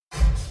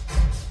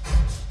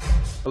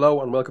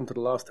Hello and welcome to the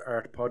Lost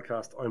Art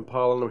Podcast. I'm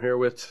Paul and I'm here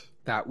with...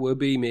 That would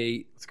be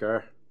me.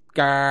 Scar.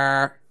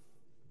 Gar.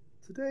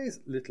 Today's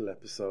little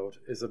episode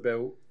is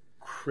about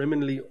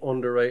criminally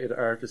underrated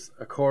artists,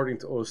 according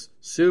to us,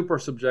 super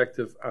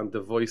subjective and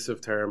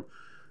divisive term.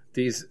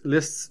 These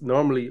lists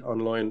normally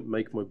online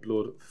make my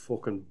blood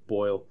fucking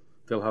boil.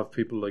 They'll have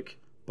people like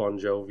Bon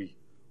Jovi.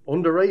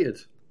 Underrated.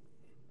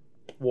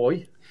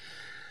 Why?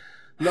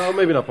 No,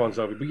 maybe not Bon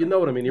Jovi, but you know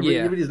what I mean. You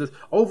read these lists.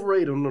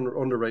 Overrated and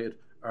underrated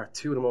are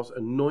two of the most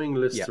annoying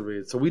lists to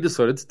read. So we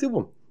decided to do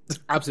one.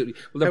 Absolutely.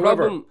 Well,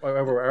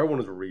 however, our one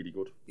is really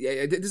good.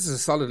 Yeah, this is a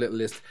solid little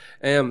list.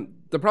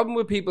 The problem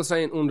with people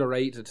saying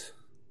underrated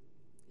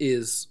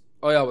is,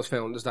 I always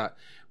found, is that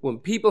when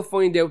people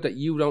find out that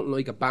you don't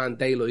like a band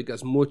they like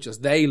as much as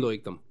they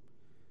like them,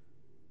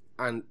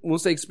 and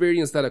once they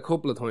experience that a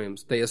couple of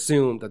times, they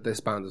assume that this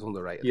band is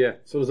underrated. Yeah,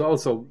 so there's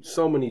also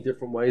so many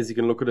different ways you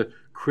can look at it,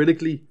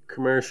 critically,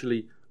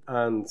 commercially,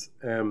 and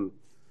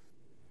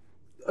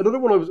another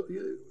one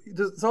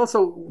there's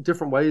also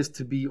different ways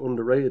to be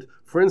underrated.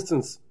 For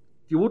instance,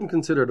 you wouldn't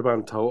consider the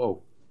band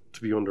Toto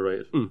to be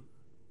underrated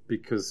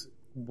because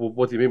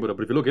what do you mean by that?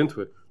 But if you look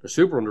into it, they're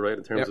super underrated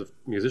in terms of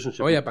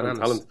musicianship and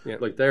talent. Yeah.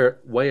 Like, they're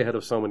way ahead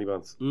of so many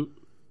bands.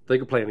 They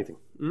could play anything.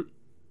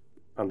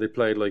 And they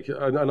played, like,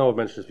 I know I've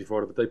mentioned this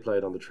before, but they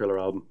played on the Thriller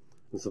album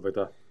and stuff like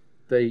that.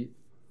 They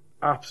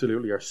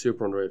absolutely are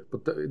super underrated.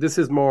 But this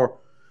is more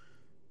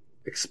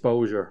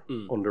exposure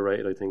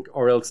underrated, I think,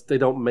 or else they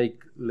don't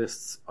make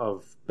lists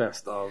of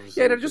best ofs.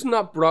 Yeah, they're just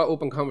not brought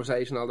up in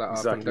conversation all that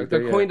often.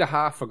 They're kind of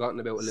half forgotten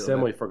about a little bit.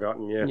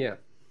 Semi-forgotten, yeah.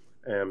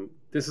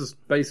 This is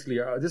basically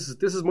this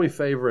is my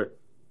favourite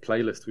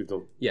playlist we've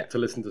done. Yeah, to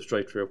listen to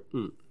straight through.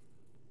 To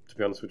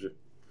be honest with you,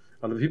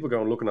 and the people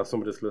going looking at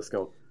some of this list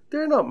going,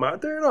 they're not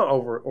mad, they're not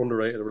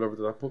underrated or whatever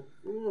that. But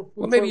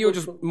well, maybe you're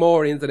just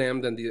more into them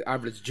than the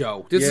average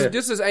Joe.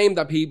 This is aimed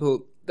at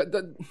people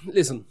that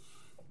listen.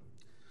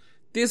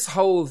 This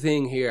whole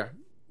thing here,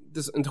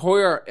 this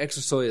entire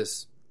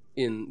exercise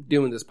in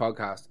doing this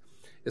podcast,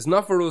 is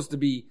not for us to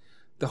be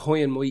the high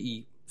and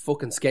mighty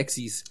fucking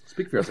Skeksis.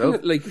 Speak for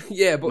yourself.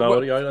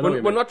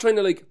 We're not trying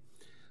to like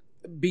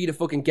be the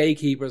fucking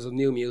gatekeepers of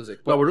new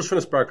music. But we're just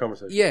trying to spark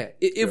conversation. Yeah,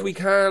 if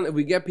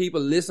we get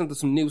people listening to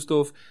some new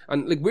stuff,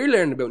 and like we're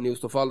learning about new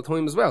stuff all the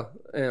time as well.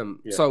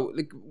 So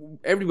like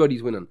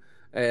everybody's winning.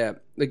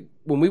 Like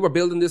when we were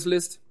building this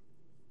list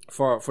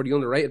for the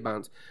underrated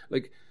bands,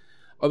 like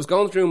I was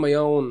going through my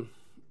own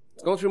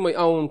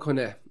kind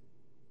of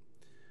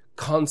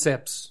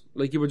concepts,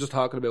 like you were just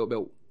talking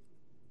about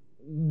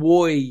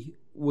why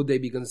would they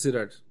be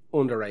considered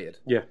underrated?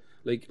 Yeah.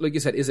 Like you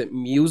said, is it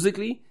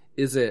musically?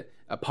 Is it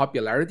a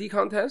popularity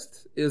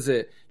contest? Is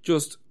it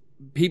just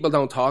people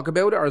don't talk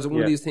about it? Or is it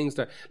one of these things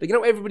that, like, you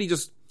know, every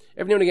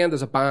now and again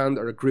there's a band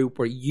or a group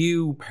where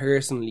you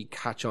personally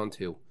catch on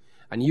to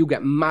and you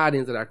get mad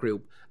into that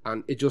group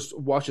and it just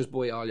washes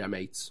by all your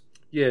mates.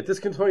 Yeah, this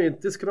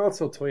can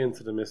also tie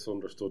into the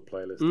misunderstood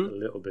playlist a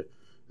little bit.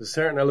 There's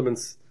certain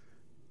elements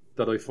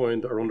that I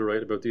find are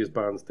underrated about these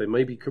bands. They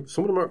may be, a couple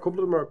of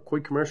them are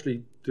quite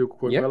commercially do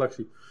quite well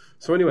actually.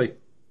 So anyway,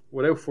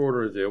 without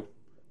further ado,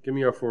 give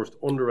me your first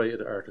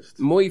underrated artist.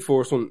 My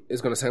first one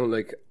is going to sound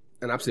like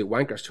an absolute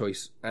wanker's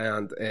choice,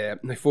 and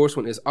my first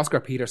one is Oscar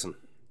Peterson.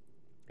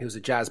 He was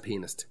a jazz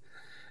pianist.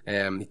 He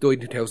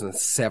died in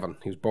 2007.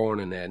 He was born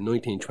in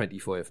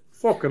 1925.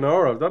 Fucking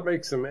horror. That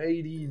makes him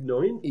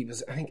 89? He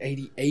was, I think,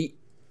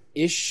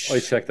 88-ish. I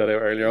checked that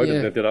out earlier. I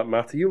didn't do that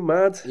math. Are you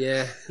mad?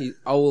 Yeah, he's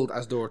old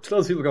as dirt.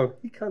 Those people go,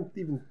 he can't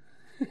even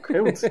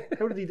count.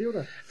 How did he do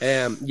that?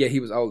 Yeah, he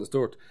was old as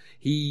dirt.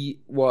 He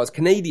was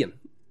Canadian.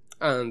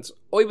 And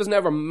I was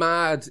never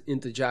mad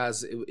into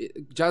jazz.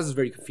 Jazz is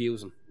very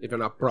confusing if you're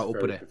not brought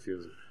up with it.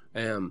 Confusing.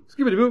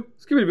 Skibbity-boo,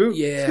 skibbity-boo.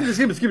 Yeah.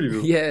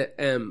 Skibbity-boo. Yeah.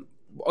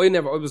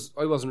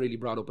 I wasn't really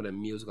brought up in a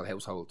musical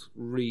household,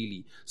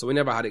 really. So I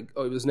never had it.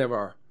 I was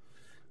never.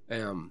 I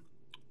mean,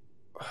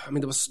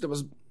 there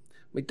was.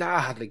 My dad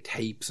had like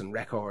tapes and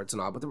records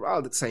and all, but they were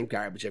all the same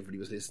garbage everybody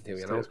was listening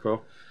to. You know. That's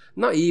cool.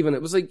 Not even.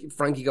 It was like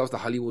Frankie Goes to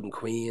Hollywood and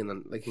Queen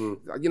and like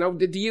you know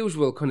the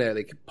usual kind of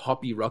like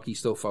poppy rocky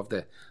stuff of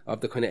the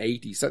kind of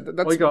 80s.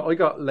 I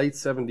got late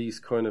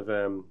 70s kind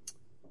of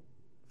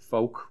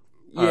folk.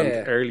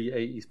 And early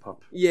 80s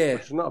pop. Yeah.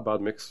 Which is not a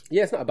bad mix.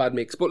 Yeah, it's not a bad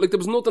mix. But like there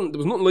was nothing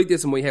like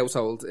this in my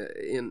household,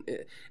 in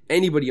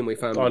anybody in my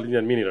family. Oh,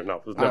 yeah, me neither,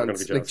 no. There's never going to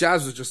be jazz. Like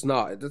jazz was just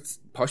not, that's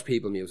posh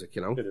people music,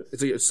 you know? It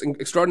is. It's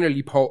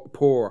extraordinarily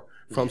poor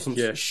from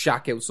some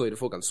shack outside a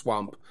fucking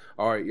swamp,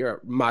 or you're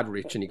mad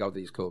rich and you go to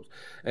these clubs.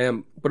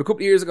 But a couple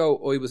of years ago,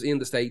 I was in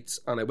the States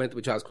and I went to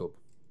a jazz club.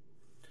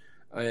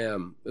 It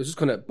was just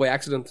kind of by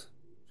accident.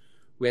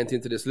 Went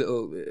into this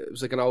little, it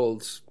was like an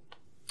old...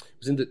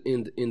 It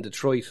was in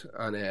Detroit,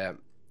 and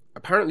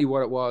apparently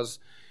what it was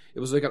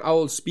like an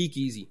old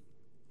speakeasy,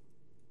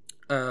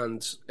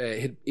 and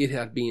it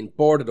had been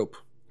boarded up,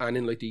 and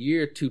in like the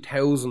year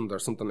 2000 or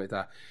something like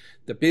that,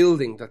 the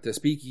building that the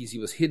speakeasy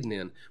was hidden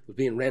in was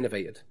being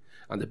renovated,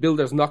 And the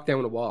builders knocked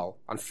down a wall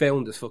and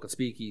found this fucking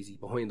speakeasy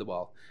behind the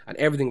wall. And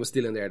everything was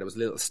still in there. There was a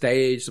little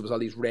stage. There was all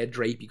these red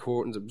drapey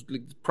curtains. It was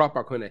like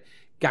proper kind of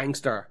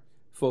gangster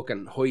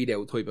fucking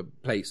hideout type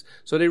of place.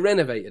 So they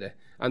renovated it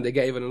and they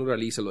gave it another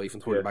lease of life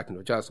and turned it back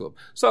into a jazz club.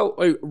 So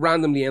I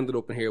randomly ended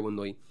up in here one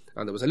night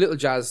and there was a little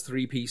jazz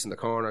 3-piece in the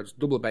corner, just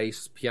double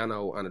bass,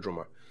 piano and a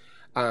drummer.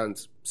 And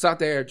sat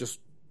there just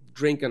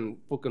drinking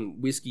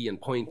fucking whiskey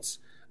and pints,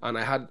 and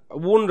I had a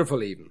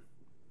wonderful evening.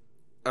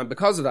 And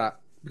because of that,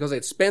 because I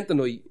had spent the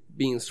night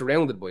being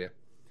surrounded by it,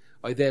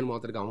 I then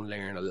wanted to go and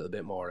learn a little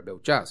bit more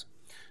about jazz.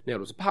 Now, there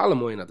was a pal of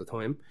mine at the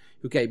time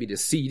who gave me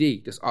this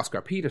CD, this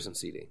Oscar Peterson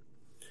CD.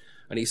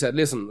 And he said,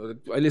 listen,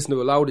 I listen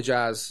to a lot of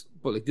jazz,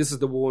 but like this is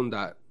the one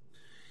that,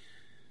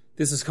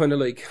 this is kind of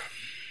like,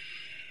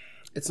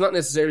 it's not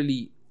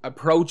necessarily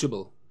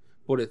approachable,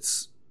 but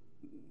it's,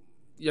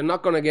 you're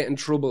not going to get in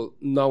trouble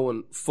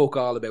knowing fuck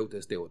all about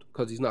this dude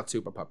because he's not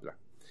super popular.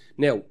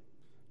 Now,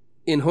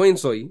 in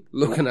hindsight,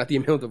 looking at the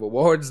amount of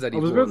awards that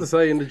he's won... I was about to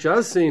say, in the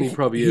jazz scene, he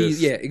probably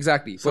is. Yeah,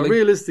 exactly. So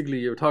realistically,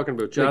 you're talking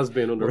about jazz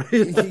being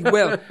underrated.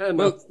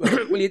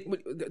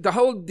 The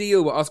whole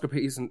deal with Oscar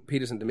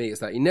Peterson to me is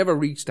that he never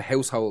reached the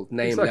household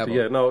name level.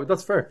 Yeah, no,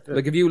 that's fair. Yeah.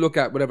 Like, if you look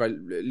at whatever,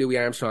 Louis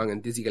Armstrong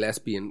and Dizzy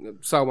Gillespie and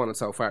so on and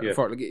so forth,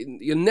 like,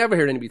 you'll never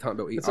hear anybody talking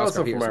about it's Oscar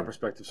also Peterson. From our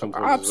perspective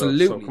sometimes.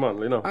 Absolutely. So, come on,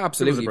 you know.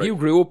 Absolutely. If you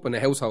grew up in a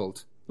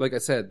household, like I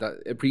said,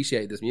 that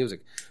appreciated this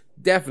music,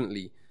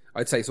 definitely...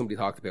 I'd say somebody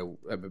talked about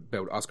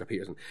Oscar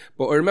Peterson.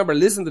 But I remember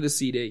listening to this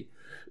CD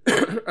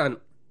and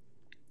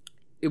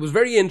it was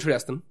very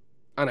interesting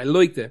and I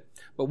liked it.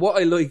 But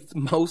what I liked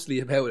mostly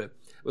about it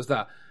was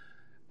that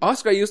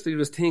Oscar used to do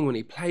this thing when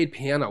he played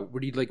piano where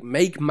he'd like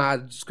make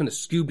mad just kind of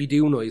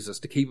Scooby-Doo noises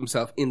to keep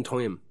himself in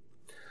time.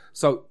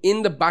 So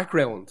in the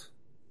background,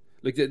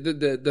 like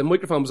the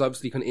microphone was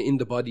obviously kind of in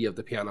the body of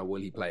the piano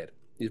while he played.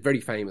 He's a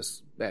very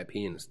famous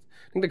pianist.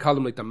 I think they called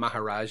him like the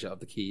Maharaja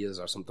of the keys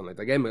or something like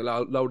that. They gave him a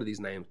load of these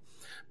names.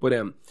 But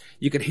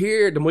you could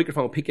hear the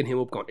microphone picking him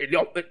up going,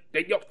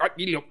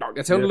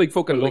 it sounded like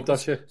fucking like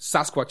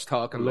Sasquatch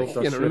talk and like,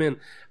 you know what I mean?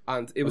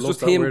 And it was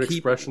just him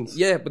expressions.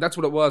 Yeah, but that's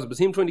what it was. It was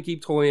him trying to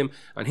keep time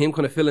and him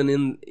kind of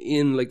filling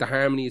in like the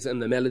harmonies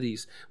and the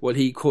melodies while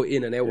he cut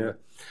in and out of it.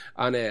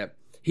 And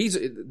he's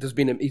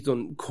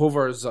done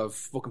covers of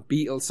fucking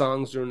Beatles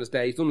songs during his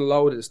day. He's done a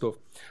load of this stuff.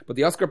 But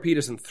the Oscar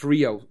Peterson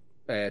trio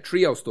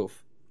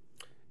stuff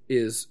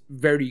is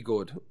very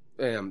good.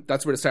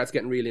 That's where it starts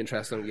getting really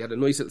interesting. We had a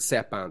nice little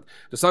set band.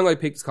 The song I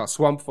picked is called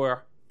Swamp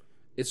Fire.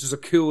 It's just a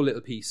cool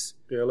little piece.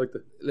 Yeah, I liked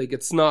it. Like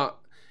it's not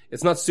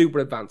super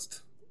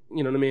advanced,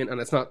 you know what I mean, and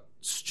it's not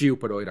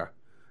stupid either.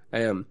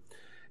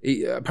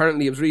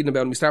 Apparently, I was reading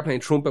about him. He started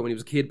playing trumpet when he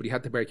was a kid, but he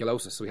had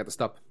tuberculosis, so he had to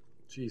stop.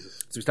 Jesus.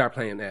 So we start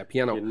playing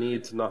piano. You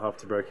need to not have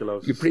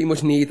tuberculosis. You pretty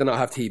much need to not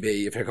have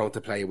TB if you're going to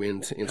play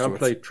wind instruments. Can't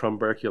play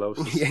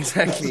trumberculosis.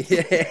 Exactly.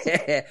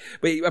 Yeah.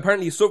 But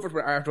apparently he suffered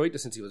with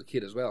arthritis since he was a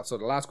kid as well. So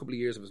the last couple of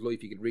years of his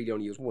life, he could really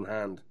only use one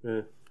hand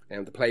to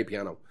play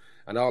piano.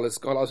 And all his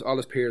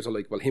peers are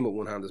like, well, him with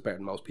one hand is better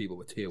than most people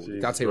with two.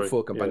 Jesus, that's how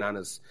fucking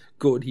bananas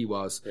good he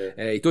was.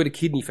 Yeah. He died of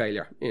kidney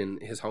failure in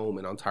his home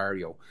in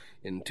Ontario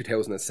in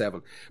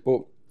 2007.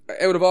 But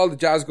out of all the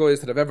jazz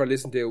guys that I've ever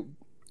listened to,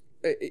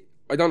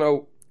 I don't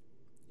know,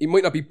 he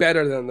might not be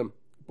better than them,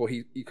 but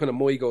he kind of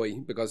my guy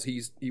because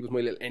he was my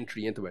little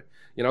entry into it.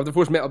 You know, the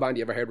first metal band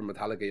you ever heard from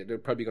Metallica, they're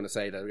probably going to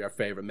say that they're your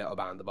favourite metal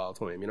band of all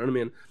time, you know what I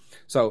mean?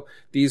 So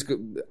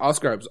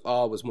Oscar was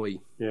always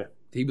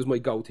he was my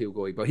go-to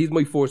guy, but he's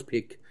my first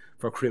pick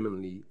for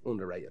criminally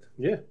underrated.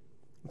 Yeah,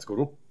 that's a good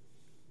one.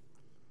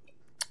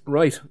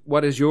 Right,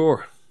 what is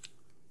your?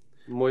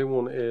 My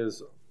one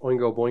is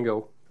Oingo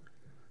Boingo,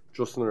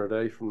 Just Another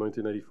Day from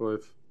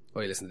 1985. Oh,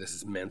 listen, this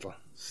is mental.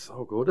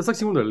 So good. It's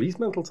actually one of the least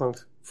mental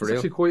songs. For real? It's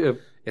actually quite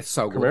it's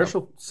so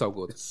commercial. Good, so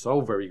good. It's so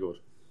very good.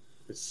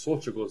 It's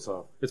such a good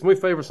song. It's my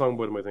favourite song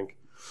by them, I think.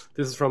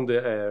 This is from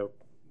the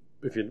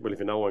if you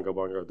know Oingo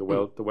Boingo,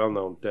 the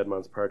well-known Dead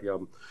Man's Party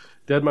album.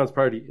 Dead Man's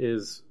Party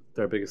is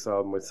their biggest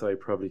album, I'd say,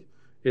 probably.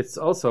 It's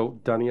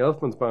also Danny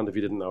Elfman's band, if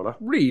you didn't know that.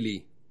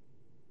 Really?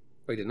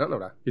 I did not know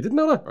that. You didn't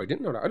know that? I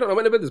didn't know that. I don't know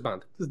anything about this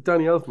band. This is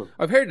Danny Elfman.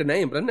 I've heard the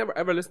name, but I've never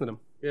ever listened to them.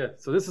 Yeah,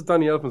 so this is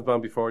Danny Elfman's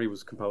band before he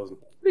was composing.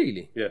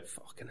 Really? Yeah.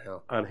 Fucking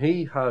hell. And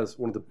he has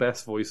one of the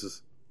best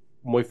voices.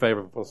 My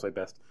favourite, I won't say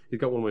best. He's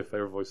got one of my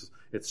favourite voices.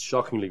 It's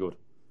shockingly good.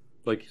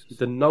 Like,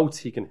 the notes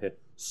he can hit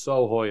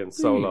so high and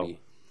so low.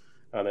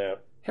 And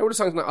how are the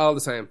songs not all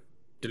the same?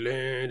 Well,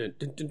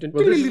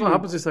 this is what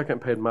happens if I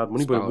get paid mad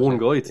money by one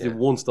guy to do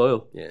one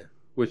style. Yeah.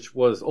 Which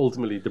was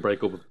ultimately the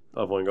breakup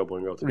of Oingo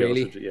Boingo, to be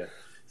honest with you. Yeah.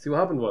 See, what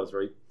happened was,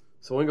 right,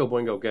 so Oingo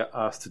Boingo get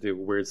asked to do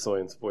Weird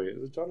Science by,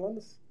 is it John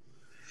Landis?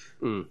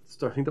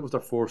 So I think that was their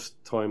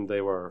first time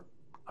they were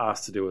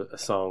asked to do a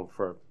song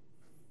for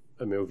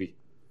a movie.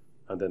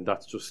 And then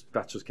that just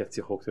gets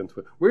you hooked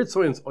into it. Weird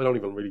Science, I don't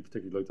even really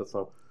particularly like that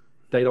song.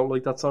 They don't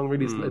like that song,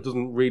 really. It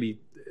doesn't really...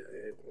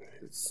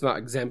 It's not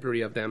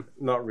exemplary of them.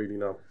 Not really,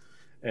 no.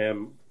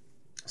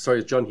 Sorry,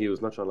 it's John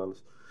Hughes, not John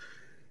Landis.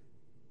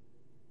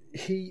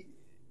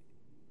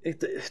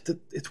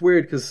 It's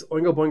weird because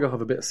Oingo Boingo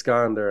have a bit of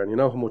ska in there, and you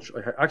know how much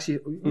I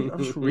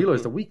just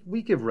realised that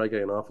we give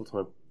reggae an awful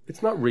time.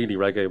 It's not really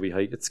reggae we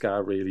hate; it's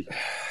ska, really.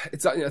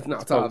 It's all of it.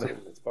 It's all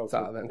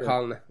of it. I'm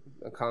calling it.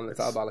 It's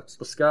all bollocks.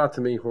 But ska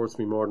to me hurts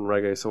me more than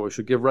reggae, so I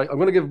should give. I'm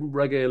going to give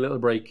reggae a little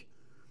break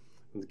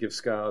and give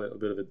ska a little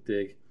bit of a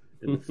dig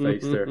in the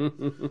face there.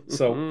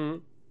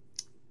 So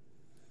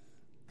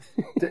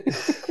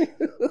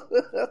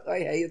I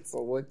hate it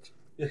so much.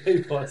 You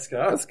hate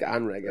ska? Ska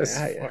and reggae.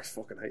 I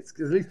fucking hate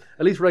it.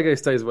 At least reggae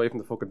stays away from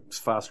the fucking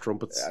fast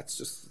trumpets. Yeah,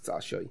 it's all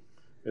shy.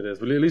 It is,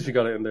 but at least we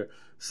got it in there.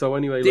 So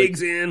anyway,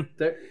 digs in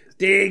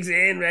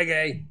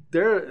reggae.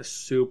 They're a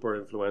super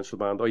influential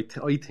band.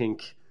 I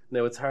think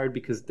now it's hard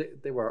because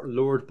they were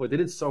lured by. They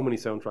did so many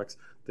soundtracks.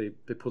 They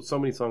put so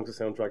many songs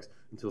to soundtracks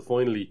until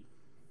finally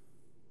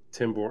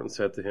Tim Burton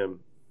said to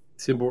him,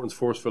 Tim Burton's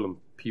first film,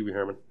 Pee Wee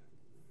Herman.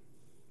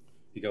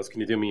 He goes,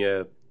 "Can you do me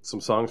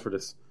some songs for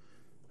this?"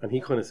 And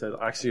he kind of said,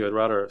 "Actually, I'd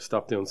rather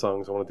stop doing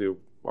songs. I want to do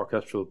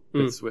orchestral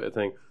bits with a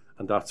thing."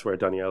 And that's where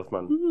Danny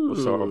Elfman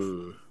was sort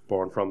of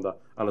born from that.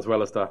 And as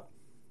well as that,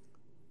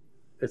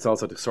 it's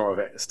also the sort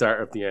of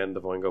start of the end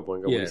of Oingo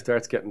Boingo. When he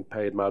starts getting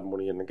paid mad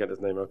money and getting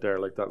his name out there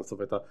like that and stuff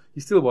like that.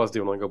 He still was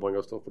doing Oingo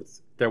Boingo stuff, but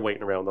they're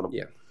waiting around on him.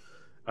 Yeah.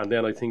 And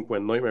then I think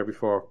when Nightmare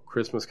Before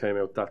Christmas came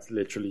out, that's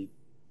literally,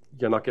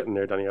 you're not getting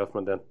near Danny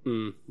Elfman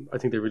then. I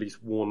think they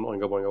released one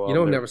Oingo Boingo album. You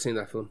know, I've never seen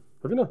that film.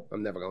 Have you not?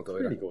 I'm never going to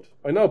either. It's really good.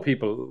 I know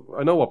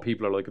what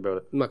people are like about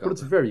it, but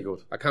it's very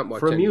good. I can't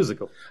watch for a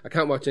musical. I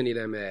can't watch any of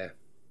them,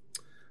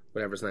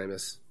 whatever his name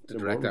is, the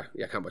Jim director. Morton?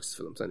 Yeah, I can't watch his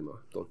films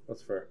anymore. Done.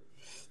 That's fair.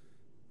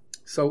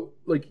 So,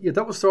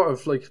 that was sort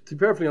of, to be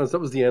perfectly honest, that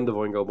was the end of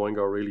Oingo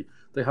Boingo, really.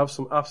 They have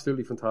some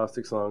absolutely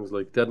fantastic songs,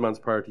 like Dead Man's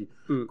Party,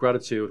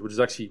 Gratitude, which is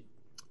actually,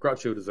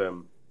 Gratitude is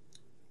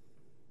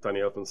Danny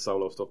Elfman's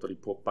solo stuff that he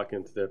put back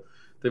into there.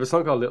 They have a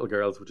song called Little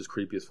Girls, which is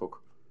creepy as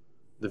fuck.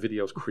 The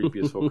video's creepy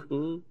as fuck.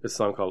 This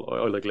song called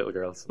I Like Little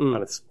Girls,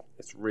 and it's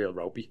real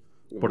ropey,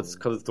 but it's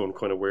because it's done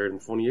kind of weird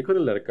and funny. You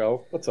couldn't let it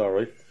go. That's all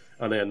right.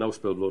 And then No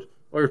Spilled Blood,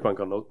 Irish band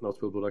called No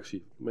Spilled Blood.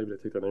 Actually, maybe they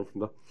take their name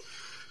from that.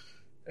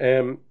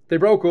 They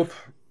broke up.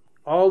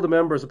 All the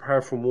members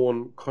apart from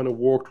one kind of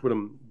worked with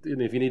him.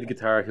 And if you need a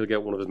guitar, he'll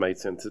get one of his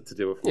mates in to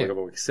do it for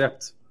him.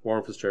 Except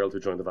Warren Fitzgerald, who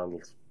joined the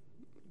Vandals.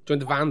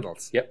 Joined the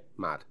Vandals? Yep.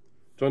 Mad.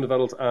 Joined the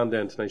Vandals and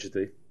then Tenacious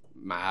D.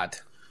 Mad.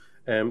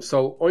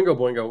 So Oingo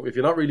Boingo, if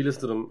you're not really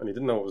listening to them and you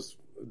didn't know it was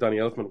Danny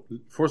Elfman,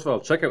 first of all,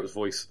 check out his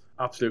voice.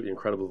 Absolutely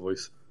incredible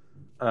voice.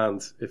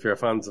 And if you're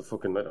fans of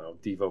fucking, I don't know,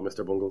 Devo,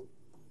 Mr. Bungle,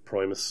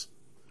 Primus,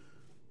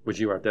 which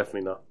you are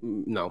definitely not.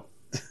 No.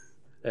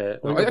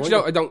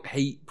 No, I don't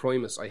hate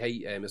Primus. I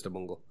hate Mr.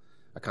 Bungle.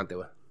 I can't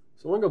do it.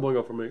 So Oingo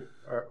Boingo for me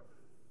are,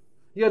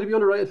 to be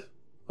underrated.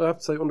 I have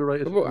to say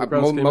underrated.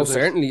 Most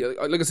certainly.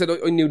 Like I said,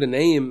 I knew the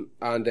name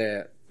and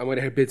I might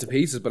have heard bits and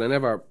pieces, but I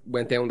never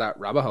went down that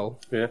rabbit hole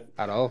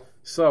at all.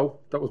 So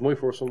that was my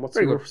first one. What's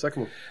your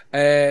second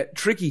one?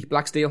 Tricky,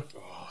 Black Steel.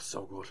 Oh,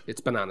 so good.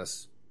 It's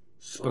bananas.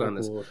 So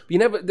bananas. Good. But you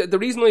never. The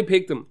reason I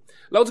picked them,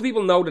 loads of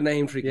people know the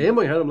name Tricky. Yeah, in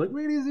my head, I'm like,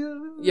 really? Is it?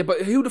 Yeah,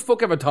 but who the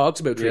fuck ever talks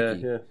about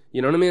Tricky? Yeah.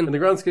 You know what I mean? In the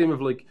grand scheme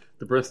of like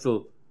the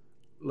Bristol,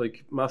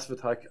 like Massive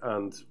Attack,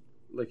 and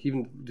like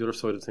even the other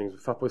side of things,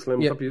 Fatboy Slim,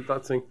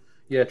 that thing.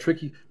 Yeah,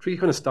 Tricky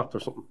kind of stopped or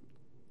something.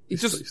 He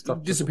just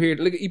disappeared.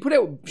 Like he put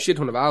out a shit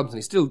ton of albums, and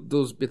he still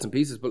does bits and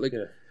pieces. But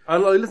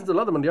and I listened to a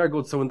lot of them, and they are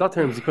good. So in that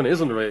terms, he kind of is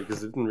underrated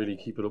because they didn't really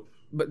keep it up.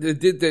 But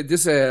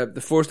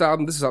the first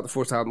album. This is out the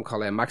first album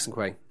called Max and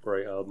Quay.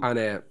 Great album,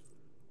 and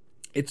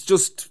it's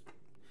just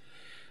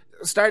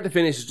start to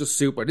finish is just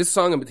super. This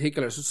song in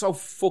particular is just so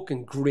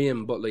fucking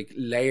grim, but like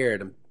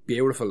layered and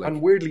beautiful,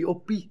 and weirdly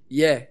upbeat.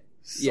 Yeah.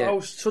 I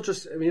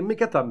mean,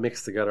 get that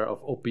mix together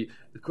of upbeat.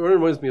 It kind of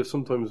reminds me of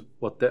sometimes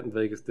what Death in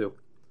Vegas do.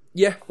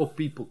 Yeah,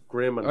 upbeat but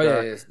grim and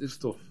dark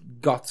stuff.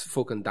 Got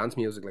fucking dance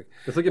music like.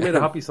 It's like you made a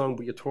happy song,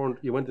 but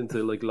you went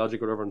into like Logic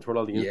or whatever and turned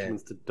all the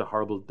instruments to the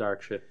horrible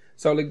dark shit.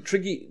 So like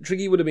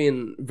Tricky would have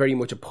been very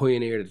much a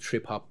pioneer of the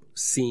trip hop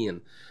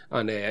scene,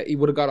 and he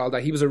would have got all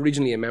that. He was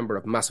originally a member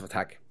of Massive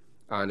Attack,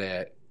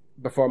 and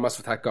before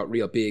Massive Attack got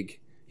real big,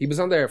 he was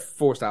on their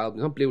first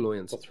album, on Blue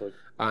Lions. That's right.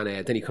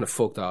 And then he kind of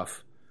fucked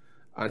off.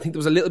 And I think there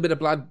was a little bit of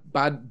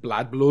bad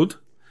blood.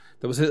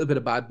 There was a little bit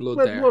of bad blood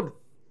there. Blood.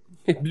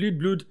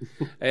 blood.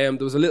 There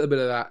was a little bit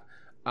of that,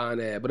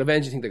 and but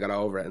eventually I think they got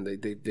over it, and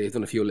they've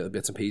done a few little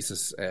bits and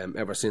pieces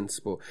ever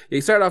since. But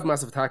he started off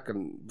Massive Attack,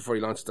 and before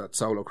he launched that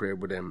solo career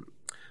with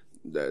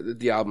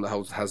the album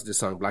that has this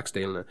song Black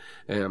Steel in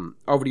it.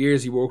 Over the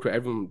years, he worked with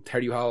everyone,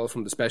 Terry Hall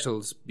from the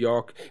Specials,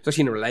 Bjork. He's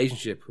actually in a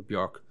relationship with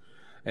Bjork.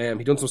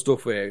 He done some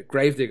stuff with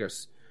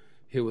Gravediggers,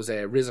 who was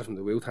RZA from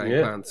the Wu-Tang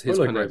band, his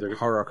kind of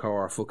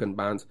horrorcore fucking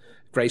band.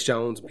 Grace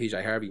Jones and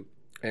PJ Harvey.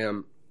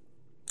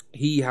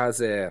 He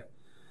has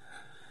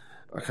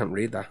I can't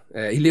read that.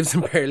 He lives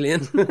in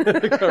Berlin.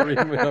 I can't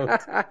read my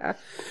notes.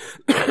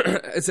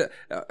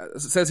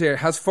 It says here,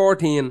 has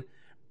 14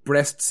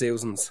 breast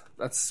Susans.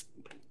 That's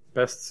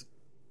best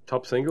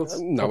top singles?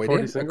 No idea.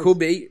 It could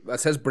be. It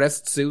says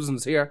breast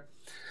Susans here.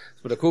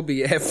 But it could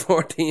be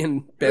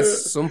 14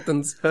 best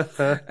somethings.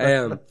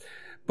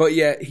 But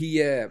yeah,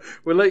 he...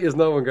 we'll let you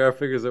know when Gar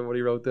figures out what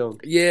he wrote down.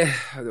 Yeah,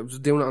 I was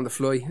doing it on the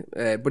fly.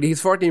 But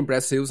he's 14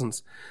 Brett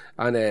Susans,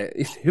 and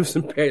he lives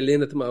in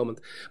Berlin at the moment.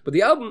 But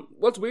the album,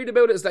 what's weird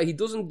about it is that he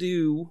doesn't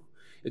do...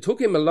 It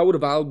took him a load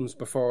of albums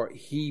before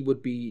he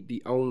would be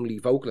the only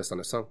vocalist on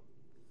a song.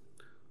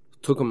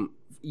 It took him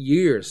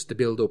years to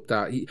build up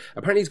that.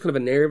 Apparently he's kind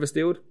of a nervous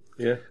dude.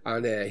 Yeah.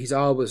 And he's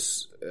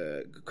always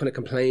kind of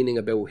complaining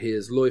about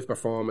his live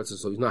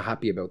performances, so he's not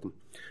happy about them.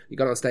 He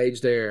got on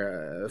stage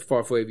there 4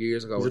 or 5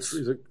 years ago.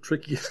 He's a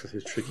tricky.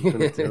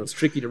 It's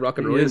tricky to rock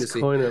and roll. It's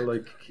kind of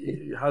like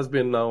he has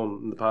been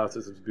known in the past.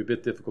 It's a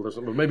bit difficult or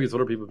something. But maybe it's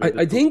other people.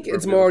 I think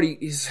it's more.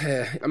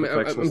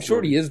 I'm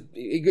sure he is.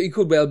 He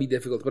could well be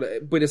difficult,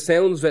 but by the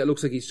sounds of it, it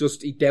looks like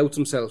he doubts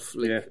himself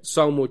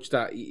so much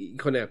that he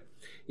kind of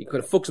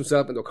fucks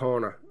himself into a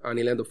corner and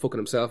he'll end up fucking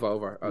himself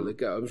over. I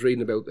was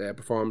reading about a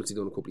performance he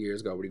done a couple of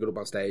years ago where he got up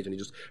on stage and he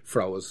just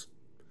froze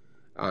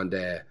and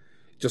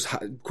just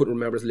couldn't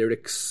remember his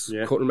lyrics,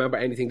 couldn't remember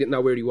anything, didn't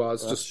know where he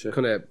was, just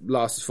kind of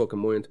lost his fucking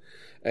mind.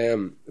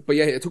 But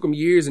yeah, it took him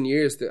years and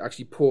years to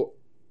actually put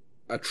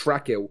a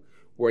track out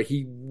where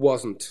he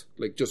wasn't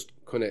like just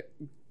kind of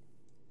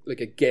like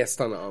a guest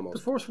on it almost.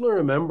 The first one I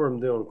remember him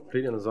doing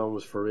completely on his own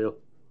was For Real.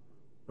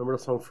 Remember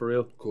that song For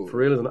Real? Cool. For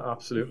Real is an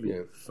absolutely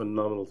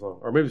phenomenal song.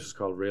 Or maybe it's just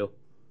called Real.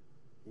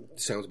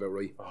 Sounds about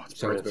right. Oh,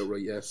 Sounds about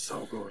right, yeah.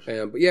 So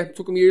good. But yeah, it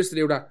took him years to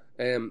do that.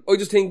 I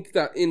just think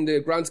that in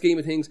the grand scheme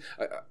of things,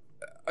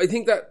 I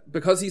think that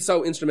because he's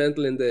so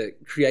instrumental in the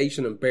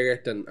creation and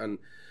birth and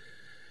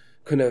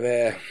kind of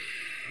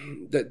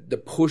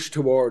the push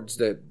towards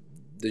the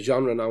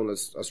genre known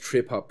as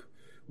trip hop,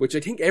 which I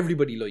think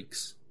everybody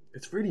likes.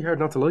 It's really hard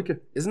not to like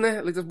it, isn't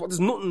it? Like there's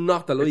nothing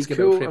not to like about trip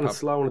hop. It's cool and it's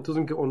slow and it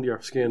doesn't get under your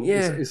skin.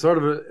 Yeah, it's sort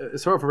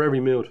of for every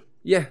mood.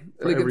 Yeah,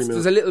 like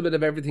there's a little bit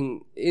of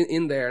everything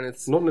in there, and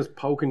it's nothing is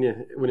poking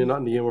you when you're not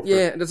in the humor.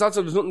 Yeah, there's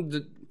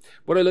nothing.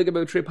 What I like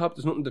about trip hop,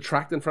 there's nothing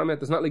detracting from it.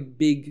 There's not like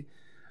big,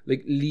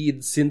 like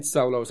lead synth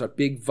solos or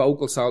big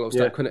vocal solos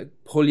that kind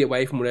of pull you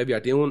away from whatever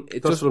you're doing.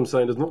 That's what I'm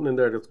saying. There's nothing in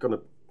there that's gonna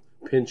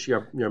pinch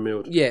your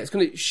mood. Yeah, it's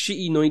kind of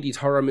shitty 90s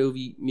horror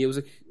movie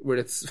music where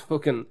it's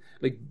fucking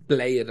like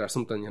Blade or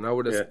something, you know,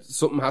 where there's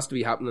something has to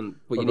be happening,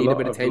 but you need a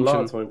bit of tension. A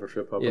lot of time for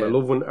trip hop, and I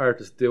love when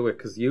artists do it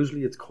because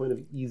usually it's kind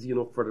of easy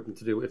enough for them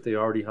to do if they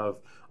already have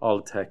all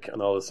the tech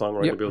and all the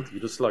songwriting ability. You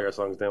just slow your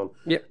songs down.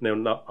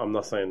 Now, I'm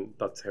not saying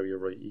that's how you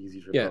write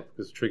easy trip hop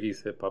because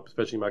Tricky's hip hop,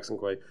 especially Max and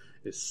Quay,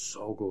 is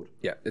so good.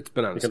 Yeah, it's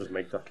bananas. You can just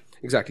make that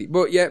exactly.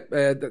 But yeah,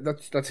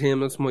 that's him.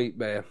 That's my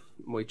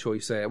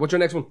choice. What's your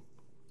next one?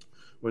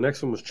 My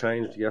next one was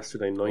changed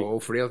yesterday night. Oh,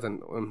 for real?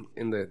 Then I'm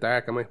in the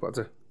dark, am I? What's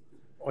it?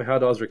 I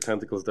had Ozric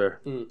Tentacles there.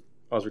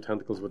 Ozric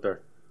Tentacles with their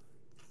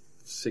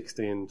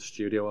 16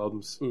 studio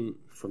albums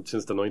from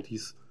since the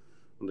 90s.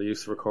 And they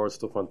used to record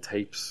stuff on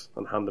tapes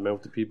and hand them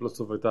out to people and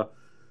stuff like that.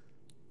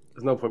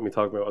 There's no point in me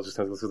talking about Ozric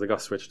Tentacles because they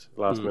got switched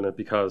last minute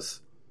because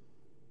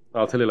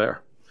I'll tell you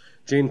later.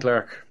 Gene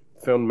Clark,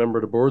 found member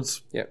of the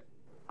Boards. Yeah.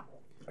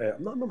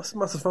 I'm not a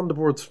massive fan of the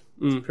Boards,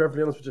 to be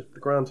perfectly honest with you. The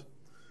Grand.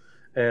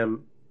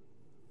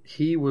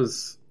 He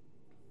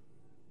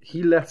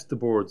left the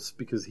Boards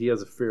because he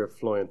has a fear of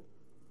flying,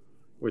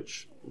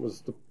 which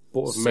was the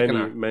butt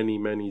of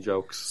many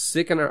jokes.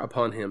 Sickener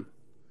upon him.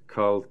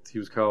 He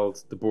was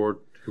called the Board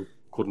who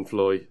couldn't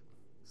fly,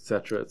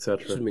 etc.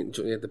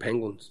 The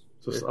Penguins.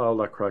 Just all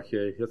that crack,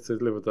 yeah. He had to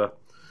live with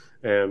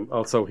that.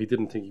 Also, he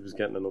didn't think he was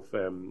getting enough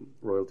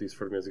royalties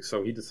for the music,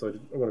 so he decided,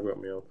 I'm going to go out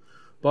on my own.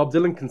 Bob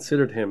Dylan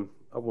considered him,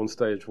 at one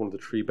stage, one of the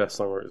 3 best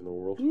songwriters in the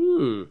world.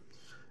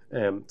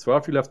 So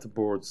after he left the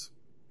Boards,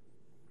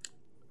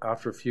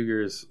 after a few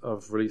years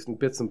of releasing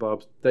bits and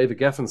bobs, David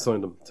Geffen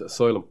signed him to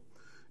Asylum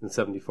in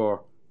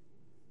 1974.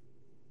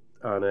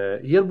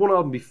 And he had one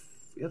album before.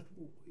 I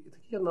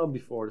think he had an album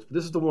before this, but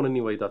this is the one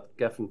anyway that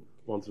Geffen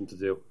wanted him to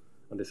do.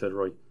 And they said,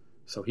 right.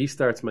 So he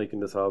starts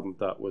making this album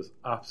that was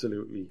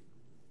absolutely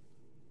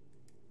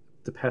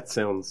the Pet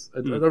sounds.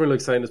 I don't really like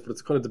saying this, but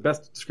it's kind of the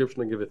best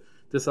description I give it.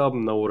 This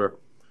album, No Other.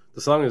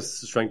 The song is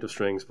Strength of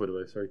Strings, by the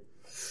way, sorry.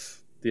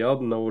 The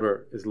album, No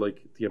Other, is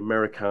like the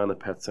Americana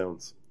Pet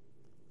sounds.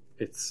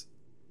 It's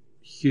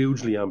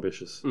hugely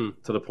ambitious to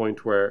the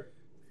point where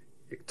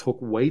it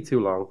took way too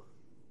long.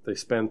 They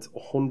spent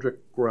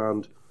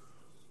 $100,000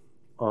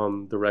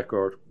 on the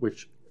record,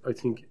 which I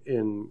think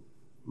in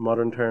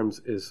modern terms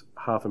is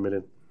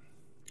 $500,000.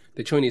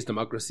 The Chinese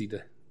democracy.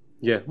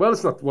 Yeah, well,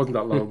 wasn't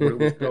that long, but it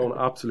was blown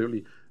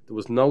absolutely. There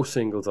was no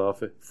singles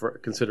off it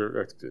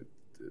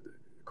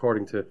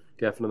according to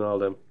Geffen and all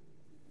them.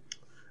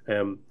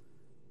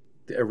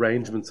 The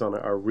arrangements on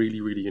it are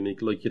really, really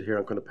unique, like you'd hear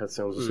on kind of Pet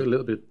Sounds. Just a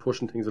little bit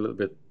pushing things a little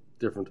bit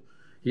different.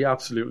 He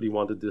absolutely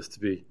wanted this to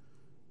be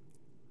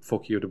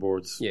fuck you the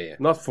Boards. Yeah.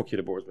 Not fuck you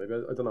the Boards, maybe.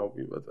 I don't know.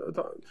 I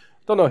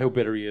don't know how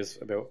bitter he is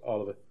about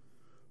all of it.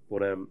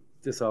 But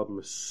this album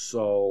is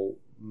so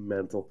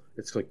mental.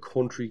 It's like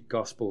country,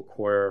 gospel,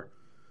 choir,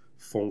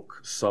 funk,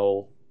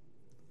 soul.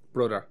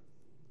 Brother.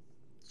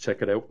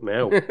 Check it out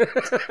now.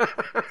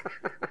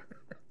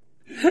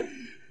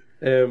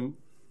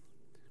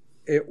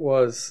 It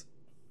was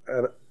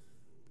a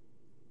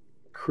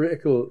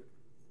Critical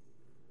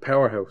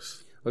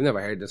powerhouse. I've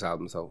never heard this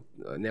album, so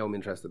now I'm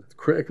interested.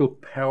 Critical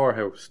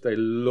powerhouse. They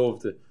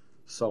loved it.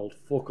 Sold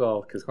fuck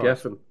all because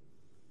Geffen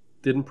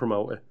didn't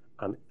promote it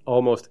and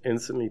almost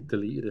instantly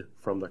deleted it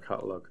from their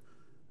catalogue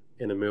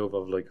in a move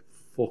of like,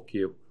 fuck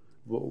you.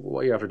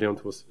 What are you after doing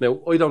to us? Now,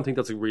 I don't think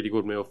that's a really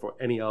good move for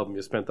any album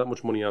you spent that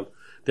much money on.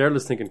 They're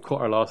just thinking, cut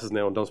our losses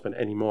now and don't spend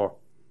any more.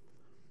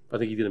 I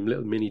think he did a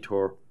little mini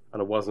tour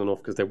and it wasn't enough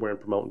because they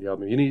weren't promoting the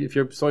album. If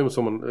you're signing with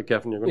someone like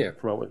Geffen, you're going to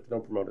promote it. If you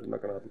don't promote it, it's not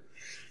going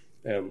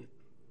to happen.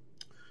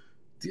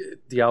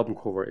 The album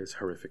cover is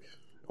horrific,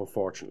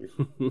 unfortunately.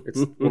 It's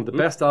one of the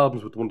best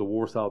albums with one of the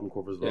worst album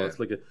covers as well. It's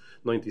like a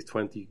 90s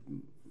 20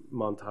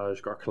 montage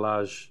or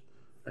collage.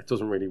 It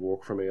doesn't really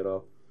work for me at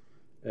all.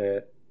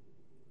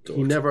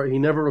 He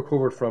never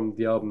recovered from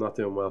the album not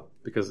doing well,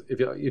 because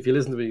if you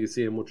listen to it, you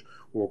see how much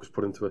work was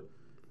put into it.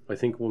 I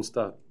think once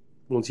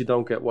you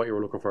don't get what you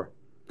were looking for,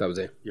 that was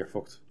it. You're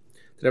fucked.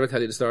 Did I ever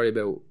tell you the story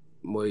about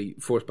my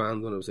first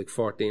band when I was like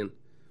 14?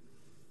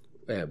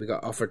 We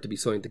got offered to be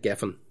signed to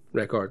Geffen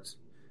Records,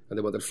 and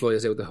they wanted to fly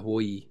us out to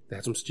Hawaii. They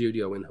had some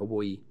studio in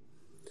Hawaii,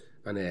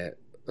 and I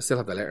still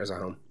have the letters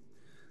at home.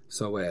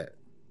 So there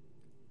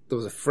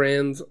was a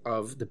friend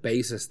of the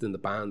bassist in the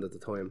band at the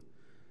time,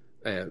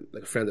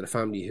 like a friend of the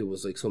family who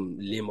was like some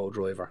limo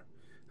driver,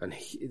 and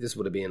this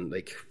would have been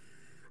like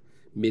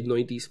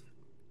mid-90s.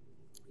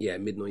 Yeah,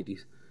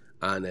 mid-90s.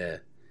 And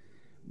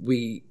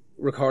we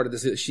recorded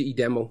this little shitty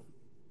demo,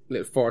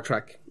 little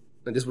 4-track,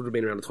 and this would have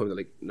been around the time that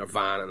like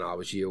Nirvana and all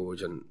was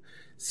huge, and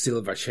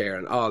Silverchair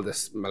and all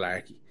this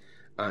malarkey.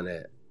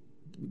 And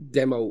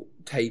demo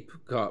tape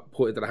got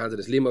put into the hands of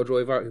this limo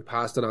driver, who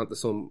passed it on to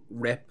some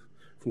rep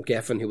from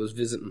Geffen who was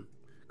visiting,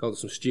 going to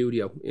some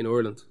studio in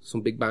Ireland,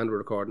 some big band were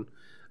recording,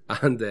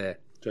 and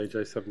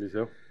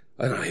JJ72.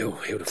 I don't know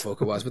who the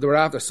fuck it was, but they were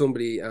after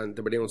somebody and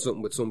they were doing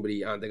something with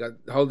somebody, and they got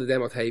hold of the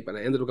demo tape, and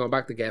I ended up going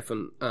back to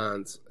Geffen,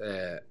 and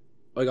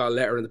I got a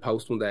letter in the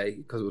post one day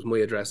because it was my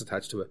address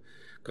attached to it.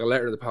 Got a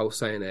letter in the post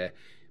saying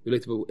we'd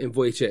like to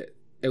invite you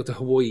out to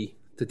Hawaii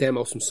to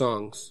demo some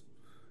songs,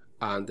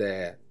 and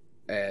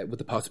with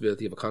the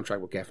possibility of a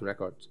contract with Geffen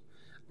Records.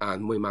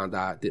 And my mum and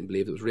dad didn't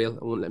believe it was real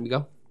and wouldn't let me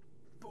go.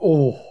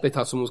 Oh, they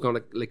thought someone was going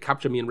to like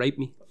capture me and rape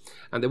me,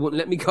 and they wouldn't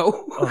let me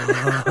go.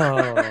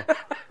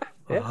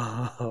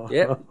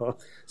 Yeah.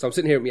 So I'm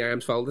sitting here with my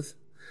arms folded.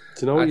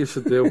 Do you know what you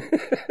should do?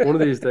 One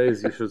of these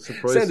days you should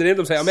surprise. Send it in to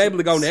them, say I'm able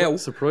to go now.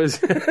 Surprise.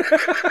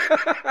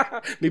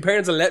 My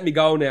parents will let me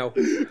go now.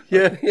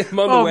 Yeah. I'm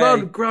on the way.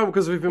 Man, grab,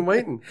 because we've been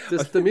waiting.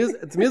 The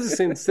music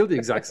seems still the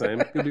exact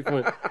same. You'll be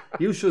fine.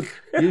 You should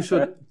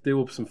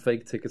do up some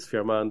fake tickets for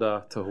your man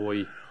to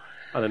Hawaii,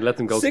 and then let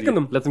them go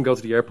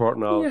to the airport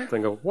and all.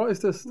 Then go, what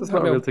is this? That's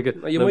not a real ticket.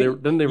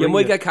 You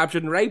might get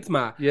captured and raped,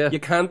 ma. Yeah. You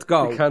can't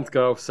go. You can't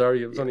go.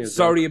 Sorry, it was only a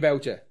sorry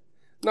about you.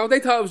 No,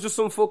 they thought it was just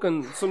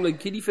some like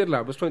kiddie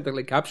fiddler was trying to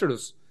like capture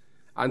us.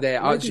 And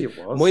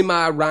my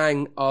ma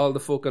rang all the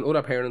fucking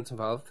other parents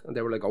involved, and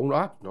they were like, "Oh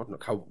no,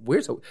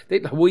 where's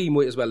Hawaii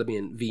might as well have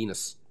been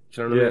Venus."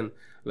 Do you know what I mean?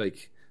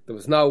 Like there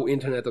was no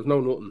internet, there was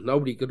no nothing.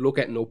 Nobody could look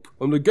anything up.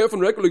 I'm like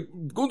Geffen Records,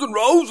 like Guns N'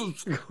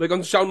 Roses, like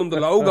I'm showing them the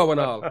logo and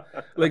all.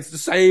 Like it's the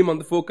same on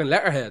the fucking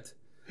letterhead.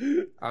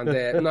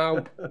 And now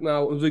it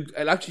was like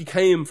it actually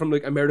came from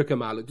like America,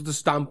 man, like the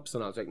stamps,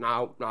 and I was like,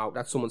 no,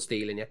 that's someone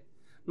stealing you.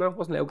 No, it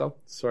wasn't logo.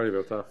 Sorry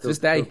about that. This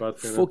day,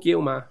 fuck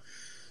you, ma.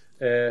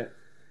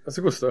 That's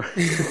a good story.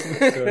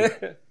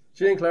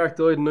 Shane Clark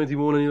died in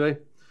 91 anyway.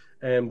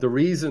 The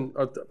reason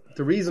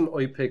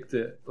I picked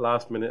it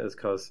last minute is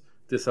because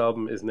this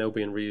album is now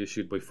being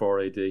reissued by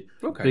 4AD.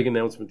 Okay. Big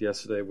announcement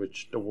yesterday,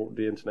 which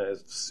the internet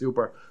is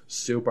super,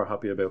 super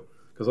happy about.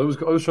 Because I was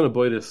trying to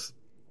buy this,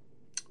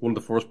 one of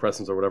the first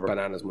pressings or whatever,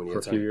 bananas money for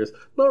a few years.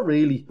 Not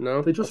really. No,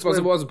 I suppose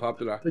it wasn't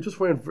popular. They just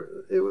weren't.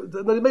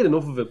 They made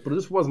enough of it, but it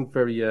just wasn't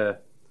very.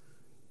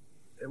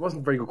 It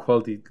wasn't very good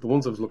quality. The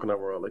ones I was looking at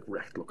were all like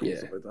wrecked looking and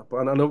stuff like that.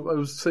 But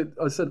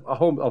I said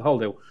I'll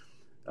hold out,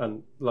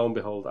 and lo and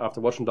behold, after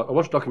I watched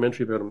a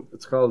documentary about him.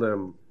 It's called. If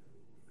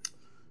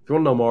you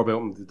want to know more about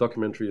him, the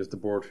documentary is The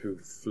Bird Who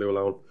Flew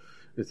Alone.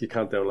 You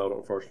can't download it,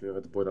 unfortunately. I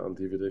had to buy that on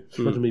DVD.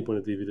 So imagine me buying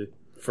a DVD.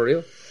 For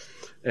real?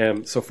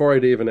 So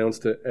 4AD have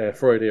announced it.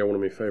 4AD are one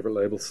of my favourite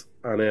labels,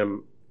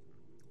 and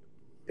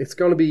it's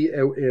going to be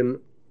out in,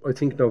 I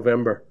think,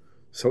 November.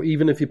 So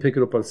even if you pick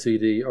it up on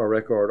CD or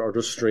record or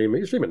just stream it,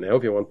 you stream it now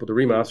if you want, but the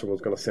remaster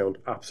one's going to sound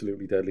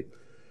absolutely deadly.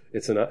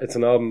 It's an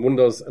album, one of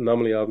those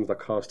anomaly albums that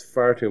cost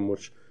far too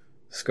much.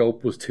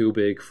 Scope was too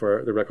big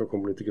for the record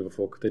company to give a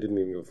fuck. They didn't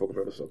even give a fuck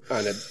about it. So.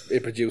 And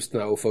it produced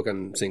no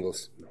fucking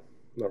singles. No,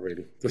 not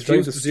really. The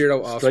strength of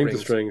zero strength of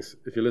strings.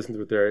 If you listen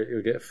to it there,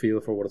 you'll get a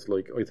feel for what it's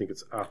like. I think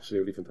it's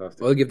absolutely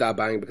fantastic. I'll give that a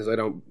bang because I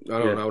don't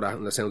know that,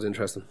 and that sounds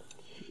interesting.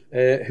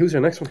 Who's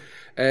your next one?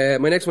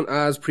 My next one,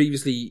 as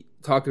previously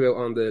talked about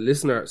on the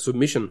listener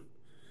submission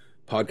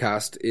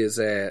podcast, is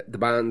the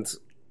band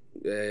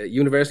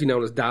universally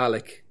known as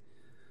Dalek,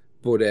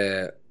 but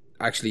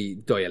actually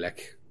Dialek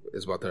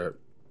is what they're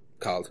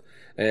called.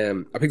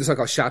 I picked a song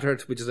called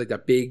Shattered, which is like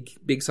that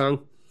big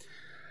song.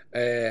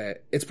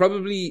 It's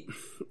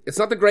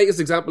not the greatest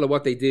example of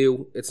what they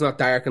do. It's not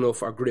dark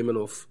enough or grim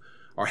enough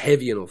or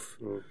heavy enough.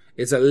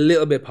 It's a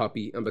little bit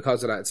poppy, and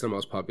because of that, it's the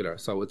most popular.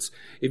 So it's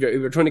if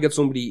you're trying to get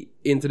somebody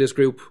into this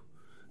group,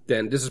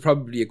 then this is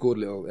probably a good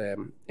little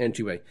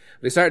entryway.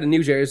 They started in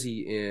New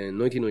Jersey in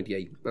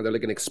 1998, and they're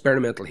like an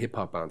experimental hip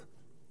hop band.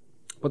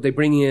 But they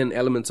bring in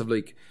elements of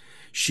like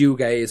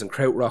shoegaze and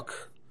krautrock,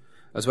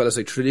 as well as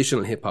like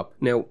traditional hip hop.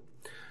 Now,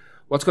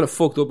 what's kind of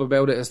fucked up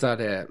about it is that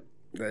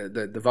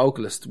the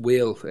vocalist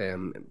Will,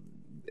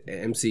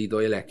 MC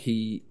Dialect,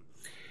 he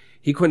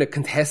kind of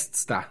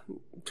contests that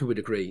to a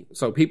degree.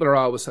 So people are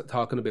always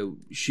talking about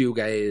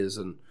shoegaze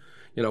and,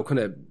 you know, kind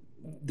of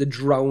the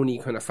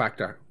droney kind of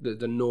factor,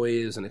 the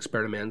noise and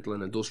experimental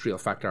and industrial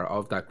factor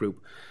of that group.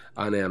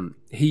 And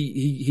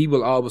he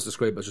will always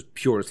describe it as just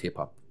purest hip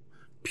hop.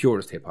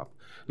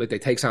 Like, they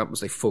take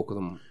samples, they fuck with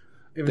them.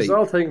 If it's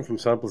all taken from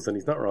samples, then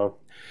he's not wrong.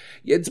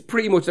 Yeah, it's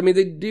pretty much. I mean,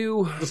 they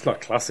do. It's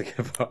not classic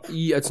hip hop.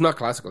 Yeah, it's not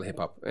classical hip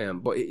hop.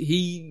 But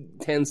he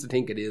tends to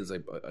think it is.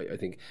 I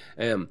think.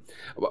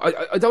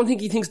 I don't think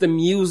he thinks the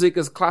music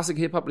is classic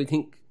hip hop, but I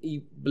think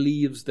he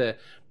believes the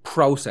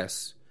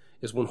process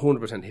is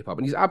 100% hip hop,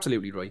 and he's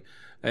absolutely right.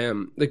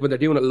 Like when they're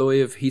doing it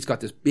live, he's got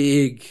this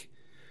big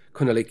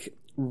kind of like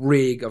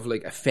rig of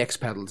like effects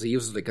pedals. He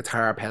uses like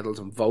guitar pedals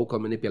and vocal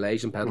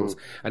manipulation pedals,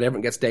 and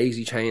everyone gets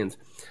daisy chained.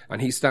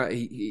 And he's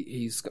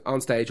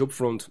on stage up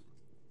front.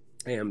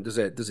 There's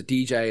a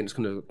DJ and there's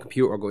kind of a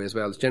computer guy as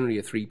well. It's generally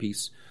a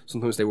 3-piece.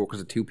 Sometimes they work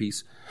as a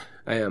 2-piece.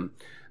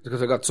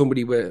 Because I got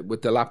somebody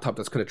with the laptop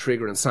that's kind of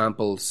triggering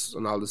samples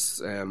and all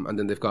this, and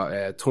then they've got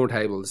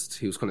turntables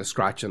who's kind of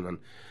scratching, and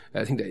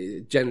I think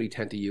they generally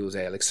tend to use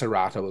like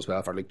Serato as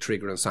well for like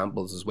triggering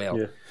samples as well.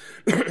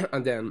 Yeah.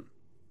 And then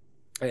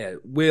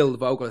Will, the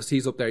vocalist,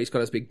 he's up there. He's got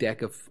this big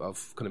deck of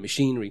kind of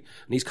machinery,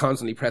 and he's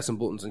constantly pressing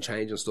buttons and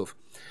changing stuff.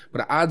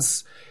 But it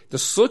adds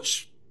there's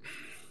such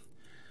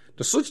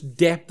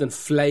depth and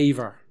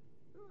flavour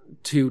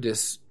to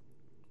this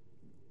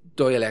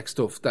Dialect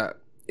stuff that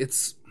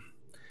it's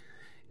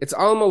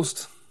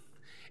almost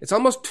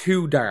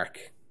too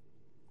dark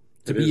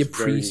to be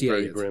appreciated.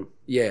 Very, very grim.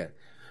 Yeah.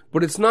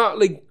 But it's not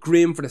like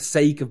grim for the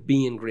sake of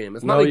being grim.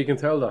 It's not you can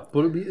tell that.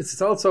 But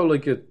it's also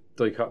like a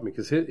dichotomy,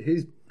 because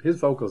his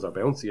vocals are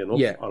bouncy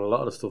enough on a lot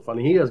of the stuff, and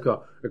he has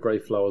got a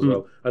great flow as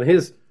well. And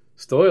his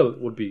style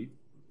would be...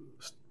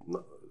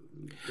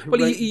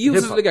 Well, he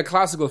uses hip-hop. Like a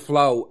classical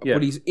flow,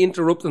 but he's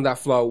interrupting that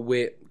flow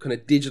with kind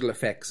of digital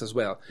effects as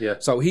well. Yeah.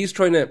 So he's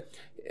trying to...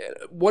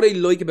 What I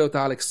like about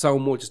Alex so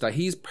much is that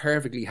he's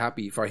perfectly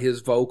happy for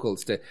his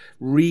vocals to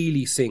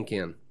really sink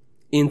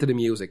into the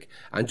music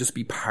and just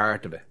be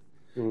part of it.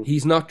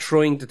 He's not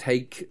trying to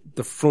take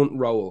the front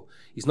role.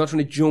 He's not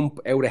trying to jump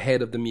out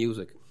ahead of the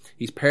music.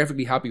 He's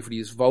perfectly happy for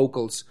these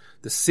vocals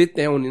to sit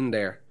down in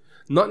there,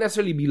 not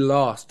necessarily be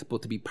lost,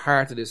 but to be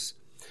part of this.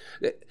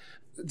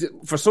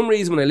 For some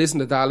reason, when I listen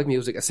to Dalek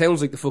music, it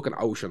sounds like the fucking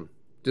ocean.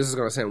 This is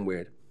going to sound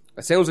weird.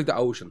 It sounds like the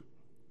ocean.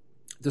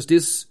 There's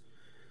this...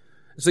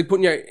 It's like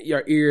putting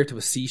your ear to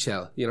a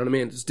seashell, you know what I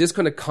mean? There's this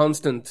kind of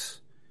constant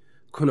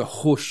kind of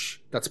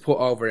hush that's put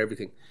over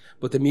everything.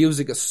 But the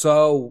music is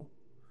so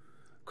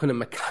kind of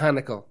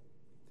mechanical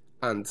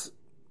and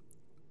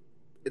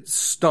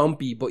it's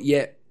stompy, but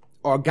yet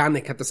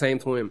organic at the same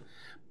time.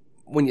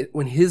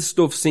 When his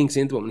stuff sinks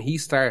into him, when he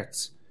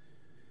starts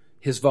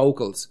his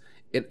vocals,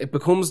 it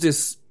becomes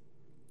this...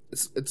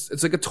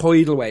 It's like a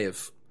tidal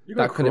wave.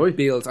 That kind of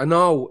builds. I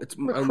know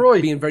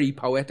I'm being very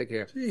poetic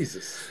here.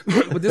 Jesus.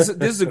 But this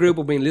is a group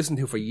I've been listening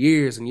to for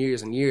years and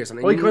years and years.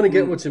 And I kind of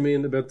get what you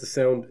mean about the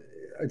sound.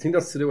 I think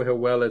that's to do with how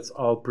well it's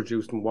all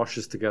produced and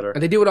washes together.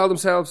 And they do it all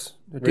themselves.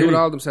 Yeah,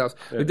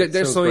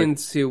 they're signed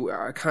to...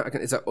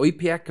 is it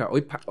IPAC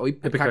or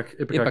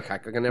IPAC?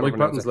 I can never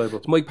pronounce it. Label.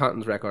 It's Mike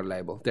Patton's record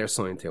label. They're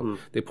signed to.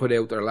 They put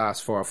out their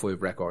last 4 or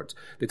 5 records.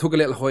 They took a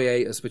little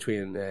hiatus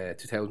between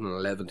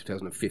 2011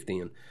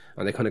 2015,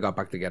 and they kind of got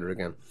back together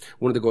again.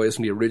 One of the guys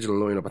from the original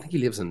lineup, I think he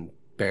lives in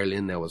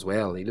Berlin now as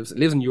well. He lives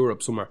in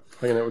Europe somewhere.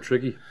 Hanging out with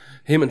Tricky.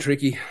 Him and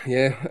Tricky,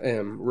 yeah.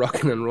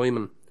 Rocking and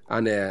rhyming.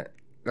 And...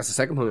 that's the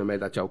second time I made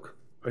that joke.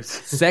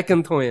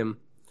 Second time,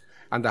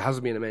 and there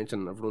hasn't been a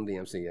mention of Run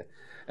DMC yet.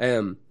 I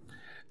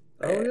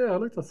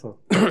like that song.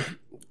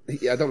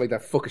 Yeah, I don't like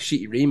that fucking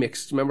shitty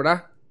remix. Do you remember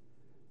that?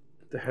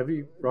 The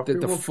heavy rock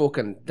the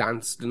fucking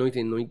dance, the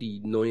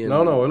 1999.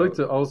 No, I like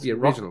the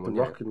original one.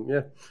 Rocking,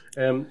 yeah.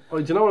 Do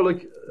you know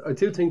what? I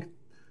do think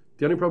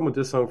the only problem with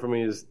this song for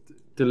me is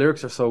the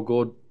lyrics are so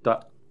good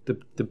that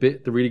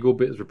the really good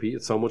bit is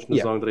repeated so much in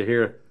the song that I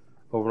hear it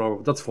over and over.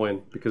 But that's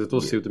fine because it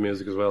does suit the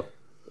music as well.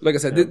 Like I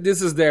said,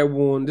 this is their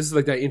one. This is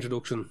like their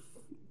introduction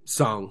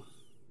song.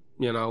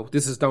 You know,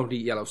 this is Don't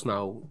Eat Yellow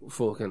Snow.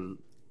 Fucking,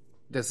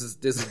 this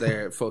is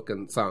their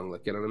fucking song.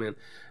 Like, you know what I mean?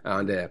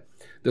 And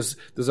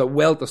there's a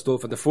wealth of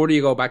stuff. And the further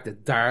you go back, the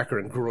darker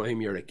and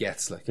grimier it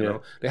gets. Like, you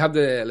know, they have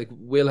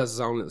Will has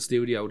his own little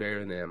studio there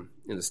in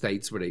the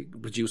States where they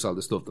produce all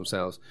the stuff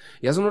themselves.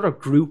 He has another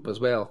group as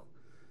well.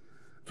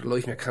 For the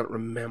life of me, I can't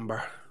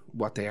remember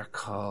what they are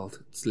called.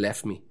 It's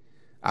left me.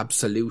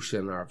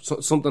 Absolution or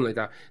something like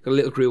that. Got a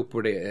little group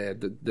where the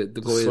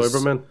guys.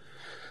 Cybermen?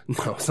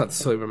 No, it's not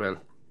the Cybermen.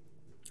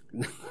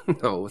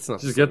 No, it's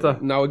not. Did you get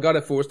that? No, I got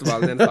it first of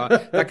all, and then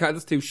thought,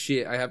 that's too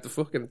shit. I have to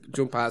fucking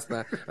jump past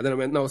that. And then I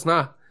went, no, it's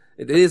not.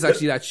 It is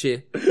actually that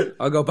shit.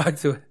 I'll go back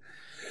to it.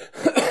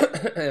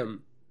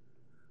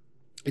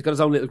 He's got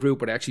his own little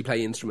group where they actually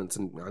play instruments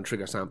and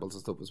trigger samples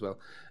and stuff as well.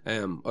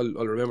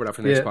 I'll remember that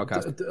for the next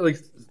podcast. Like,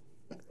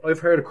 I've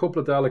heard a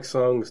couple of Dalek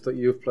songs that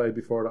you've played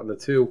before, and the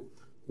two,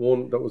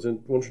 one that was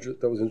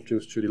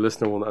introduced through the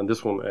listener one, and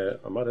this one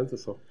I'm not into.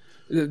 So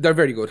they're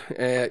very good.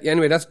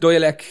 Anyway, that's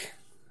Dialect.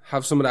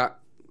 Have some of that.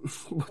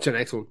 What's your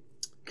next one?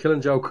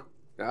 Killing Joke.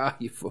 Ah,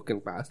 you fucking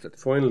bastard!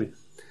 Finally.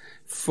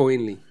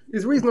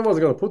 The reason I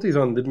wasn't going to put these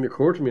on didn't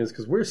occur to me is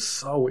because we're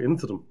so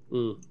into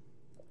them.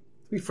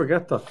 We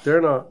forget that they're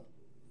not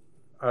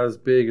as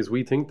big as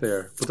we think they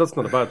are, but that's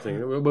not a bad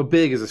thing. Well,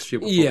 big is a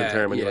stupid fucking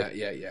term anyway.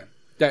 Yeah.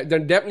 They're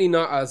definitely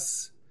not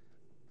as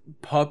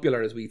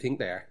popular as we think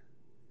they are,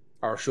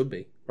 or should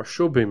be. Or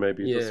should be,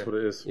 maybe. That's what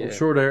it is. Yeah. I'm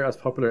sure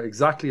they're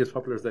exactly as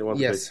popular as they want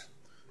to be.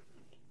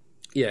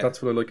 Yeah,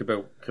 that's what I like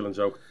about Killing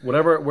Joke.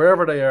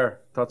 Wherever they are,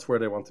 that's where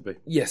they want to be.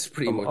 Yes,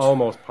 pretty much.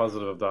 Almost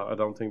positive of that. I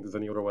don't think there's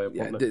any other way of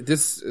putting it.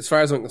 This, as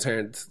far as I'm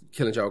concerned,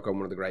 Killing Joke are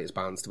one of the greatest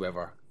bands to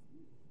ever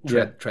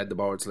tread the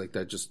boards. Like,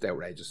 they're just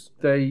outrageous.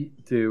 They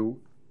do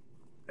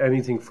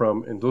anything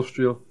from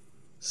industrial,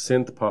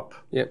 synth pop,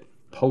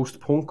 post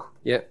punk.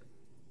 Yeah,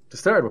 they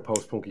started with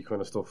post punky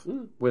kind of stuff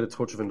with a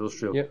touch of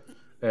industrial.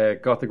 Yeah,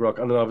 gothic rock,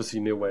 and then obviously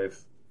new wave.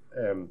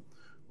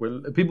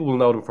 People will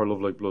know them for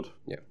Love Like Blood.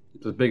 Yeah,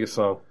 it's the biggest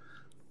song.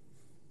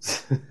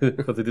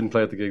 But they didn't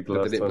play at the gig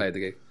They didn't play at the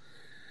gig.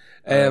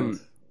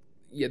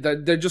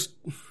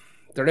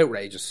 They're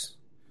outrageous.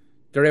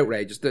 They're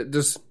outrageous.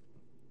 There's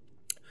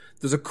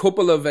a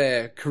couple of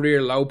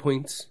career low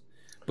points,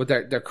 but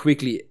they're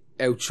quickly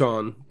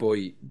outshone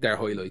by their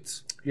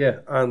highlights.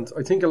 Yeah, and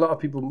I think a lot of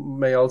people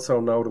may also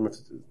know them.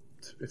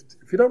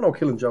 If you don't know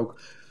Killing Joke,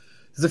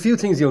 there's a few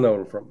things you'll know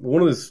them from.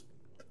 One is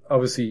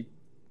obviously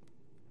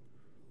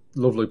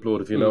Love Like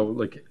Blood. If you know,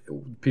 like,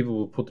 people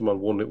will put them on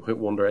one hit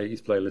wonder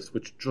 80s playlist,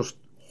 which just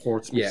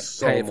hurts me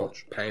so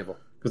much. Painful.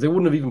 Because they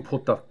wouldn't have even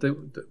put that.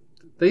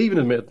 They even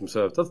admitted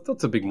themselves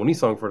that's a big money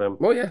song for them.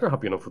 Oh yeah, they're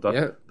happy enough with that.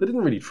 Yeah. They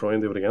didn't really try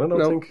and do it again. I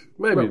don't think.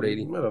 Maybe not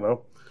really. I don't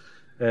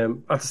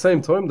know. At the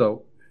same time,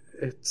 though,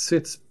 it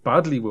sits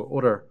badly with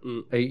other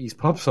 80s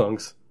pop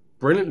songs.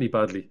 Brilliantly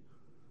badly.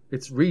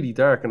 It's really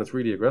dark and it's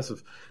really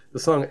aggressive. The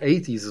song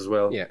 80s as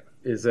well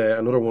is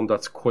another one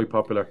that's quite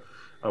popular.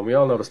 And we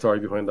all know the story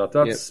behind that.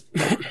 That's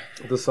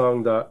the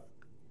song that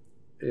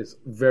is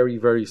very,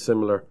 very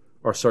similar.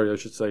 Or sorry, I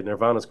should say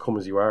Nirvana's Come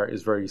As You Are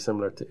is very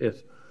similar to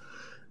it.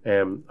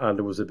 And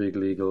there was a big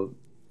legal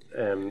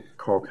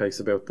court case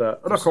about that.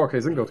 Not court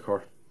case, didn't go to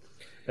court.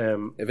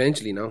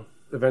 Eventually, no,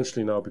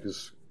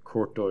 because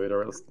Kurt died,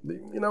 or else.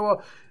 You know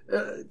what?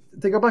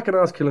 They go back and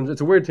ask Killing. It's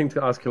a weird thing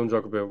to ask Killing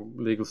Joke about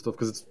legal stuff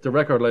because it's the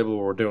record label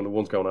we're doing, the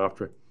ones going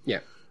after it.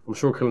 Yeah. I'm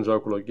sure Killing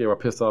Joke were like, we're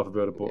pissed off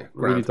about it, but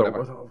really don't.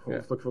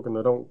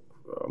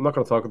 I'm not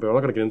going to talk about it. I'm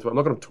not going to get into it. I'm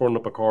not going to turn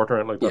up a court or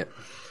anything like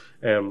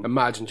that.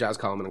 Imagine Jazz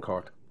Coleman in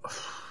court.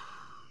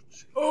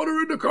 Oh,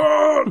 they're in the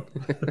court!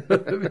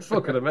 It's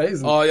fucking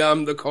amazing. I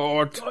am the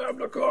court.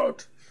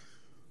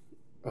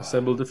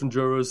 Assemble different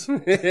jurors.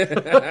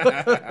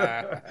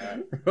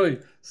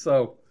 Right,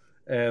 so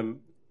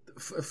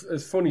a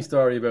funny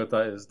story about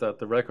that is that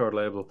the record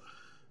label,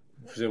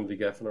 presumably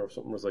Geffen or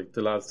something, was like,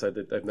 the lads said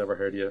that they've never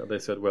heard you. They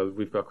said, well,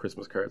 we've got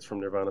Christmas cards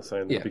from Nirvana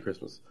saying Happy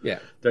Christmas. Yeah,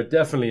 they're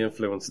definitely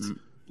influenced.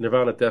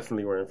 Nirvana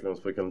definitely were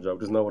influenced by Killing Joke.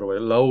 There's no other way.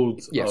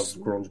 Loads of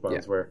grunge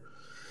bands were.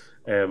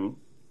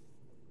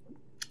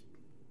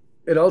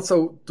 It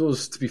also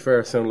does, to be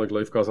fair, sound like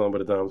Life Goes On by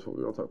the Damned, but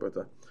we won't talk about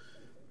that.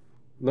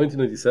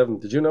 1997,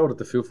 did you know that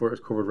the Foo Fighters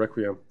covered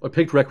Requiem? I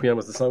picked Requiem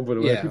as the song, by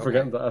the way. I keep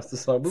forgetting to ask the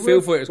song. But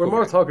we're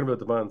more talking about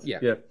the band.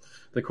 Yeah.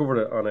 They covered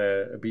it on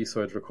a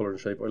B-side for Colour and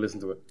Shape. I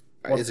listened to it.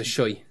 Is it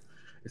shy?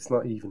 It's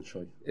not even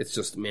shy. It's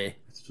just meh.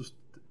 It's just,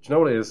 do you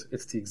know what it is?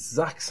 It's the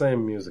exact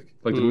same music.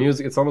 Like the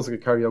music, it's almost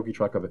like a karaoke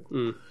track of it.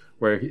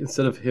 Where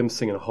instead of him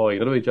singing high,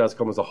 another way Jazz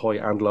Coleman's a high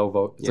and low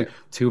vote. It's like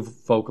two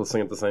vocals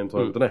singing at the same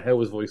time. I don't know how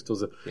his voice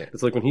does it.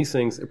 It's like when he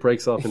sings, it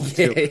breaks off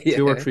into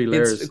two or three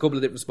layers. It's a couple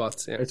of different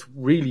spots. It's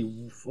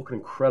really fucking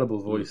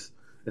incredible voice.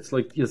 It's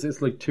like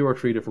it's like two or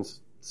three different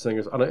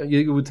singers, and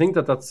you would think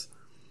that that's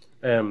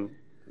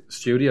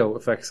studio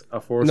effects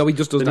at first. No, he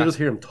just does that. You just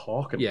hear him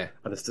talking,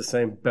 and it's the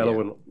same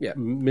bellowing,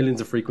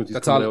 millions of frequencies.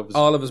 That's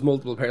all of his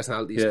multiple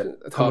personalities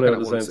talking at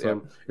the same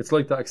time. It's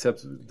like that,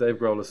 except Dave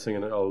Grohl is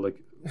singing it all like,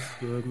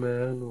 good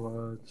man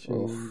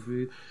watching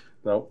me.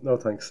 No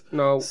thanks.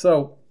 No.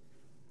 So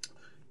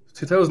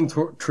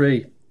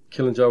 2003,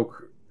 Killing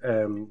Joke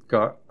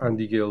got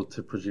Andy Gill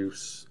to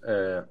produce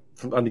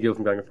Andy Gill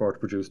from Gang of Four to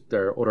produce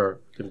their other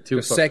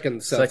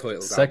second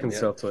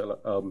self-titled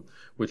album,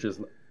 which is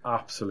an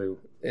absolute.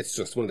 It's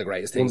just one of the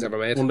greatest things ever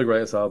made. One of the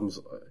greatest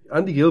albums.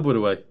 Andy Gill, by the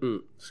way,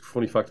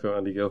 funny fact about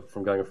Andy Gill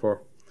from Gang of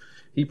Four.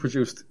 He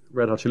produced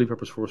Red Hot Chili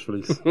Peppers' first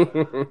release,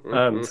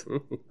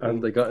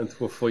 and they got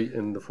into a fight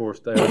in the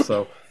first day or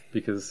so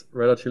because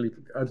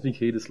Anthony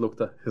Kiedis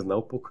looked at his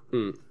notebook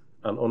and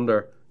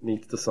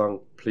underneath the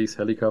song "Police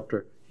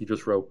Helicopter," he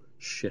just wrote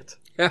 "shit."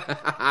 There's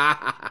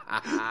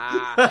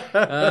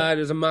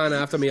a man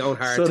after my own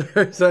heart. So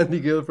there's Andy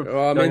Gill from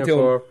Gang of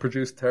Four,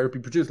 produced Therapy,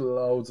 produced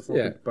loads of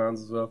fucking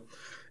bands as well.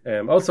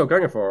 Also,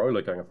 Gang of Four, I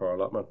like Gang of Four a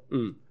lot,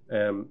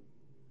 man.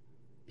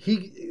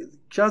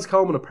 Jazz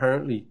Coleman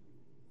apparently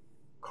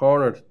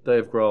cornered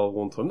Dave Grohl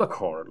one time. Not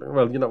cornered,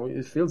 well, you know,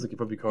 it feels like he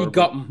probably cornered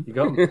him. He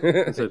got him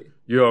and said,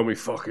 "You owe me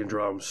fucking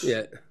drums."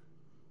 Yeah.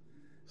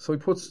 So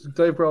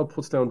Dave Grohl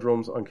puts down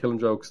drums on Killing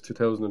Joke's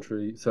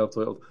 2003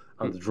 self-titled,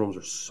 and the drums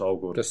are so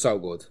good. They're so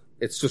good.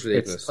 It's just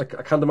ridiculous. I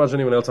can't imagine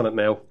anyone else on it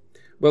now.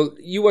 Well,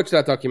 you watched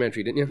that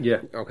documentary, didn't you?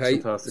 Yeah. Okay.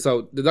 Fantastic.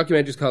 So the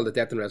documentary is called The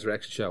Death and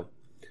Resurrection Show,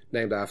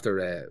 named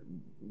after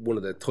one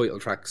of the title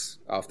tracks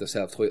of the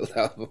self-titled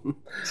album.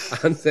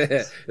 And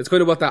it's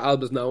kind of what that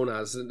album is known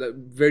as.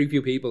 Very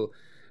few people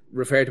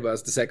refer to it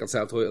as the second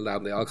self-titled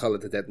album. They all call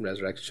it The Death and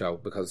Resurrection Show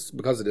because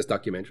of this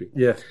documentary.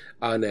 Yeah.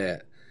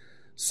 And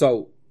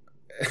so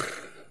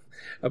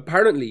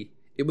apparently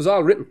it was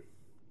all written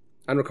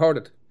and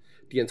recorded.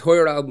 The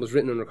entire album was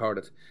written and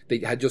recorded. They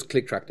had just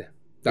click-tracked it.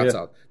 That's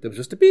all. There was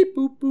just a beep,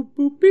 boop, boop,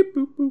 boop, beep,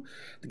 boop, boop.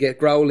 To get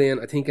Grohl in,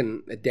 I think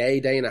in a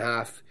day and a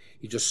half,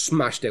 he just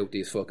smashed out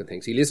these fucking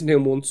things. He listened to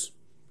him once,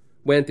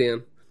 went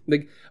in.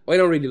 Like, I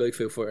don't really like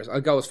Foo Fighters.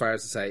 I'll go as far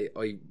as to say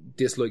I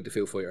dislike the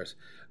Foo Fighters.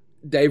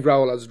 Dave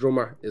Grohl as a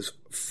drummer is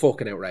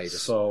fucking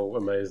outrageous. So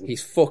amazing.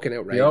 He's fucking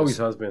outrageous. He always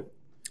has been.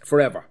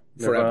 Forever.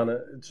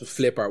 Nirvana, just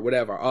Flipper,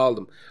 whatever, all of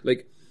them.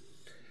 Like,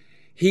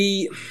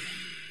 he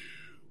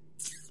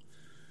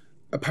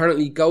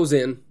apparently goes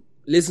in,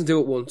 listens to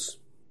it once,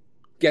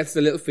 gets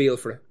the little feel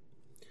for it,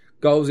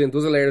 goes in,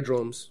 does a layer of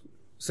drums,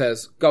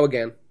 says, go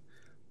again,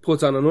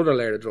 puts on another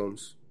layer of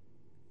drums,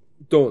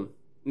 done,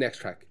 next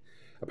track.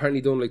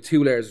 Apparently done like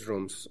 2 layers of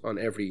drums on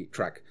every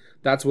track.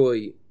 That's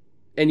why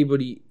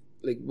anybody,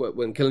 like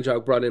when Killing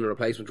Joke brought in a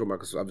replacement drummer,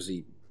 because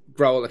obviously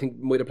Grohl, I think,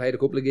 might have played a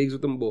couple of gigs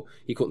with them, but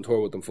he couldn't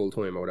tour with them full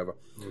time or whatever.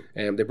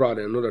 They brought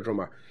in another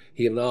drummer.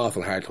 He had an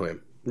awful hard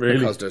time. Really?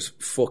 Because there's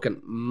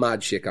fucking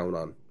mad shit going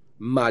on.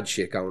 Mad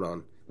shit going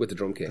on with the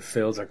drum kit. The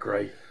fills are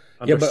great.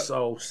 And they're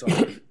so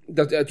solid.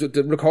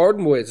 The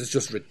recording wise is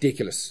just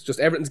ridiculous. Just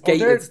everything's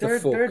gated to the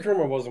fuck. Their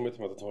drummer wasn't with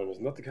them at the time,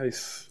 isn't that the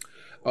case?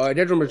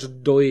 Their drummer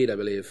just died, I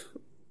believe.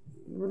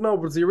 No,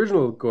 but it's the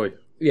original guy.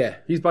 Yeah.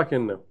 He's back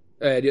in now.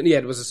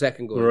 There was a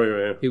second guy.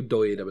 Right. Who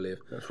died, I believe.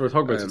 So we're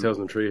talking about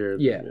 2003 here.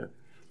 Yeah.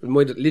 It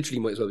might as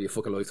well be a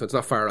fucking life, so it's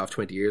not far off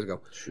 20 years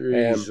ago.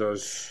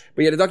 Jesus.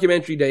 But yeah, the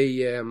documentary,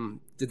 the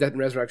Death and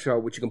Resurrection Show,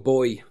 which you can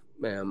buy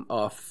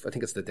off, I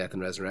think it's the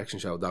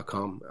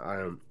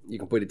deathandresurrectionshow.com. You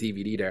can buy the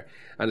DVD there.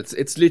 And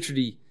it's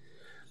literally,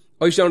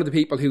 I've shown it to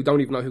people who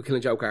don't even know who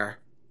Killing Joke are,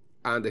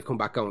 and they've come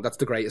back going, that's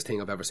the greatest thing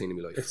I've ever seen in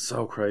my life. It's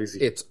so crazy.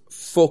 It's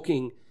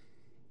fucking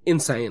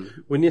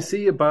insane. When you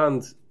see a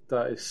band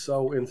that is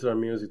so into their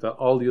music that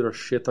all the other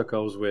shit that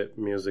goes with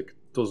music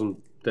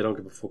they don't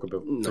give a fuck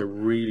about. No. They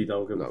really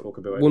don't give a fuck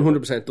about it.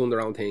 100% done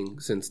their own thing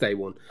since day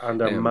one.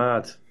 And they're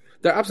mad.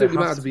 They're absolutely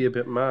mad. They have to be a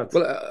bit mad.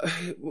 Well,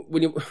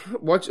 when I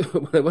watch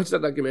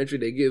that documentary,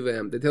 they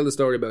tell the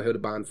story about how the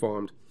band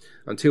formed.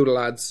 And 2 of the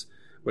lads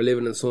were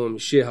living in some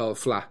shithole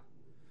flat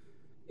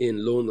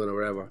in London or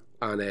wherever.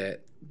 And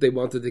they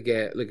wanted to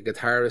get like a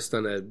guitarist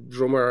and a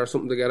drummer or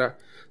something together.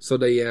 So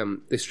they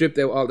stripped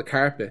out all the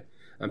carpet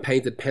and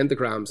painted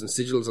pentagrams and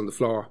sigils on the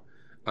floor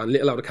and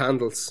lit a lot of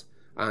candles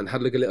and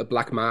had like a little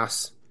black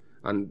mass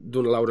and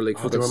done a lot of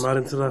like they were mad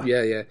into that.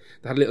 Yeah. They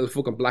had a little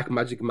fucking black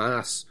magic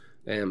mass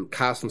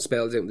casting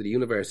spells out into the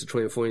universe to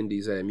try and find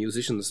these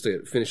musicians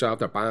to finish off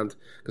their band,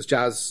 because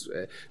Jazz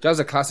is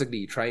a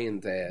classically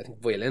trained I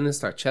think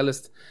violinist or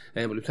cellist,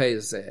 but he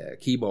plays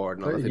keyboard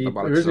and all that type of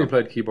bollocks. He originally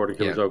played keyboard in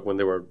Killing Joke when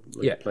they were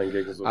playing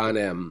gigs and stuff.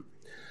 And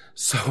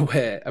so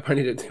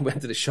apparently they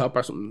went to the shop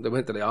or something. They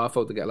went to the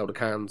offo to get a load of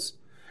cans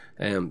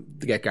to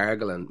get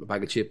gargle and a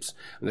bag of chips,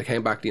 and they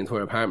came back, the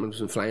entire apartment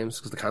was in flames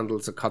because the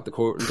candles had caught the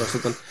curtains or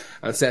something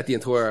and set the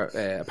entire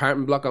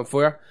apartment block on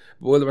fire.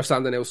 But while they were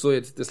standing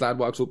outside, this lad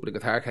walks up with a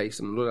guitar case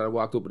and another lad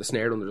walked up with a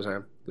snare under his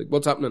arm. Like,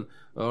 what's happening?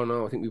 Oh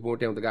no, I think we burnt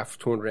down the gaff.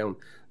 Turned around,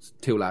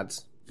 2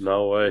 lads.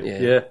 No way.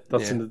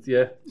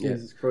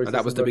 Jesus Christ. And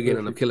that was the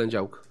beginning of Killing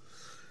Joke.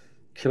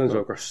 Killing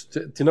Joke.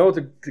 Do you know what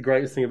the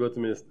greatest thing about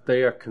them is?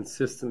 They are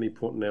consistently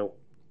putting out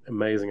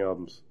amazing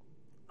albums.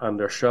 And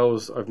their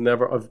shows, I've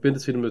been to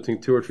see them I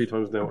think 2 or 3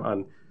 times now,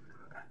 and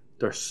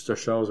their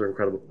shows are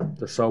incredible.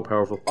 They're so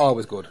powerful.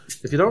 Always good.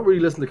 If you don't really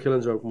listen to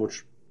Killing Joke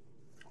much,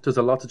 there's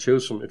a lot to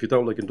choose from. If you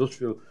don't like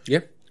industrial,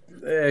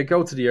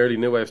 go to the early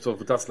new wave stuff,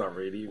 but that's not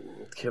really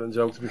Killing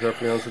Joke, to be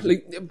perfectly honest with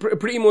you. Like,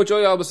 pretty much,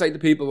 I always say to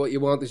people, what you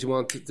want is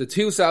the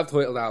 2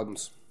 self-titled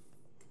albums.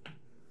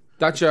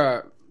 That's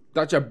your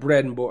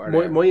bread and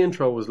butter. My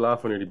intro was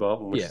Laugh When Nearly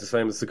Bought One, which is the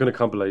same. It's a kind of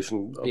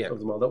compilation of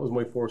them all. That was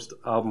my first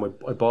album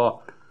I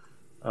bought.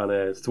 And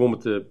it's the one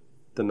with the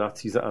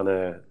Nazis and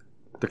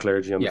the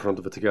clergy on the front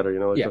of it together, you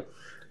know.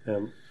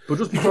 But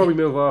just before we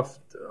move off,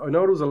 I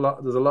know there's a lot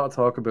of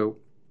talk about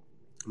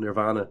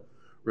Nirvana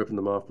ripping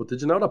them off, but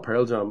did you know that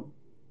Pearl Jam,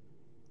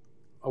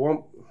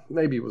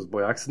 maybe it was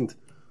by accident,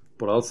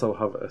 but also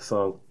have a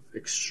song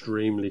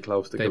extremely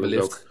close to Killing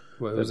Joke.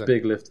 A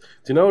big lift.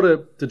 Do you know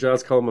the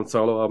Jazz Coleman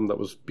solo album that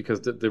was,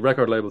 because the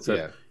record label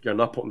said you're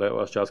not putting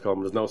out as Jazz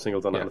Coleman, there's no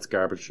singles on it and it's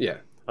garbage. Yeah.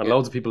 And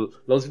loads of people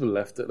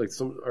left it, like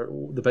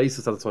the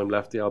bassist at the time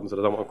left the album, said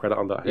I don't want credit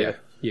on that.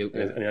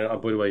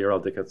 And by the way, you're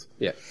all dickheads.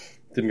 Yeah.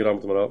 Didn't get on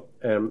with them at all.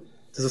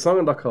 There's a song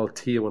on that called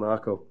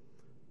Tiahuanaco,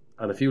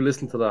 and if you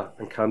listen to that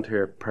and can't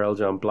hear Pearl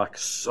Jam Black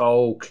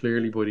so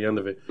clearly by the end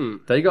of it,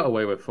 they got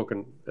away with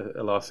fucking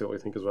a lawsuit, I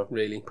think, as well.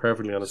 Really?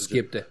 Perfectly honest.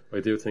 Skipped it. I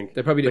do think.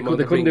 They probably didn't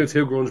they couldn't do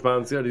two grunge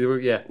bands. Yeah, they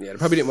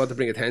probably didn't want to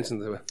bring attention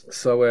to it.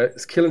 So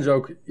it's Killing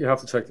Joke. You have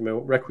to check them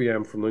out.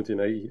 Requiem from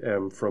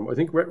 1980. From, I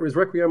think, is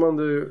Requiem on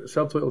the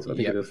self-titles? I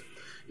think it is.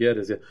 Yeah, it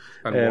is, yeah.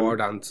 And War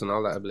Dance and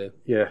all that, I believe.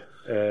 Yeah.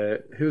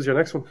 Who's your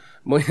next one?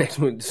 My next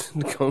one's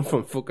come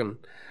from fucking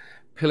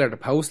pillar to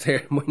post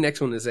here. My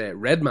next one is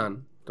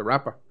Redman, the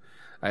rapper.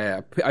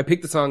 I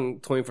picked the song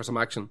Time for Some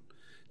Action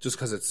just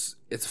because it's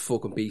a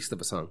fucking beast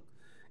of a song.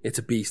 It's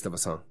a beast of a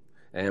song.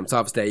 It's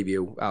off his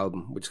debut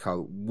album, which is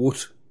called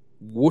What?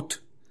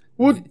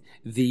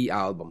 The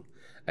album.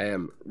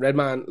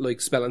 Redman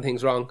likes spelling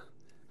things wrong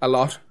a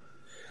lot.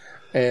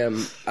 A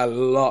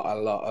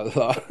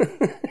lot.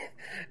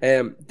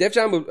 Def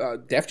Jam.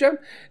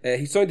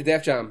 He signed to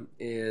Def Jam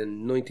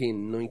in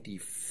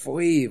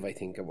 1995, I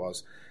think it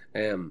was.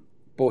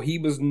 But he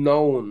was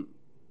known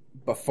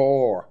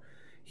before.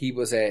 He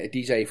was a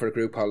DJ for a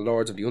group called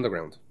Lords of the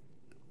Underground.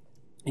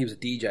 He was a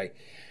DJ,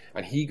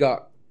 and he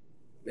got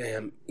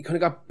he kind of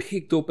got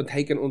picked up and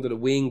taken under the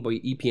wing by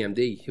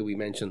EPMD, who we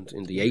mentioned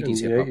in the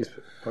 80s hip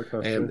hop.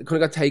 Kind of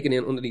got taken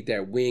in underneath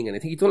their wing, and I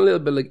think he done a little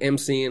bit like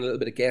MCing, a little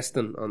bit of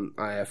guesting on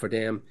for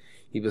them.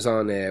 He was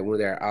on one of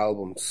their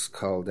albums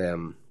called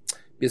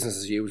Business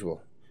as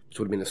Usual, which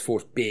would have been his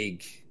first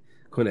big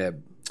kind of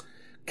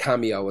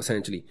cameo,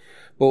 essentially.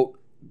 But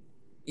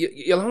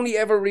you'll only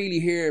ever really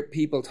hear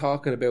people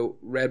talking about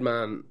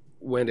Redman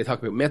when they talk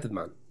about Method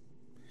Man.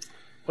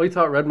 I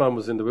thought Redman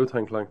was in the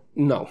Wu-Tang Clan.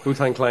 No.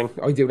 Wu-Tang Clan.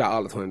 I do that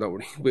all the time, don't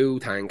worry.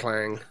 Wu-Tang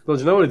Clan. Well,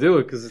 do you know what I do?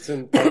 Because it's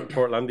in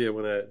Portlandia.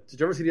 Did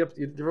you ever see did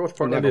you ever watch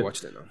Portlandia? I never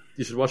watched it, no.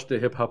 You should watch the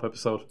hip-hop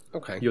episode.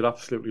 Okay. You'd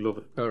absolutely love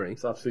it. All right.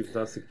 It's absolutely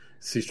fantastic.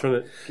 So he's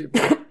trying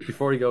to,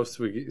 before he goes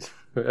to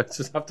I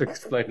just have to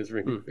explain this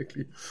really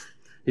quickly.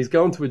 He's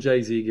going to a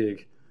Jay-Z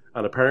gig,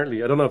 and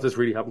apparently, I don't know if this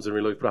really happens in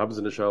real life, but it happens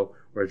in the show,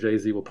 where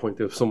Jay-Z will point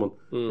out someone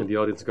in the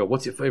audience and go,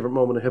 "What's your favourite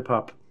moment of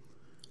hip-hop?"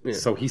 Yeah.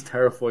 So he's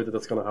terrified that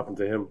that's going to happen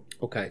to him.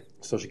 Okay.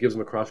 So she gives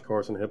him a crash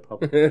course in hip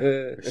hop. I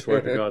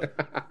swear to God,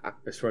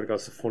 it's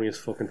the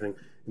funniest fucking thing.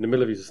 In the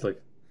middle of it, he's just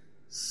like,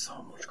 so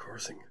much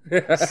cursing,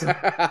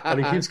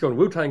 and he keeps going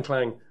Wu-Tang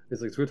Clan.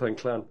 It's like it's Wu-Tang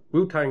Clan,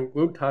 Wu-Tang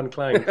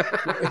Clan.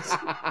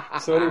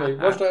 So anyway,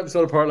 watch that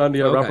episode of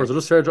Portlandia Rappers. I'll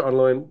just search it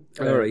online.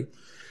 All right.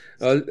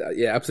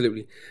 Yeah,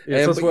 absolutely.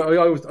 Yeah, so that's why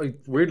I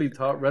weirdly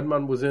thought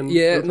Redman was in.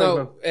 Yeah,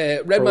 no,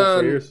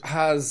 Redman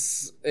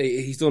has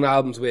he's done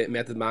albums with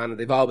Method Man, and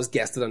they've always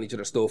guested on each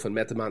other's stuff. And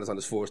Method Man is on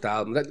his first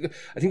album. I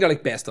think they're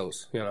like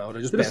bestos, you know.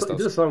 They're just bestos. He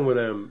did a song with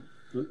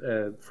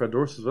Fred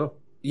Durst as well.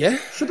 Yeah,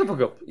 shut the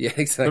fuck up. Yeah,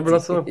 exactly. Remember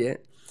that song? Yeah.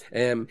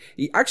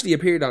 He actually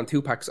appeared on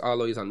Tupac's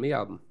All Eyes on Me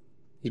album.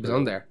 He was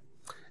on there.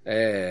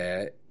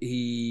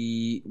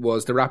 He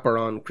was the rapper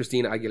on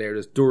Christina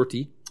Aguilera's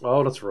Dirty.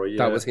 Oh, that's right. Yeah,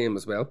 that was him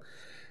as well.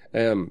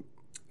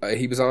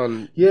 He was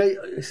on. Yeah,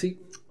 see,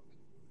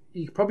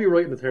 you're probably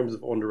right in the terms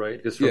of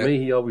underrated, because for me,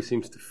 he always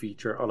seems to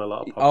feature on a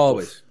lot of pop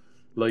always stuff.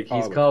 Like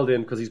he's called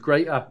in because he's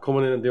great at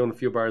coming in and doing a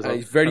few bars and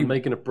he's and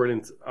making it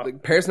brilliant.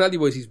 Like, personality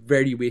wise, he's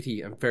very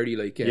witty and very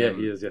like he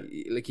is. Yeah,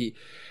 like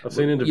I've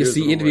seen interviews. You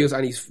see interviews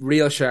and he's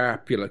real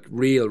sharp. You're like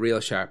real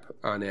sharp,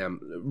 and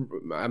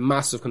a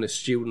massive kind of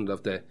student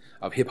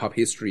of hip hop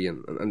history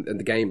and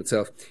the game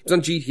itself. He was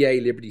on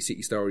GTA Liberty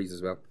City Stories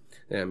as well.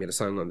 He had a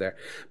song on there,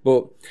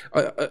 but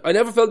I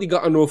never felt he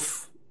got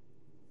enough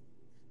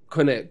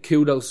kind of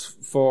kudos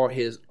for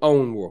his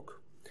own work,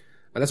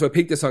 and that's why I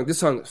picked this song. This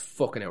song is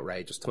fucking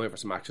outrageous. Time for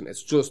Some Action.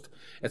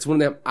 It's one of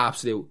them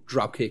absolute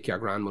drop kick your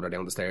grandmother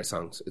down the stairs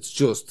songs. It's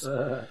just,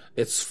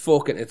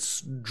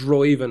 it's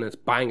driving, it's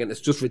banging,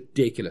 it's just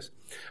ridiculous,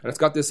 and it's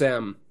got this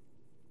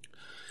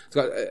it's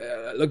got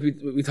like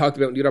we talked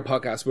about in the other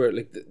podcast where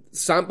like the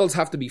samples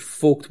have to be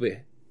fucked with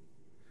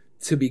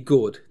to be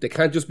good. They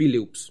can't just be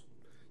loops.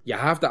 You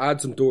have to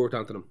add some dirt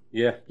onto them.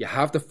 Yeah. You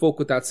have to fuck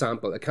with that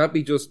sample. It can't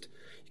be just,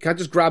 you can't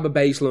just grab a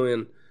bass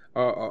line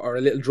or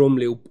a little drum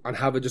loop and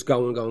have it just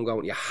going.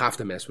 You have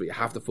to mess with it. You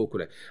have to fuck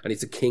with it. And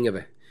he's the king of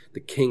it.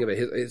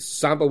 His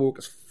sample work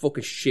is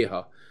fucking shit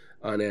hot.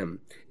 And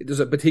there's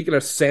a particular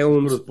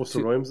sound. What is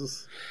Busta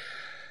Rhymes?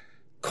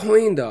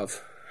 Kind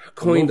of.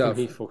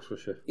 He fucks with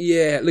shit.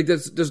 Yeah, like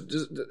there's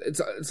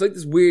it's like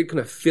this weird kind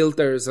of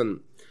filters and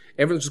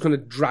everyone's just kind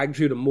of dragged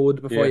through the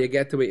mud before you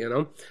get to it, you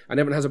know? And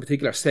everyone has a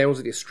particular sound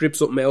that they strip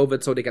something out of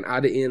it so they can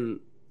add it in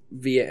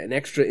via an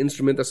extra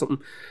instrument or something.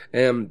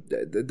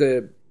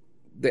 The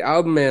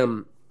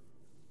album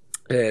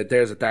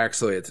There's a Dark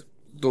Side,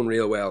 done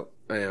real well.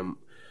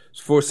 His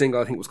first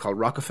single, I think, was called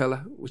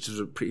Rockefeller, which is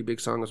a pretty big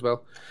song as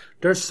well.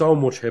 There's so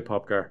much hip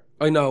hop, Gar.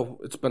 I know,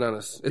 it's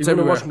bananas. It's Even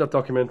everywhere. watching that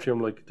documentary,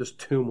 I'm like, there's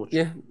too much.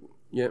 Yeah,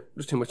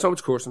 there's too much. So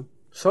much cursing.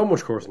 So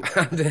much cursing.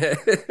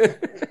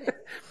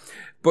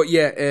 But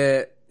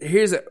yeah,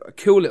 here's a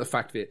cool little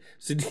fact for you.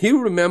 So do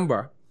you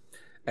remember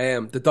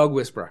The Dog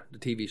Whisperer, the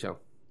TV show?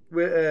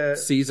 With,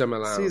 Cesar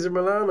Milano. Cesar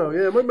Milano,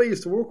 yeah. My mate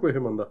used to work with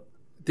him on that.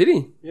 Did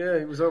he? Yeah,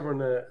 he was over in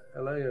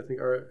LA, I think.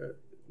 Or,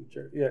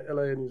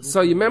 LA. And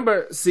so you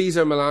remember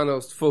Cesar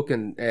Milano's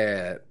fucking...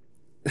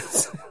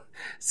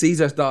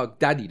 Caesar's dog,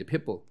 Daddy, the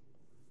Pitbull?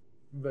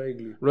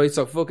 Vaguely. Right,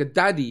 so fucking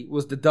Daddy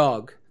was the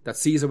dog that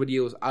Caesar would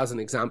use as an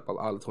example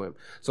all the time.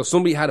 So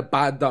somebody had a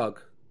bad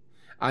dog,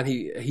 and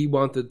he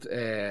wanted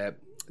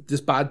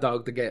this bad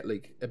dog to get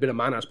like a bit of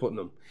manners put in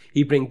him.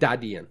 He'd bring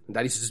Daddy in. And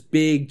Daddy's this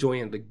big,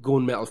 giant, like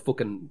gunmetal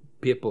fucking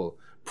Pitbull.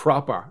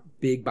 Proper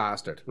big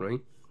bastard, right?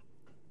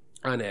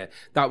 And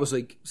that was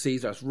like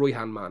Caesar's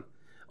right-hand man.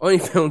 I only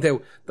found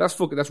out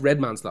that's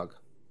Redman's dog.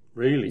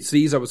 Really?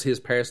 Caesar was his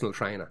personal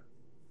trainer.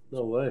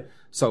 No way.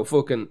 So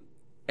fucking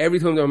every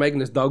time they were making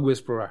this Dog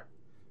Whisperer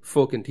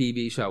fucking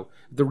TV show,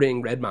 the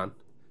ring Redman.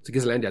 It's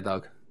like, lend your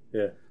dog.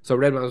 Yeah. So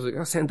Redman was like,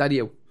 I'll send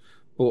Daddy out.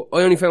 But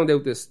I only found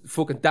out this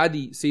fucking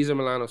Daddy, Cesar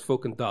Milano's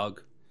fucking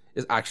dog,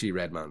 is actually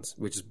Redman's,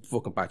 which is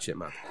fucking batshit,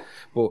 man.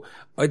 But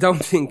I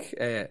don't think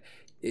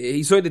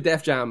he signed the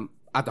Def Jam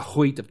at the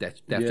height of Def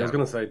Jam. Yeah, I was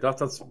gonna say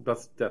that's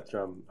Def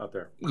Jam out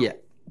there. Yeah,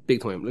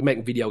 big time. Like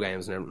making video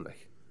games and everything,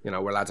 like, you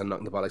know, where lads are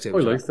knocking the bollocks out.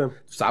 I like them.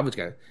 Savage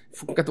game.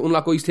 Fucking got to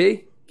unlock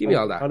Ice-T. Give me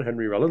all that. And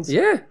Henry Rollins.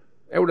 Yeah,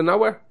 out of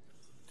nowhere.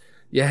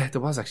 Yeah, there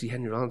was actually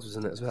Henry Rollins was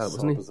in it as well,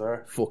 wasn't he?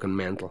 Bizarre. Fucking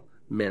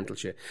mental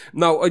shit.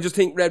 No, I just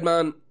think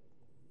Redman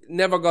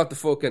never got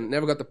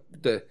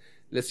the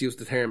let's use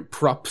the term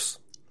props.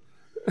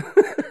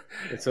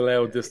 It's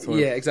allowed this time.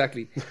 Yeah,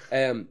 exactly.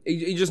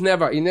 He just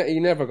never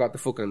got the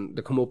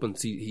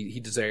comeuppance he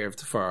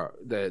deserved for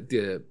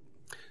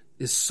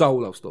his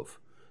solo stuff.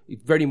 He's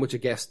very much a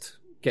guest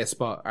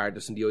spot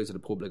artist in the eyes of the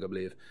public, I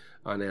believe,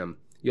 and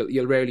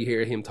you'll rarely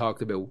hear him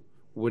talked about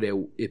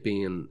without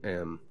being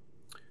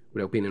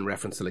in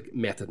reference to like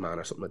Method Man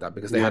or something like that,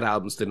 because they had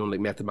albums that done like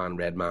Method Man,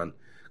 Redman,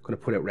 kind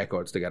of put out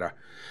records together.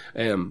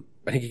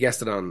 I think he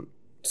guested on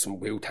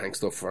some Wu-Tang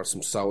stuff or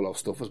some solo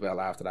stuff as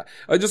well after that.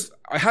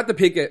 I had to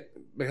pick it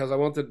because I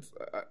wanted,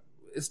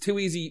 it's too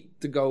easy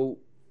to go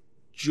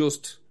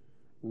just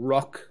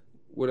rock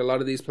with a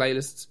lot of these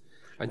playlists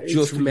and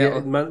just metal.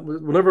 Yeah, man,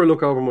 whenever I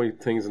look over my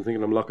things and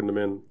thinking I'm locking them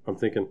in, I'm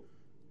thinking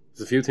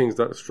there's a few things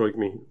that strike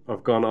me.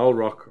 I've gone all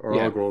rock or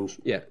all grunge.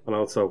 Yeah. And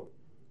also,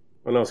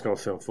 I know it's going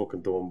to sound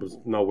fucking dumb, but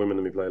there's no women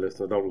in my playlist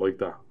and I don't like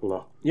that a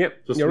lot.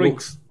 Yep. Just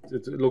looks, right.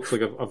 It looks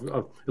like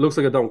it looks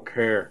like I don't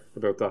care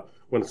about that,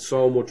 when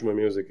so much of my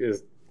music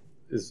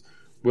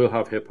will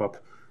have hip hop,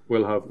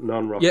 will have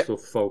non-rock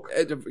stuff, folk.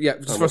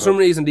 For some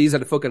reason these are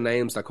the fucking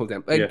names that come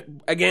down.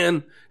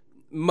 Again,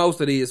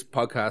 most of these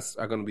podcasts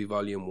are going to be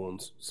volume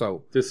ones,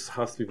 so this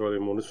has to be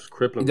volume one. This is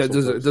crippling.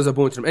 There's a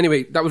bunch of them.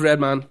 Anyway, that was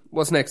Redman.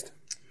 What's next?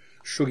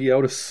 Shuggy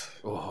Otis.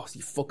 Oh,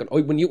 you fucking!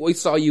 I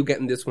saw you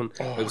getting this one.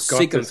 I was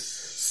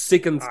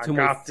sickened to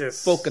my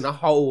fucking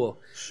hole.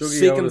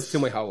 Sickened to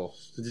my hole.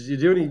 Did you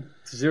do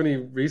any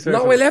research?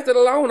 No, I left it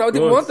alone. I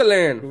didn't want to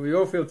learn. We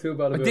all feel too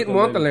bad about it. I didn't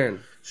want to learn.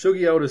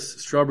 Shuggy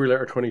Otis, Strawberry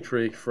Letter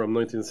 23 from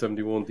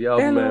 1971. The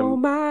album, Hello,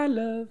 my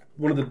love.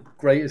 One of the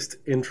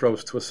greatest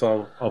intros to a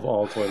song of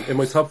all time. In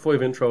my top 5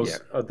 intros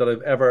that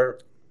I've ever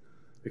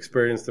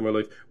experienced in my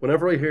life.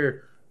 Whenever I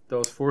hear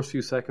those first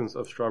few seconds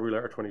of Strawberry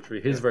Letter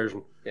 23, his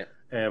version,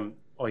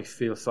 I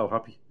feel so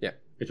happy. Yeah.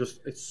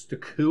 It's the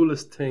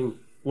coolest thing.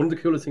 One of the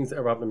coolest things that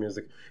ever happened in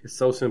music. It's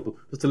so simple.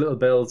 Just the little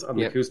bells and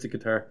the acoustic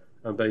guitar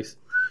and bass.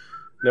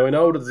 Now I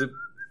know that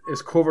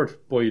it's covered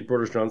by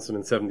Brothers Johnson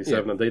in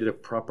 77 and they did a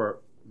proper,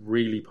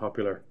 really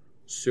popular,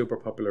 super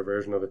popular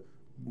version of it.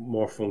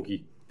 More funk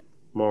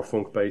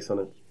bass on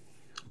it.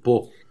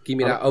 But give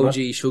me that OG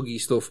Shuggy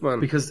stuff, man.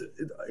 Because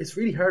it's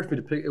really hard for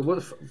me to pick.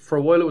 For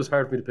a while it was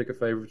hard for me to pick a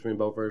favourite between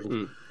both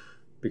versions.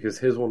 Because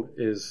his one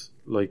is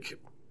like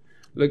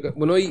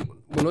when I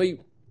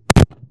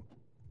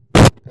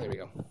there we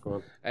go.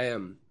 Go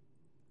on.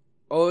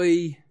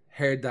 I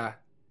heard that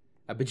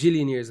a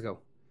bajillion years ago.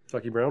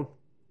 Jackie Brown?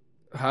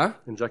 Huh?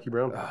 In Jackie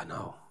Brown?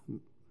 No.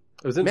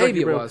 It was in Maybe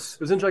Jackie Brown. It was.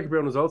 It was in Jackie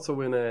Brown. It was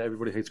also in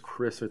Everybody Hates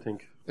Chris, I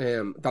think.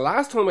 The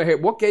last time I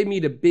heard, what gave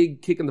me the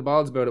big kick in the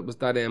balls about it was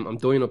that I'm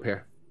Dying Up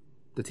Here,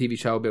 the TV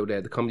show about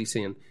the comedy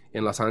scene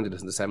in Los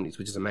Angeles in the 70s,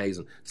 which is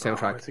amazing. The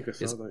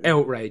soundtrack is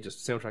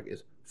outrageous. The soundtrack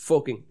is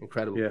fucking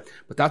incredible. Yeah.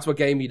 But that's what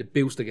gave me the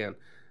boost again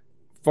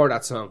for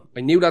that song.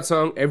 I knew that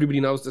song. Everybody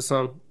knows the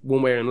song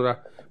one way or another.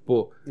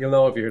 But you'll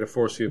know if you hear the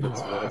first few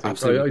bits.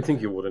 Absolutely. I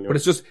think you would anyway. But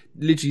it's just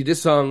literally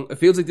this song. It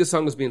feels like this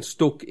song has been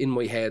stuck in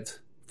my head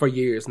for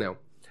years now.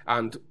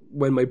 And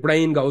when my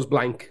brain goes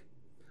blank,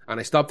 and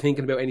I stop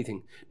thinking about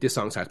anything, this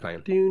song starts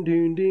playing.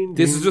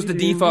 This is just the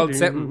default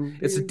setting.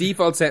 It's a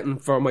default setting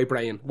for my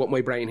brain, what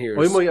my brain hears.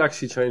 I might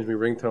actually change my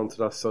ringtone to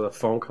that so that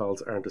phone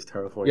calls aren't as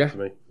terrifying to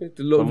me.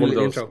 I'm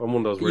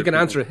one of those you can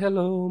answer it.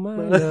 Hello, my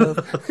love.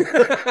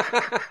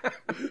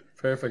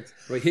 Perfect.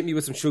 Right, hit me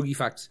with some shuggy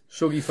facts.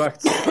 Shuggy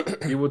facts.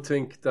 You would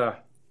think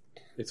that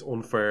it's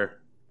unfair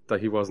that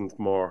he wasn't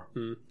more.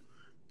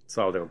 It's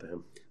all down to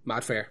him.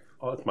 Mad fair.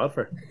 Oh, it's mad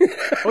fair.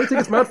 I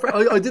think it's mad fair.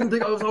 I didn't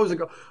think. I was always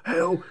like,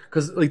 how?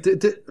 Because like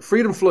the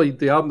Freedom Flight,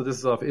 the album that this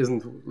is off,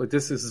 isn't like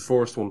this is his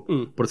first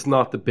one, but it's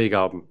not the big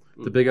album.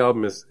 The big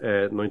album is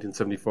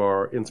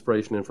 1974,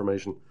 Inspiration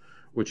Information,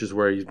 which is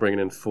where he's bringing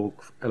in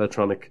folk,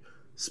 electronic,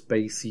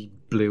 spacey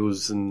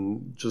blues,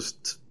 and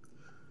just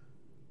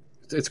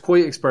it's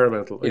quite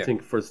experimental. I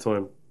think for its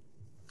time.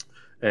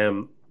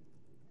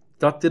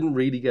 That didn't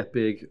really get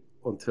big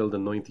until the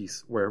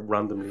 90s, where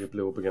randomly it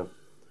blew up again.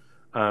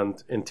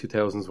 And in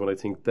 2000s, when I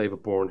think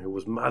David Byrne, who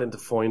was mad into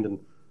finding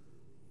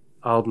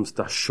albums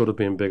that should have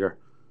been bigger,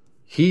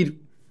 he'd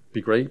be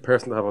a great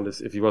person to have on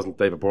this if he wasn't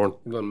David Byrne.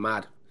 I'm going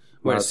mad.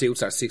 Wearing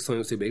suits are 6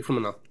 times too big for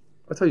him now.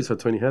 I thought you said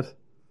tiny head.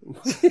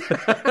 Looks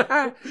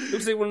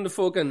like one of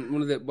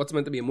the what's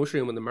meant to be a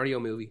mushroom in the Mario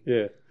movie.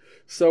 Yeah.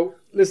 So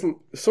listen,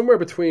 somewhere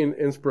between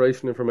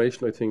Inspiration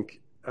Information, I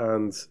think,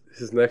 and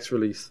his next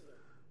release,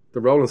 the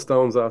Rolling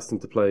Stones asked him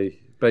to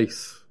play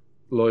bass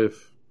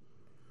live.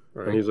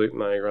 Right. And he was like,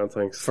 nah, grand,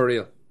 thanks. For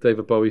real.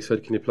 David Bowie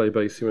said, can you play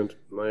bass? He went,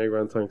 nah,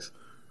 grand, thanks.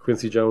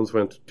 Quincy Jones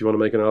went, do you want to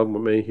make an album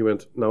with me? He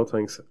went, no,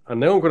 thanks. And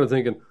now I'm kind of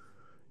thinking,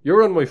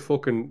 you're on my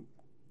fucking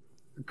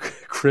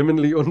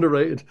criminally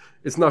underrated.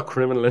 It's not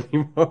criminal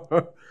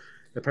anymore.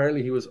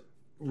 Apparently he was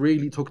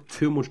really took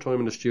too much time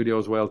in the studio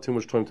as well, too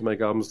much time to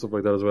make albums, stuff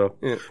like that as well.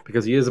 Yeah.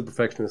 Because he is a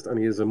perfectionist and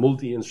he is a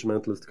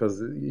multi-instrumentalist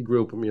because he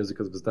grew up with music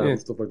because of his dad and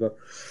stuff like that.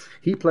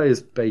 He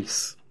plays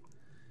bass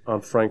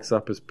on Frank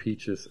Zappa's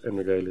Peaches in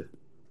Regalia.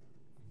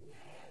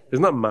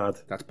 Isn't that mad?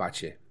 That's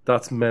batshit.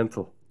 That's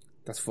mental.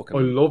 That's fucking...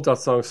 I love that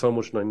song so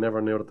much and I never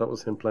knew that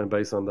was him playing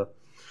bass on that.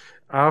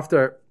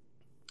 After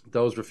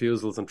those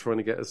refusals and trying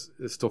to get his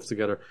stuff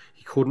together,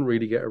 he couldn't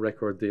really get a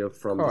record deal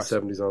from the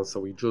 70s on,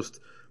 so he just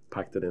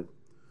packed it in.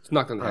 It's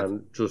knocked on the head.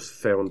 And just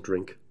found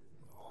drink.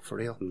 Oh, for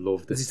real?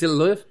 Loved it. Is he still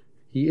alive?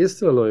 He is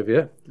still alive,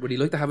 yeah. Would he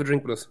like to have a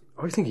drink with us?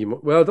 I think he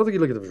might. Well, I don't think he'd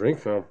like to have a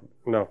drink.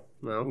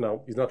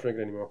 No, he's not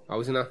drinking anymore. Oh,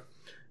 is he not?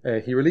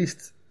 He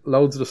released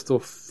loads of the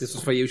stuff. This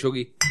was for you,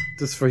 Shuggy.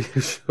 This is for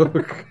you,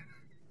 Shug.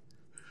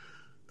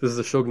 This is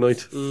a Shug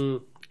night.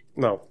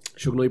 No.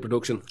 Shug night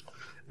production.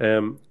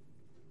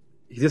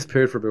 He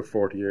disappeared for about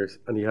 40 years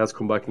and he has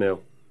come back now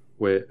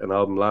with an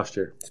album last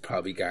year. It's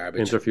probably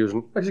garbage.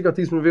 Interfusion. Actually got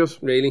decent reviews.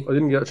 Really? I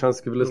didn't get a chance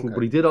to give it a listen,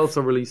 but he did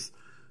also release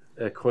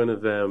a kind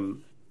of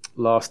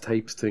lost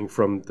tapes thing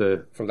from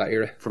that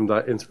era, from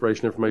that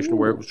Inspiration Information,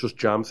 where it was just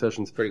jam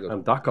sessions. Very good.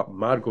 And that got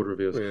mad good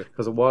reviews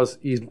because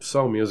he's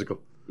so musical.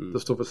 The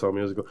stuff is so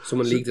musical.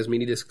 Someone leaked his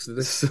mini discs to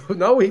this.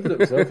 No, he did it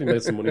himself. He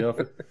made some money off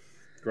it.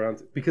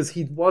 Grant, because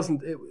he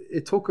wasn't.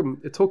 It took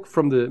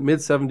from the mid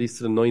 70s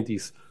to the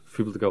 90s for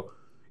people to go,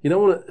 you know,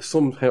 when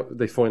somehow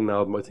they find an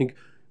album. I think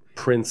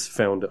Prince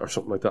found it or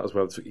something like that as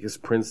well. So because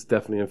Prince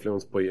definitely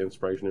influenced by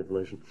Inspiration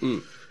Information.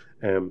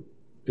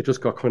 It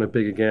just got kind of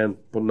big again,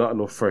 but not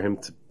enough for him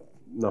to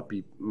not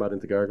be mad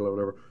into Gargle or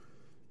whatever.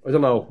 I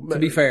don't know. To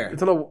be fair, I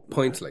don't know.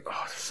 Points like,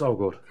 they're so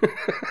good.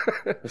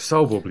 They're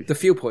so bubbly. The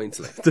few points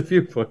like. The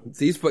few points.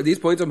 These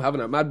points I'm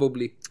having are mad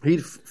bubbly. He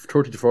had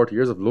 30 to 40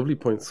 years of lovely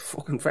points.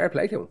 Fucking fair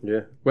play to him. Yeah.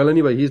 Well,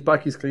 anyway, he's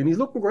back. He's clean. He's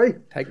looking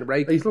great. Taking a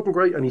break. He's looking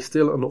great, and he's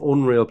still an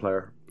unreal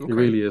player. Okay. He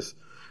really is.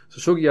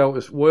 So Shuggy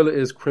Out, while it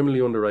is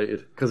criminally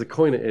underrated, because it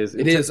kind of is.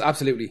 It is,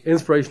 absolutely.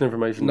 Inspiration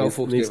Information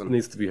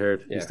needs to be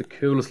heard. Yeah. He's the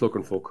coolest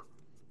looking fuck.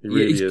 He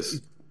really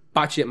is.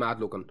 Batshit mad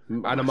looking.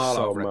 And I'm all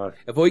so over mad. it.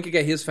 If I could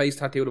get his face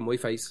tattooed on my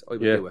face, I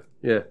would do it.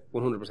 Yeah.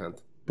 100%.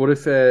 But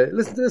if,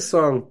 listen to this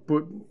song,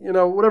 but, you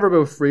know, whatever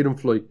about Freedom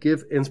Flight,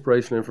 give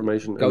Inspiration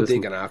Information. Go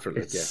digging after it.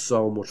 It's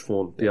so much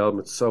fun. The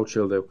album, it's so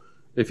chilled out.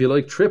 If you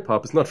like trip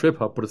hop, it's not trip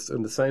hop, but it's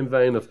in the same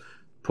vein of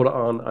put it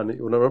on and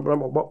remember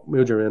what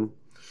mood you're in.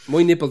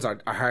 My nipples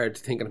are hard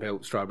thinking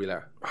about Strawberry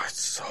Letter. Oh,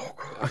 it's so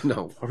good. I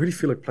know. I really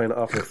feel like playing it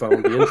off my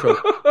phone, the intro.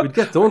 We'd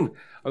get done.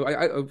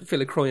 I feel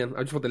like crying.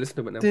 I just want to listen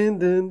to it now. Din,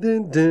 din,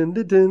 din, din,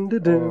 din, din,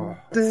 din, oh,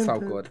 din, so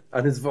good.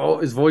 And his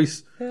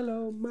voice.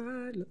 Hello, my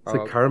love. It's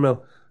like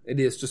caramel. It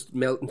is just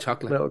melting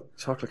chocolate.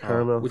 Chocolate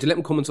caramel. Would you let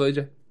him come inside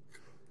you?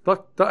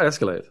 That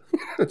escalated.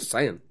 Just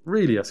saying.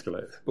 Really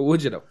escalated. But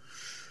would you though?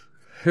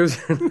 Who's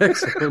your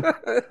next one?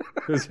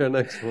 Who's your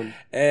next one?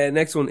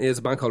 Next one is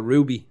a band called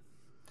Ruby.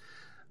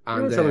 And,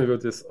 you were telling me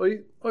about this.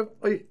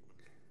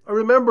 I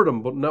remember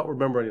them, but not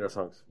remember any of their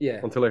songs.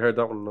 Yeah. Until I heard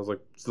that one, and I was like,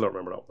 still don't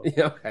remember that one.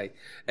 Yeah, okay.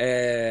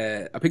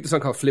 I picked a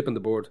song called Flipping the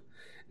Board.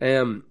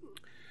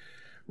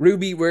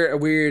 Ruby were a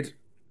weird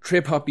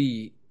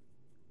trip-hoppy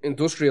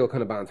industrial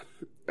kind of band.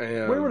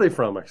 Where were they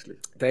from, actually?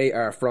 They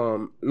are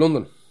from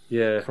London.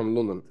 Yeah. From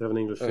London. They have an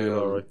English feel,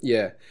 alright.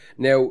 Yeah.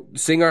 Now, the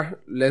singer,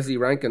 Leslie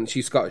Rankin,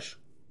 she's Scottish.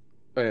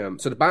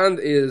 So the band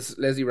is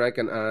Leslie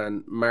Rankin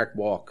and Mark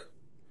Walk.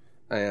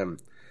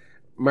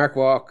 Mark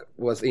Walk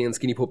was in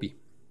Skinny Puppy.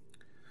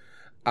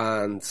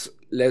 And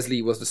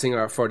Leslie was the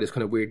singer for this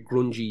kind of weird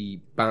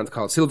grungy band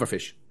called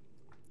Silverfish.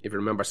 If you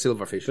remember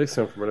Silverfish. They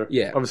sound familiar.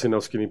 Yeah. Obviously no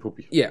Skinny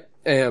Puppy. Yeah.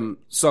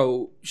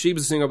 So she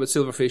was a singer with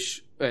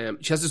Silverfish.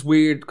 She has this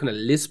weird kind of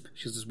lisp.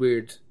 She has this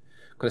weird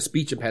kind of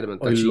speech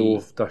impediment. I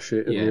love that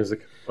shit in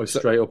music. I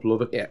straight up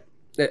love it. Yeah.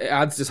 It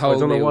adds this whole I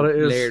don't know what it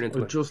is. layer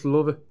into I just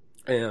love it.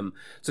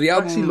 So the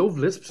album... I actually love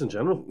lisps in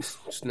general.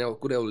 Just now,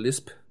 good old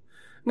lisp.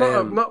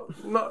 Not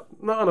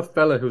on a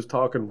fella who's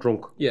talking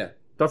drunk. Yeah.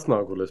 That's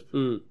not a good lisp.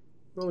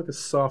 Not like a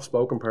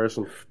soft-spoken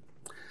person.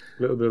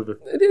 A little bit of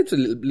It is a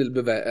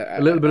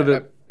little bit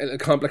of a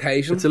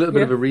complication. It's a little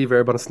bit of a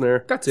reverb on a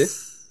snare. That's it.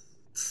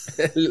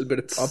 A little bit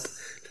of pop.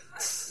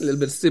 A little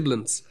bit of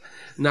sibilance.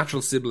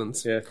 Natural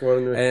sibilance. Yeah, go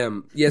on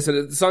anyway.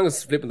 So the song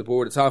is flipping the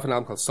board. It's off an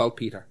album called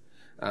Saltpeter.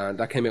 And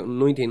that came out in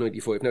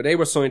 1995. Now, they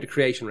were signed to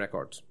Creation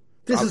Records.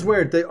 This is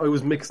where I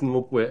was mixing them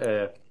up with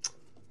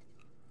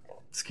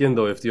Skin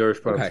Dive, the Irish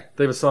band. Okay.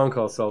 They have a song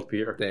called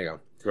Saltpeter. There you go.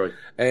 Right.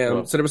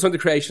 So they were signed to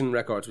Creation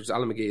Records, which is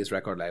Alan McGee's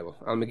record label.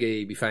 Alan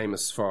McGee be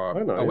famous for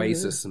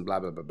Oasis and blah,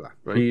 blah, blah, blah.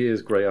 Right? He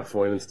is great at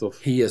finding stuff.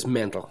 He is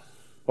mental.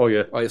 Oh,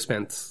 yeah. I have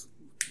spent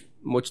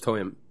much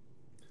time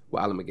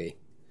with Alan McGee.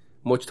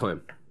 Much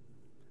time.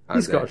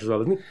 He's Scottish as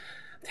well, isn't he?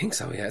 I think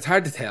so, yeah. It's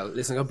hard to tell.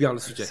 Listen, I'll be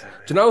honest with you.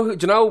 Do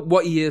you know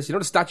what he is? You know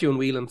the statue in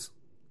Whelan's?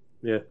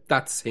 Yeah.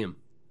 That's him.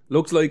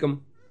 Looks like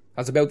him.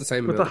 Has about the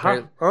same with the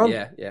hat on?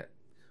 Yeah.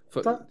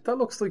 That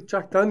looks like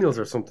Jack Daniels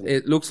or something.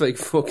 It looks like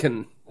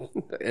fucking...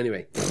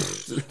 Anyway.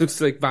 It looks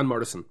like Van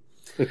Morrison.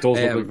 It does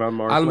look like Van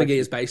Morrison. Alan McGee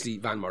is basically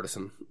Van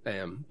Morrison,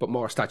 but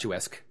more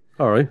statuesque.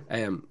 Alright.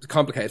 It's a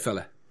complicated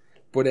fella.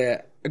 But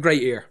a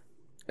great ear.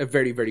 A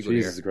very, very good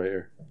ear. Jesus, a great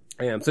ear.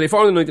 So they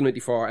formed in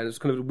 1994, and it's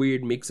kind of a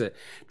weird mix of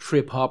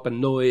trip hop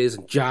and noise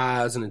and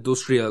jazz and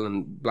industrial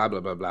and blah blah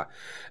blah blah.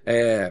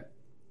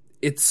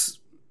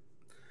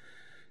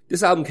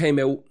 This album came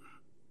out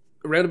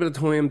around a bit of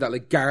time that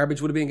like Garbage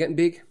would have been getting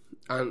big,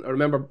 and I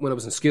remember when I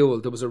was in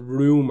school there was a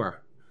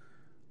rumor.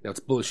 Now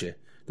it's bullshit.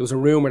 There was a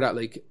rumor that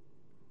like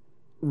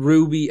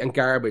Ruby and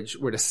Garbage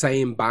were the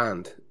same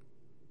band,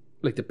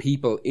 like the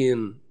people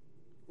in,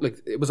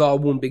 like it was all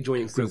one big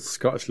giant group.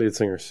 Scottish lead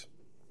singers.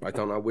 I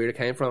don't know where it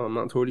came from. I'm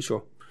not entirely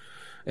sure.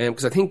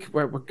 Because I think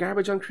were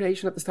Garbage on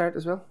Creation at the start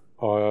as well?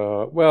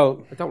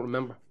 Well, I don't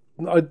remember.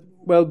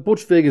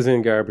 Butch Vig is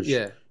in Garbage.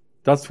 Yeah,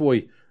 that's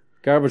why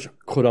Garbage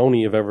could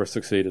only have ever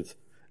succeeded.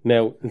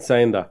 Now, in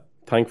saying that,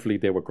 thankfully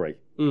they were great.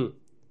 But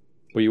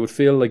you would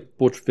feel like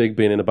Butch Vig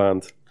being in a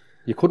band,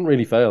 you couldn't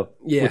really fail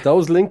with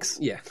those links.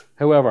 Yeah.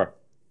 However,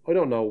 I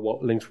don't know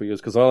what links we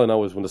used because all I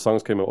know is when the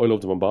songs came out, I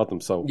loved them and bought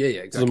them. So exactly.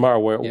 It doesn't matter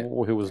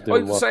who was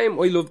doing what. Same.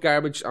 I loved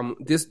Garbage.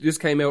 This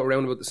came out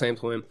around about the same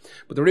time.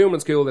 But the rumor in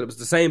school that it was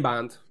the same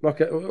band.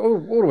 Okay.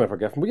 What am I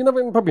forgetting? But you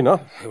never, probably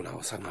not. Who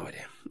knows? I have no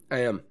idea.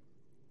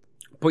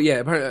 But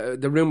yeah,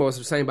 the rumor was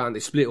the same band. They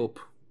split up,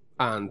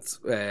 and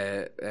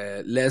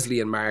Leslie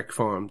and Mark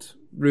formed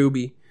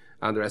Ruby,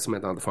 and the rest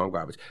went on to form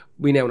Garbage.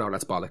 We now know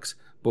that's bollocks.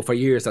 But for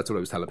years, that's what I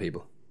was telling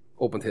people,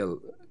 up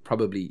until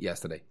probably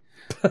yesterday.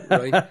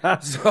 Right?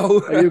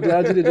 So, are you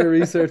glad you did your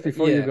research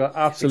before you got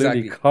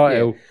absolutely caught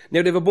out?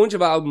 Now they have a bunch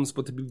of albums,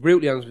 but to be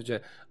brutally honest with you,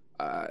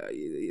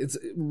 it's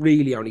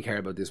really only care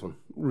about this one.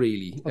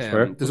 Really,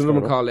 there's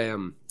another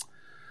one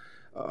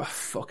called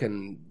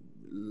fucking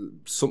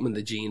something in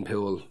the gene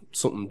pool,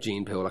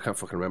 I can't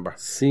fucking remember.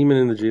 Semen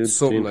in the gene,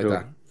 something gene like pool.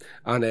 that.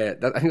 And I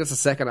think that's the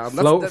second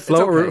album.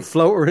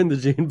 Floater in the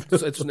gene pool.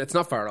 So it's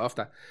not far off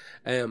that.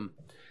 The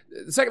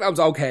second album's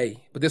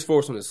okay, but this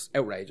first one is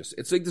outrageous.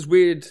 It's like this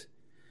weird.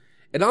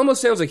 It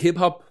almost sounds like hip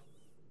hop.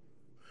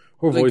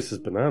 Her voice is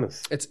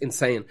bananas. It's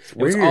insane.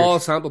 It's all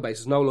sample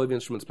based. There's no live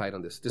instruments played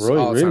on this. This is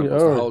all samples.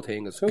 The whole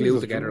thing is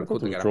glued together and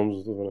put together. Drums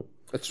and stuff in it.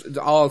 It's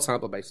all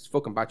sample based. It's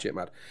fucking batshit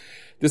mad.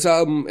 This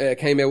album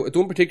came out. It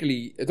done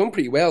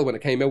pretty well when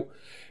it came out.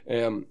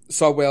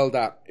 So well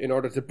that in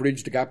order to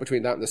bridge the gap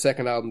between that and the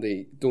second album,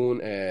 they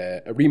done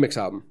a remix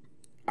album,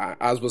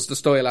 as was the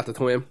style at the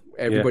time.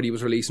 Everybody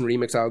was releasing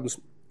remix albums,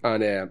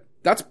 and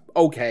that's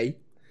okay.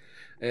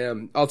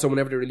 Also,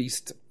 whenever they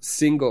released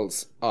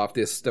singles off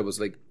this, there was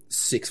like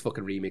 6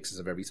 fucking remixes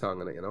of every song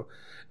on it, you know.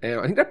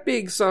 I think that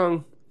big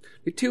song,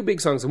 like 2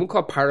 big songs, one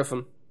called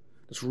Paraffin,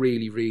 that's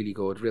really, really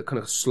good, real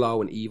kind of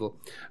slow and evil,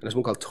 and there's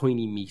one called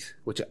Tiny Meat,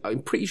 which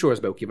I'm pretty sure is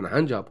about giving a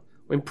handjob.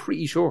 I'm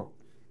pretty sure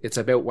it's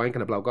about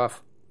wanking a bloke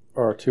off.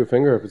 Or 2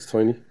 finger if it's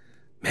tiny.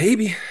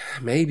 Maybe.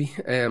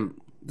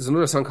 There's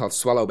another song called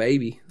Swallow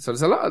Baby. So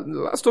there's a lot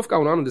of stuff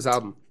going on in this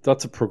album.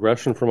 That's a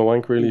progression from a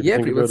wank, really. If you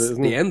think about it,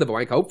 isn't the end of a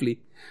wank,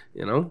 hopefully.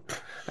 You know?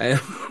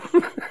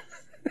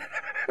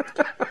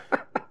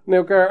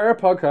 Now, Gar, our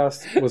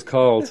podcast was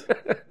called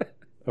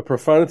A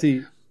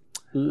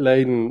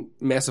Profanity-Laden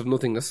Mess of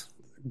Nothingness.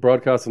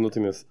 Broadcast of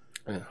Nothingness.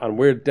 Yeah. And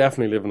we're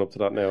definitely living up to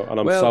that now. And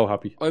I'm so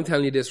happy. I'm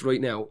telling you this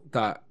right now,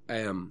 that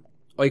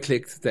I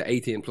clicked the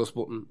 18 plus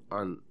button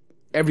on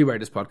everywhere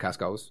this podcast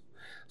goes.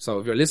 So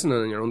if you're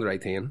listening and you're under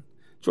 18...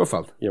 it's your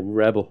fault. You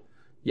rebel.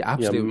 You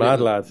absolute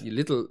mad lad. You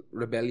little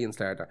rebellion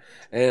starter.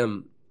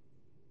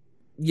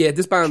 Yeah,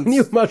 this band... Can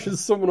you imagine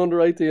someone under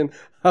 18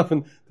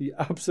 having the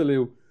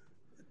absolute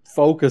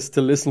focus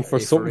to listen for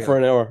something for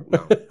an hour?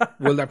 No.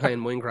 While they're playing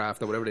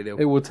Minecraft or whatever they do.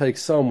 It would take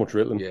so much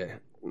riddling. Yeah.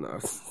 No.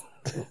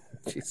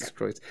 Jesus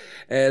Christ.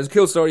 There's a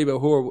cool story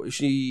about her.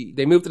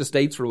 They moved to the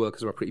States for a while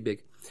because they were pretty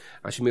big.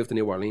 And she moved to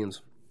New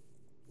Orleans.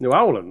 New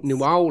Orleans?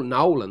 New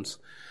Orleans.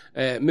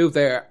 Moved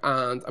there,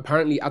 and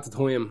apparently at the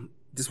time,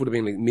 this would have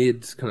been like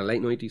mid, kind of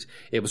late 90s,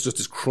 it was just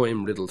this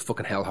crime-riddled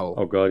fucking hellhole.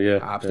 Oh God, yeah.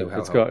 Absolute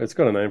hellhole. It's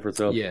got a name for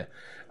itself. Yeah.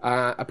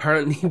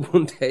 Apparently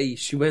one day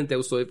she went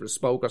outside for a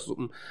smoke or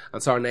something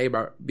and saw her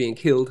neighbour being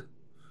killed,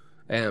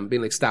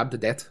 being like stabbed to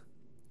death.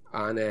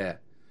 And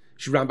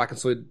she ran back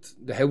inside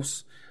the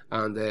house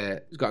and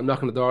got a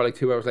knock on the door like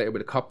 2 hours later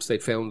with the cops.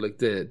 They'd found like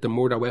the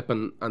murder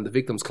weapon and the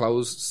victim's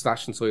clothes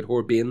stashed inside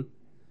her bin,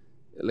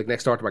 like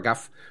next door to her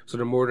gaff. So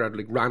the murderer had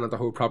like ran onto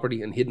her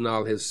property and hidden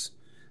all his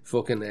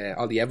fucking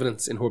all the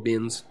evidence in her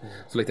bins.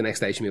 So like the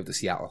next day she moved to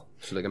Seattle.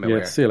 So like I'm out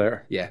here. See you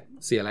later. Yeah,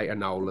 see you later,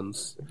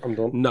 Nolans. I'm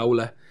done.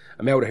 Nola.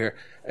 I'm out of here.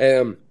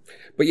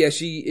 But yeah,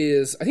 she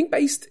is, I think,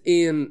 based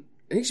in,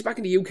 I think she's back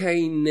in the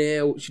UK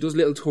now. She does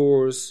little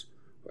tours.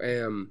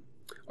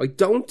 I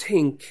don't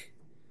think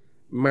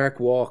Mark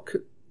Walk,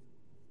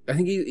 I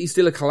think he's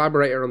still a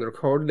collaborator on the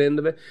recorded end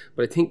of it,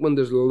 but I think when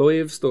there's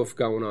live stuff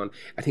going on,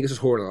 I think it's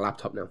just her on a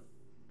laptop now.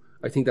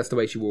 I think that's the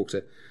way she works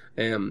it.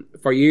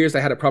 For years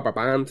they had a proper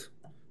band.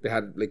 They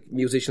had like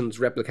musicians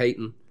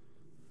replicating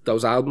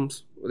those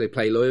albums where they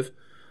play live.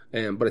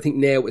 But I think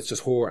now it's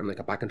just her and like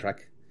a backing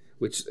track,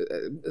 which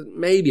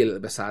may be a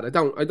little bit sad. I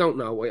don't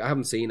know. I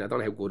haven't seen it. I don't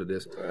know how good it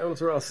is. Well,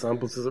 they're all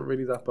samples. Is it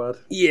really that bad?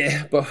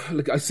 Yeah, but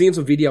like I've seen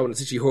some video and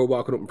it's actually her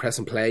walking up and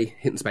pressing play,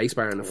 hitting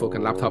spacebar on a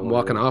fucking laptop and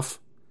walking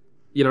off.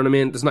 You know what I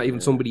mean? There's not even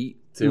somebody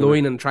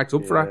lining tracks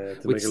up for her.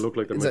 To make it look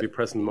like they might be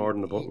pressing more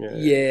than a button.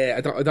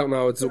 I don't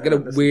know. It's got a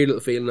weird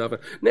little feeling of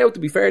it. Now, to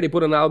be fair, they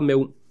put an album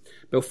out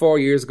about 4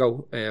 years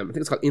ago. I think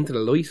it's called Into the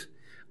Light.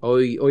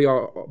 I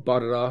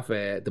bought it off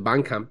the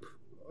Bandcamp,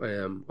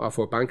 off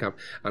our Bandcamp,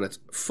 and it's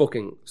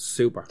fucking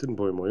super. Didn't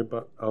buy my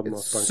album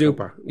off Bandcamp.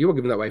 Super. You were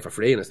giving that away for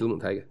free and I still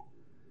wouldn't take it.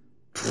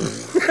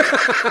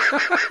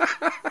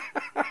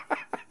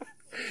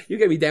 You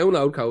gave me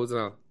download codes and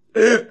all.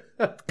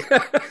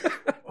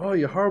 Oh,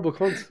 you horrible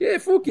cunt. Yeah,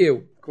 fuck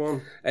you. Go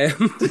on.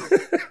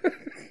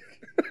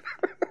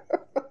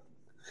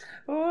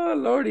 Oh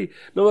lordy.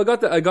 No, I got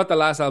the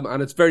last album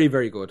and it's very,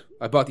 very good.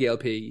 I bought the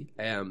LP.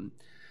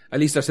 At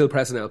least they're still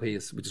pressing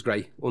LPs, which is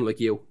great, unlike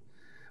you,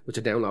 which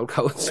are download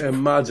codes.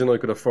 Imagine I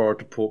could afford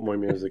to put my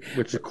music,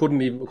 which I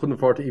couldn't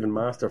afford to even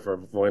master for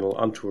vinyl,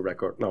 onto a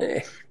record. No,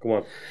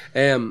 go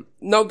on.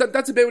 No,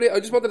 that's about it. I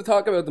just wanted to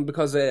talk about them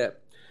because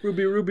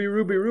Ruby.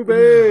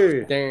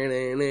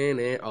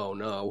 Oh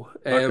no.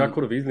 That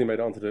could have easily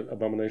made onto the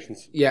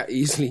Abominations. Yeah,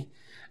 easily.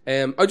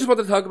 I just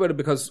wanted to talk about it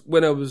because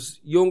when I was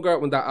younger,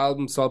 when that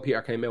album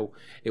Saltpeter came out,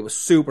 it was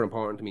super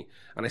important to me,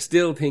 and I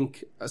still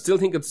think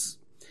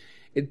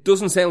it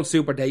doesn't sound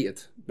super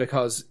dated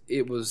because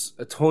it was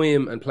a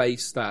time and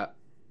place that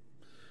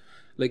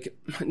like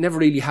never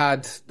really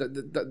had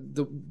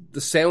the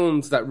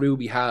sounds that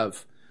Ruby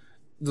have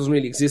doesn't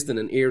really exist in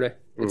an era.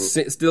 It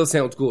still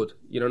sounds good.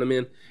 You know what I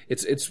mean?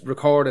 It's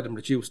recorded and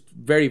produced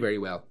very, very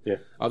well. Yeah.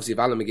 Obviously, if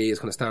Alan McGee is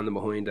kind of standing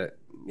behind it,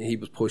 he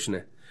was pushing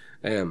it.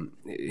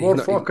 More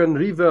fucking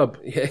reverb.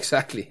 Yeah,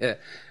 exactly. Yeah.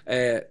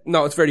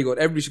 No, it's very good.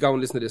 Everybody should go and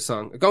listen to this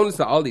song. Go and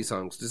listen to all these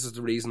songs. This is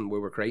the reason why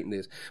we're creating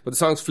this. But the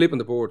song's Flipping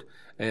the Board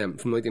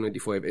from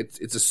 1995.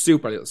 It's a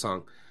super little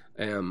song.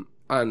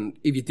 And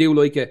if you do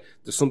like it,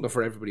 there's something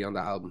for everybody on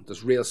that album.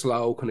 There's real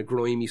slow, kind of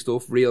grimy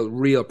stuff,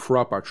 real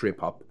proper trip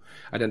hop.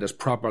 And then there's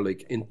proper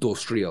like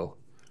industrial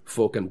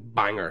fucking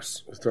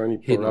bangers. Is there any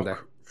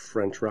rock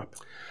French rap?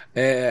 Yeah.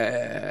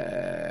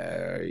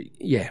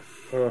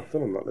 Then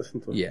I'm not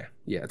listening to it.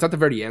 Yeah. It's at the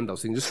very end though,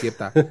 so you can just skip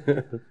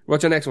that.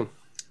 What's your next one?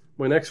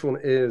 My next one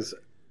is,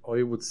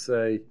 I would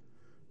say,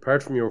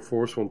 apart from your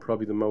first one,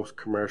 probably the most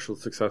commercial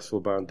successful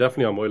band.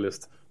 Definitely on my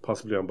list,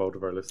 possibly on both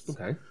of our lists.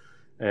 Okay.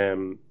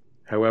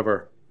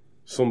 However,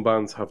 some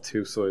bands have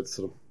two sides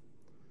to them.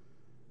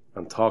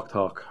 And Talk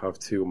Talk have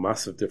two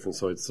massive different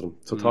sides to them.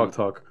 So Talk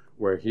Talk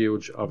were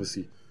huge,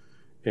 obviously,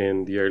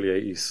 in the early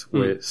 80s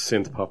with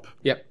synth pop.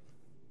 Yep.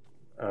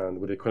 And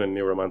with a kind of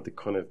neo-romantic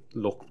kind of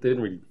look. They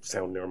didn't really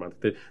sound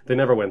neo-romantic. They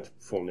never went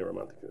full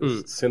neo-romantic. It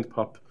was synth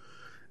pop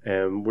with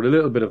a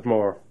little bit of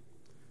more...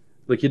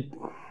 Like, if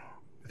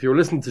you were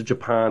listening to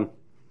Japan,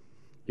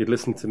 you'd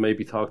listen to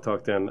maybe Talk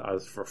Talk then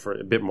as for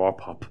a bit more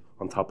pop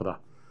on top of that.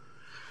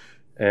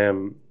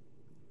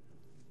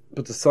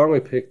 But the song I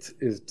picked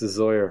is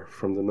Desire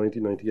from the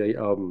 1998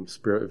 album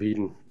Spirit of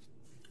Eden,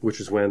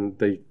 which is when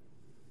they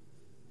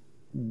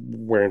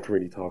weren't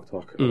really Talk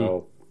Talk at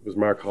all. It was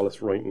Mark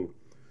Hollis writing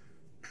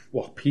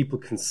what people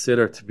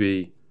consider to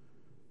be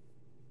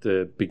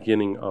the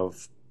beginning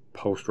of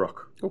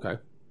post-rock. Okay.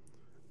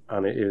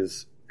 And it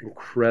is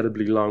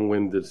incredibly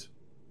long-winded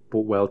but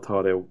well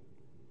thought out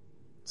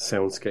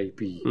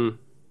soundscapey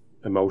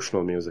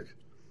emotional music.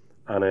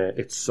 And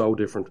it's so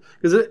different.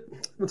 Because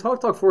when Talk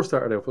Talk first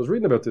started out, I was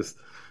reading about this,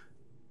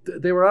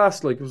 they were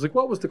asked, like, it was like,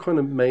 what was the kind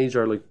of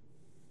major, like,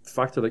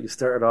 factor that you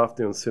started off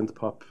doing synth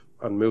pop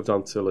and moved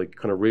on to like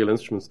kind of real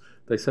instruments,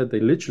 they said they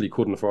literally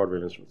couldn't afford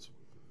real instruments.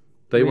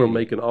 They were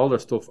making all their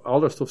stuff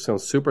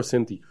sounds super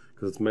synthy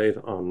because it's made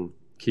on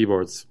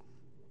keyboards.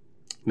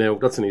 Now,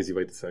 that's an easy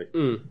way to say.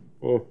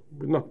 Oh,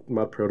 we're not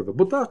mad proud of it.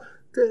 But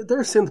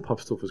their synth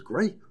pop stuff is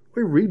great.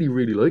 I really,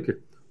 really like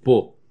it.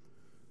 But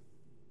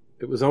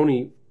it was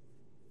only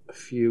a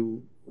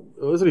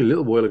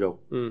little while ago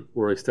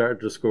where I started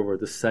to discover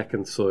the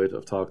second side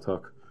of Talk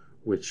Talk,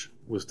 which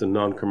was the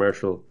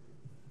non-commercial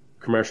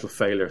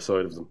failure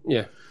side of them.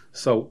 Yeah.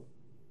 So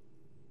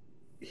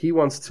he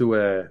wants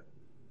to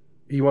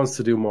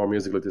do more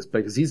music like this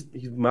because he's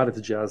mad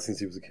into jazz since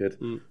he was a kid.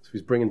 So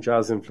he's bringing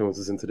jazz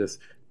influences into this.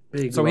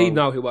 So he'd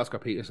know who Oscar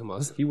Peterson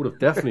was. He would have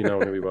definitely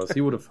known who he was.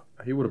 He would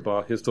have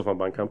bought his stuff on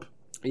Bandcamp.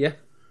 Yeah.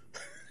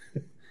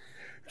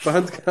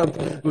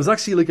 Bandcamp. It was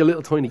actually like a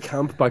little tiny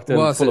camp back then,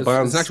 full of bands.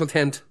 It was an actual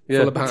tent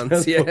full of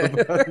bands. Full of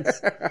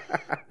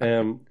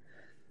bands.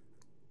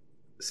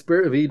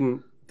 Spirit of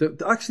Eden.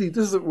 Actually,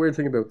 this is a weird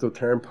thing about the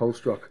term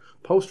post-rock.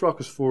 Post-rock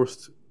was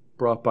first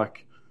brought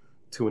back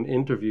to an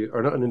interview,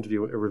 or not an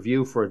interview, a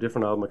review for a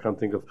different album I can't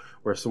think of,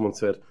 where someone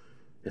said,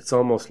 it's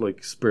almost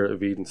like Spirit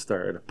of Eden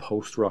started a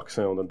post-rock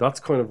sound, and that's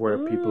kind of where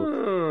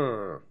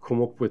people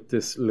come up with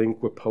this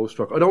link with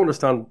post-rock. I don't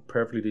understand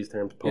perfectly these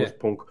terms,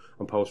 post-punk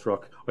and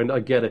post-rock. I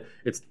get it.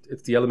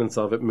 It's the elements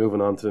of it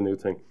moving on to the new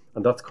thing,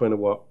 and that's kind of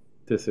what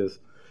this is.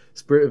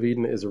 Spirit of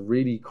Eden is a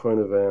really kind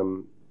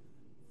of,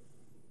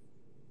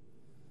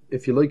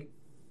 if you like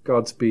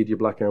Godspeed, You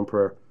Black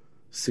Emperor,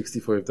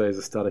 65 Days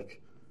of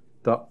Static,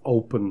 that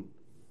open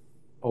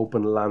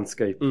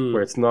landscape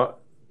where it's not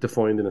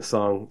defined in a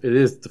song. It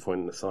is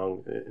defined in a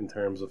song in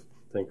terms of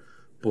thing,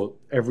 but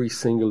every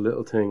single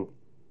little thing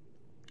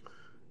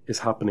is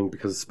happening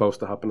because it's supposed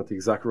to happen at the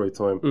exact right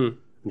time, and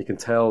you can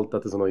tell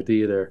that there's an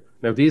idea there.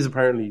 Now these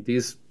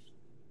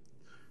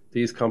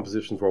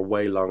compositions were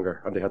way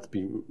longer and they had to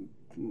be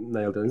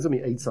nailed down. There's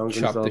only 8 songs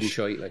in this album.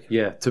 Shite, like.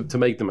 Yeah, to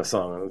make them a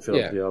song and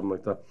fill up the album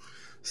like that.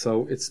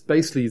 So it's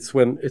basically it's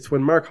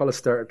when Mark Hollis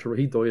started to,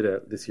 he died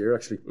this year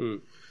actually.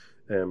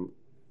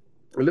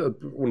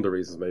 One of the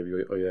reasons maybe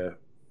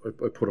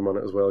I put him on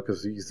it as well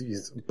because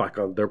he's back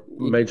on. They're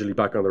majorly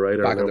back on the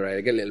radar. Back on the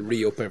radar. Get a little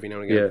re-up every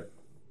now and again.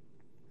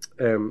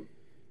 Yeah.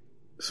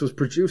 So it's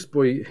produced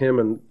by him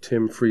and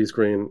Tim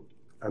Freeze-Green,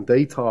 and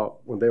they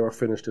thought when they were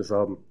finished this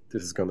album,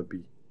 this is going to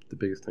be the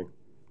biggest thing.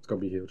 It's going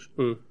to be huge.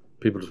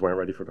 People just weren't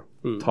ready for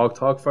it. Talk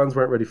fans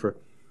weren't ready for it.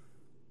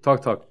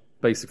 Talk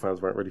basic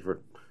fans weren't ready for it.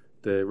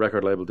 The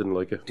record label didn't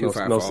like it.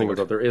 No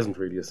single. There isn't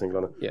really a single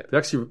on it. Yeah.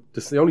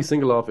 The only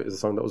single off it is a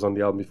song that was on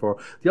the album before.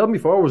 The album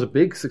before was a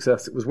big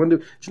success. It was when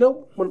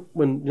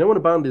when a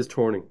band is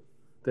touring,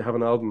 they have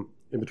an album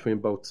in between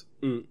both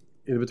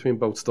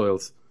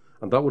styles,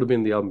 and that would have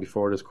been the album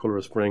before this, Colour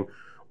of Spring,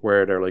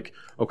 where they're like,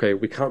 okay,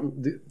 we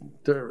can't.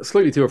 They're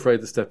slightly too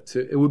afraid to step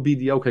to. It would be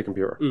the OK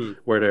Computer,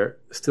 where they're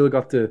still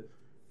got the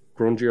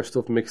grungier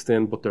stuff mixed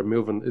in, but they're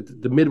moving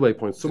the midway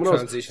points.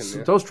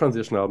 Those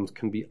transition albums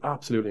can be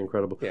absolutely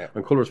incredible. Yeah.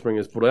 And Colour of Spring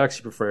is, but I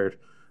actually preferred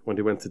when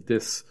they went to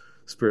this,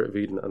 Spirit of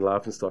Eden and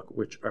Laughingstock,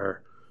 which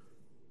are,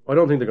 I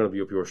don't think they're going to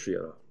be up your street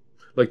at all.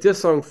 Like this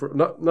song,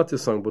 not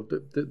this song, but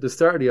the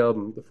start of the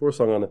album, the first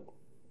song on it,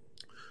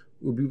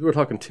 we were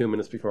talking 2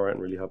 minutes before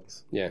anything really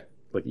happens. Yeah.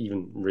 Like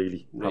even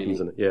really happens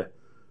in it. Yeah.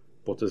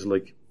 But there's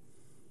like,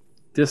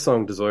 this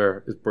song,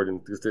 Desire, is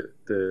brilliant because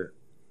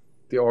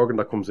the organ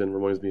that comes in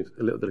reminds me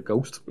a little bit of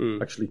Ghost,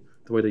 actually,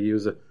 the way they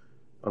use it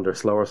on their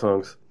slower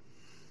songs.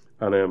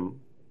 And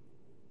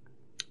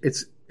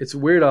it's a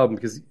weird album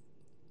because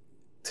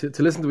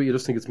to listen to it, you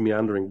just think it's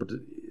meandering, but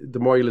the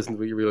more you listen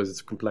to it, you realise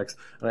it's complex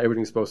and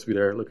everything's supposed to be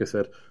there, like I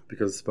said,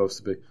 because it's supposed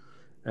to be.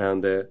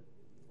 And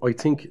I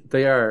think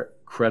they are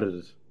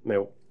credited.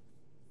 Now,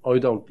 I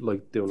don't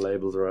like doing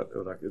labels or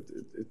that.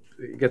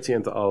 It gets you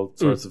into all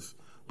sorts of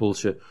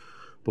bullshit.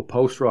 But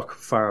post-rock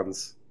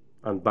fans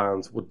and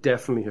bands would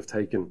definitely have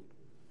taken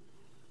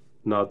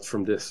nods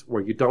from this,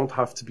 where you don't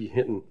have to be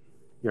hitting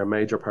your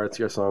major parts of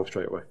your song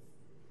straight away.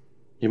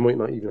 You might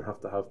not even have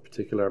to have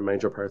particular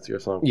major parts of your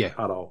song at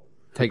all.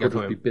 Take your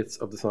time. Be bits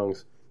of the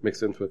songs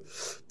mixed into it.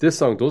 This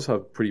song does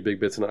have pretty big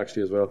bits in it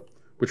actually as well,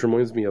 which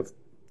reminds me of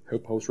how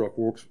post-rock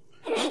works.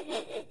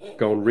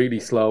 Going really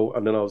slow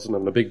and then all of a sudden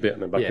having a big bit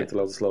and then back into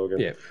loads of slow again.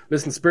 Yeah.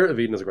 Listen, Spirit of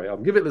Eden is a great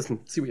album. Give it a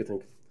listen, see what you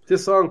think.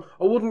 This song,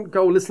 I wouldn't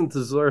go listen to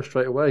Desire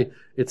straight away.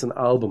 It's an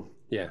album.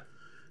 Yeah.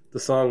 The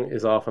song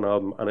is off an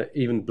album and it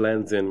even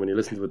blends in. When you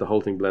listen to it, the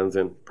whole thing blends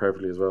in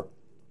perfectly as well.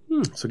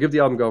 So give the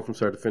album a go from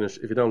start to finish.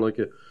 If you don't like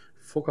it,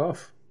 fuck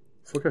off.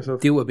 Fuck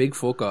yourself. Do a big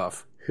fuck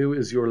off. Who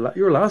is your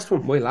last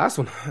one? My last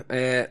one.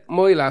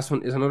 My last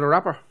one is another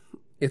rapper.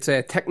 It's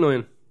Tech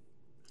N9ne.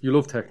 You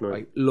love Tech N9ne.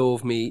 I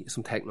love me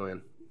some Tech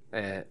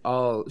N9ne.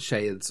 All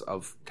shades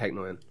of Tech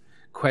N9ne.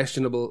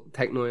 Questionable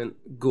Tech N9ne,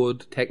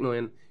 good Tech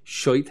N9ne,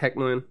 shite Tech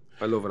N9ne.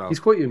 I love it all. He's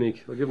quite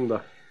unique. I'll give him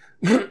that.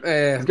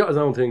 He's got his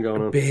own thing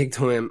going on. Big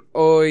time.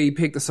 I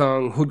picked the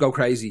song Hood Go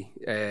Crazy,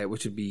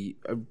 which would be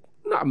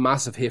not a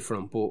massive hit for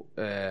him,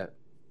 but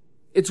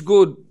it's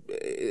good.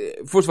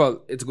 first of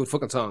all, it's a good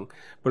fucking song,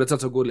 but it's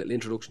also a good little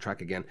introduction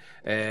track again.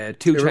 2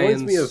 Chainz. It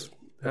reminds me of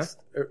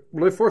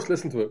when I first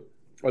listened to it.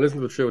 I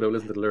listened to it through. I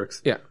listened to the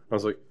lyrics. Yeah, I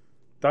was like,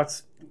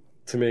 that's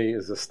to me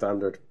is a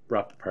standard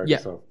rap party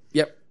song.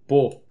 Yep.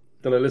 But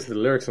then I listened to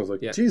the lyrics and I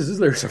was like, Jesus, his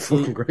lyrics are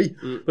fucking great.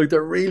 Like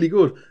they're really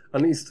good.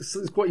 And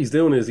what he's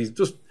doing is he's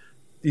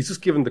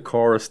just giving the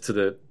chorus to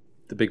the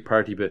big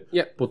party bit.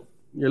 Yeah. But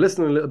you're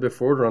listening a little bit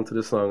further onto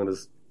this song and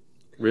there's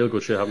real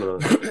good shit happening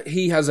on it.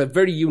 He has a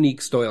very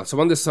unique style. So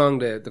on this song,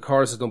 the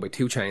chorus is done by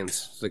 2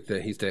 Chainz. It's like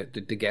he's the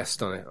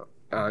guest on it,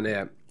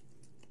 and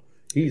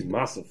he's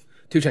massive.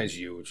 2 Chainz is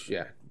huge,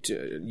 yeah,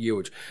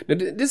 huge. Now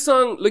this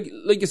song,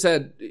 like you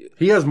said,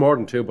 he has more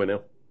than 2 by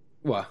now.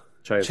 What?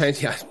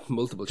 Chains, yeah,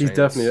 multiple. He's chains.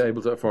 definitely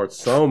able to afford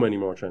so many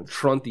more chains.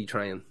 Trunty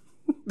train.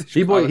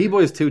 he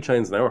buys 2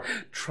 chains an hour.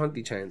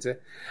 Trunty chains,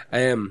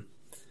 yeah.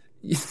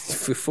 You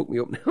fuck me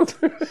up now.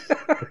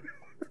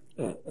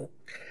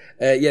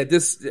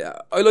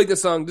 I like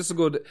this song. This is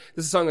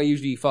a song I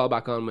usually fall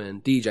back on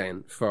when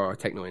DJing for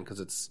technoing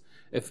because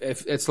if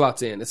it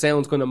slots in. It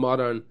sounds kind of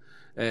modern,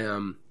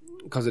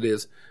 because it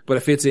is, but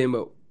it fits in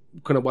with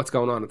kind of what's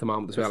going on at the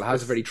moment as well. It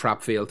has a very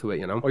trap feel to it,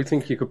 you know. I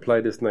think you could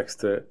play this next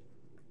to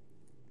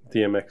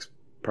DMX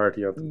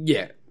Party Anthem.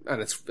 Yeah,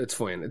 and it's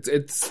fine.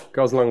 It's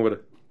goes along with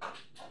it.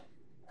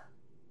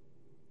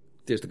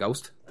 There's the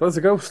ghost. That's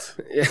a ghost.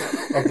 Yeah,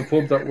 of the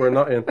pub that we're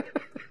not in.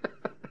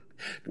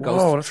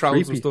 Ghost that's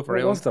throws some stuff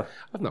around. What was that?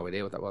 I've no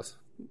idea what that was.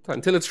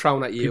 Until it's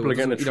thrown at you. People are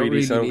getting a 3D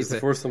really sound. It's the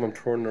first time I'm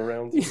turning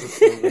around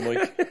the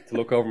mic to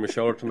look over my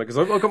shoulder to make. Because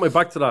I've got my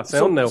back to that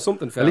sound now.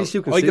 Something fell. At least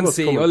you can see. I can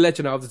see. Coming. I'll let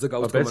you know if there's a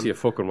ghost. I bet you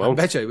fucking won't.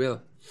 I bet you I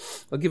will.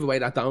 I'll give away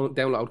that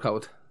download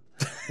code.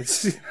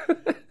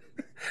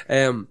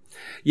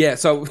 Yeah,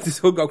 so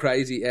this will go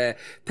crazy.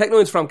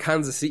 Technoin's from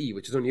Kansas City,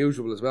 which is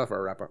unusual as well for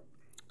a rapper.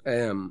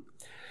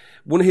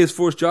 One of his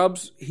first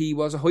jobs, he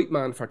was a hype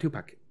man for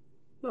Tupac.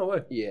 No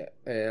way. Yeah.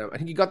 I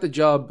think he got the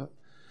job,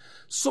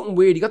 something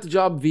weird. He got the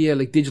job via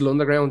like Digital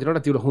Underground. You know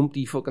that do the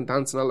Humpty fucking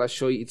dance and all that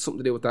shit. It's something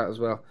to do with that as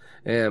well.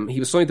 He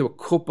was signed to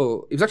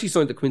he was actually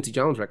signed to Quincy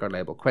Jones record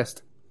label,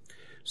 Quest.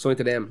 Signed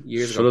to them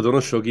years ago. Should have done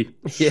it, Shuggy.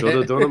 Should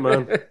have done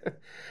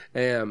it,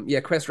 man. Yeah,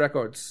 Quest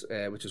Records,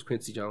 which is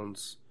Quincy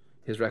Jones,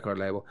 his record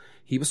label.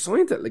 He was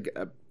signed to like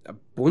a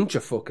bunch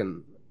of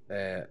fucking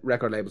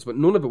record labels, but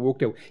none of it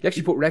worked out. He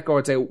actually put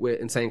records out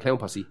with Insane Clown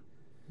Posse.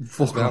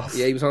 Fuck off.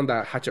 Yeah, he was on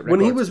that Hatchet Records.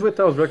 When he was with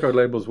those record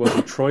labels, was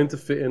he trying to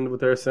fit in with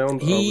their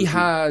sound?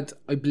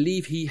 I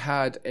believe he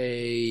had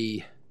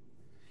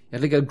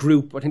like a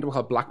group, I think they were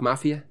called Black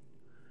Mafia.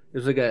 It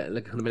was like kind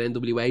of an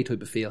NWA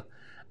type of feel.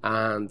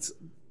 And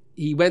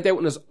he went out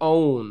on his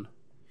own.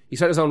 He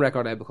started his own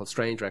record label called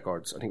Strange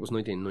Records. I think it was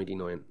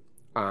 1999.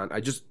 And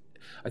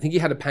I think he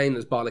had a pain in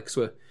his bollocks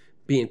with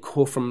being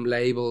cut from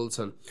labels,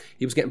 and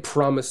he was getting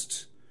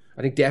promised.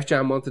 I think Def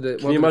Jam wanted it.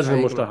 Can you imagine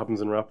how much that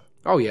happens in rap?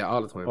 Oh yeah,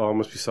 all the time. Oh, it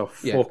must be so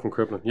fucking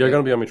crippling. You're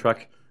going to be on my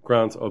track,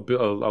 Grant.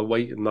 I'll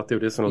wait and not do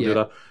this and I'll do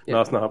that. No,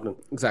 that's not happening.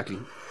 Exactly.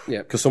 Yeah.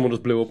 Because someone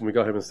just blew up and we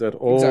got him instead.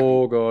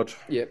 Oh God.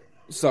 Yeah.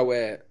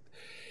 So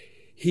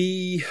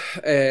he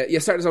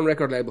started his own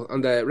record label,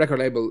 and the record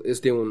label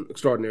is doing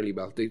extraordinarily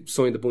well. They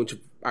signed a bunch of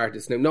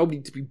artists. Now, nobody,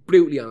 to be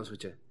brutally honest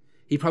with you,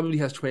 he probably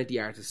has 20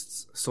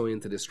 artists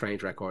signed to this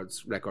Strange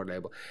Records record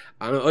label,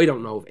 and I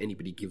don't know if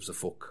anybody gives a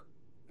fuck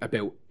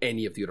about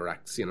any of the other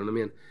acts. You know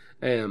what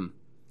I mean?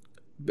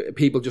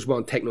 People just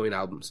want Technoin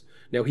albums.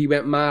 Now he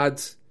went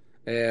mad.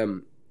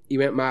 He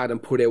went mad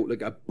and put out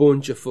like a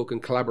bunch of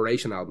fucking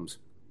collaboration albums.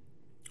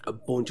 A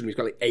bunch of them. He's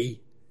got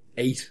like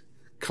eight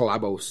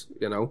collabos.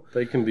 You know,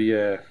 they can be.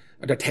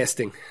 They're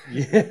testing.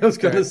 Yeah, I was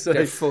gonna say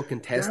they're fucking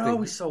testing. They're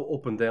always so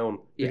up and down.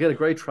 You get a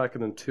great track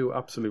and then 2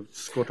 absolute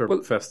scutter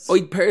fests.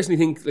 I personally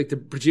think like the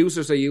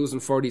producers are using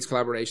for these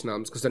collaboration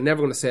albums because they're never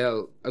going to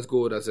sell as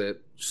good as a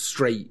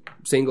straight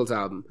singles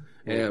album.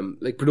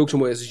 Like production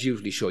wise, it's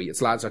usually shy.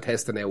 It's lads are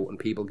testing out and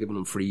people giving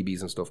them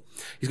freebies and stuff.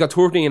 He's got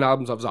 13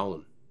 albums of his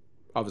own.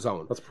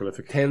 That's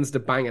prolific. Tends to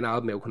bang an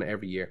album out kind of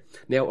every year.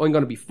 Now I'm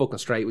going to be fucking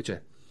straight with you.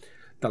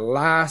 The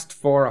last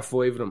 4 or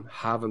 5 of them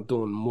haven't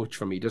done much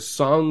for me. There's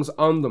songs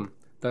on them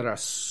that are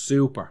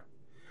super,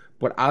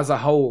 but as a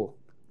whole,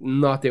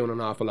 not doing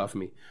an awful lot for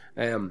me.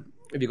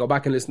 If you go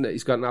back and listen to it,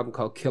 he's got an album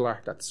called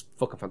Killer that's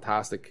fucking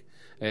fantastic.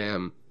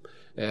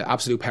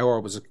 Absolute Power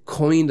was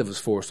kind of his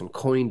first one,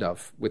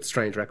 with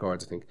Strange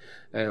Records, I think.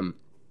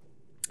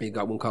 He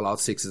got one called All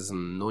Sixes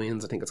and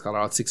Nines, I think it's called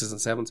All Sixes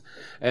and Sevens.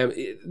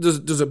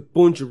 There's a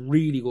bunch of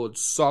really good,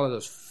 solid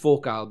as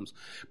fuck albums,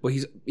 but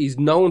he's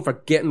known for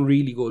getting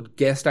really good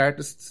guest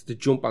artists to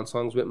jump on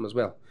songs with him as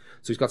well.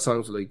 So he's got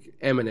songs with like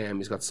Eminem,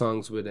 he's got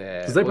songs with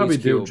because they probably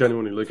do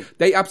genuinely like it.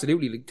 They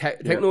absolutely like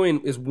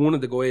Technoin is one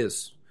of the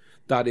guys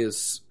that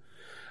is.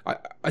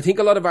 I think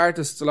a lot of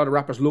artists, a lot of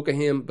rappers look at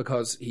him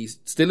because he's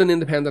still an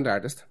independent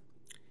artist,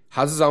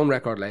 has his own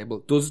record label,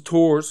 does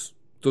tours,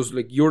 does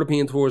like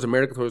European tours,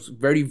 American tours,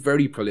 very,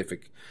 very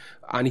prolific.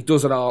 And he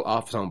does it all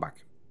off his own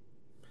back.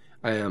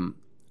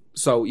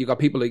 So you got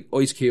people like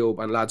Ice Cube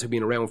and lads who've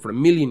been around for a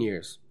million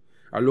years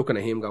are looking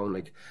at him going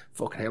like,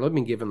 fucking hell, I've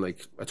been giving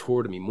like a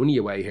third of me money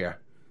away here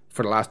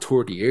for the last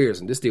 30 years,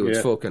 and this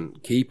dude's fucking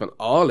keeping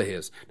all of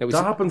his. Now,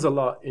 that happens a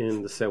lot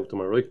in the South,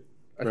 am I right?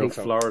 I think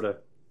so. Florida,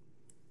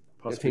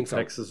 possibly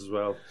Texas as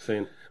well.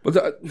 Seen.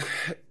 But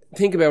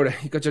think about it.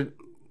 You got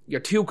your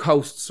two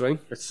coasts, right?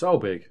 It's so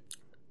big.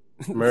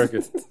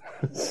 America.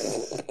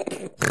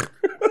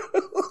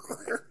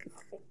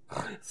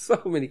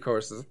 So many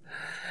courses.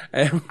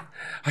 I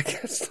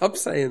can't stop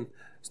saying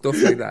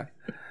stuff like that.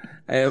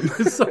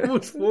 It's so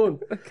much fun.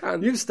 I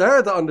can't. You've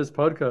started that on this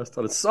podcast,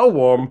 and it's so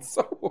warm. It's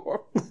so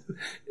warm.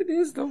 It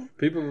is, though.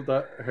 People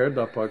that heard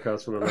that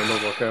podcast will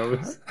remember what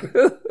hours.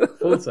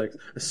 Full sex.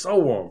 It's so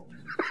warm.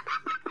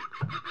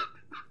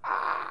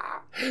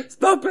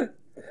 Stop it.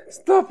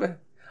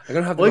 I'm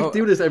gonna have to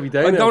do this every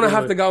day. I'm gonna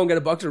have to go and get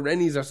a box of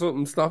Rennies or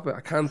something. Stop it.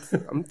 I can't.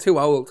 I'm too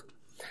old.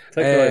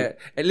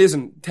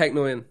 Listen, Tech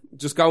Nine.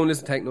 Just go and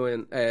listen to Tech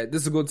Nine.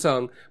 This is a good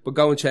song, but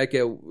go and check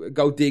out.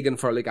 Go digging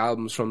for like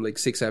albums from like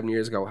 6-7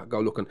 years ago. Go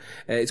looking.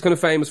 It's kind of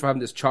famous for having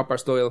this chopper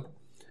style.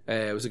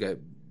 It was like a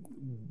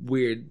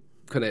weird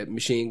kind of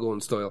machine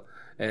gun style.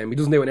 He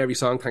doesn't do it in every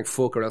song, thank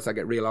fuck, or else I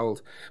get real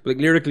old. But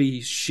like lyrically,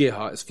 he's shit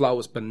hot. His flow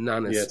is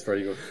bananas. Yeah, it's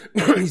very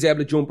good. He's able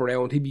to jump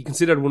around. He'd be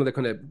considered one of the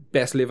kind of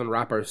best living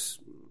rappers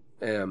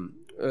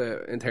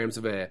in terms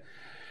of a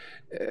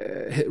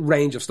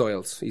range of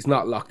styles. He's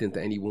not locked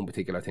into any one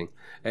particular thing.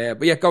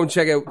 But yeah, go and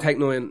check out Tech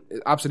Nine.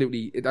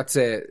 Absolutely, that's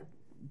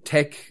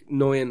Tech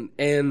Nine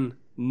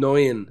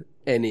N9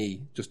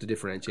 NE, just to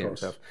differentiate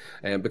himself,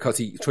 because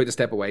he tried to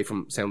step away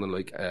from sounding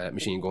like a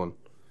machine gun.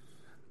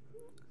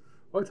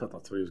 I thought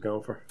that's what he was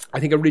going for. I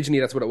think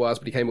originally that's what it was,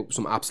 but he came up with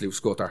some absolute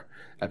scutter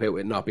about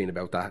it not being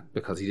about that,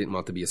 because he didn't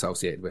want to be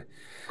associated with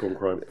gun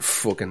crime,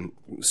 fucking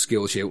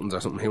school shootings or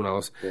something. Who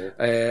knows?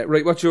 Yeah.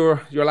 Right, what's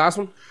your last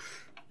one?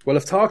 Well,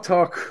 if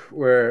Talk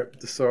were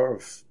the sort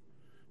of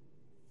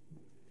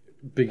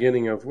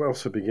beginning of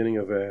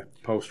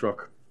post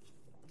rock,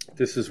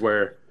 this is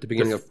where the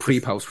beginning of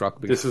pre-post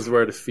rock. This is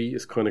where the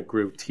fetus kind of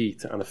grew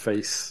teeth and a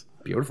face.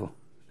 Beautiful.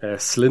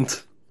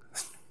 Slint.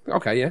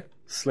 Okay, yeah.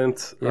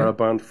 Slint are a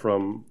band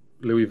from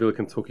Louisville,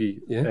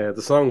 Kentucky. Yeah.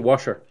 The song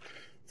Washer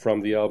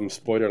from the album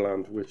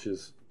Spiderland, which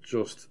is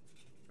just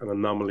an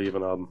anomaly of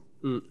an album.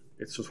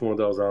 It's just one of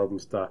those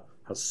albums that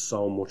has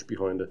so much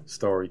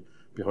story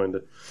behind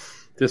it.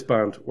 This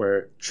band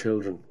were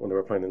children when they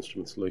were playing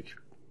instruments, like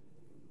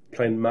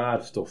playing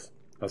mad stuff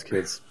as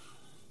kids.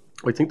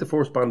 I think the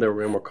first band they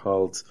were in were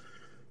called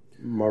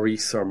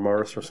Morris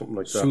or something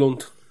like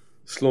that.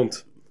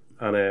 Slunt.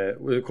 And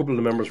a couple of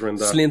the members were in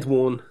that. Slint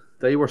won.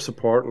 They were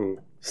supporting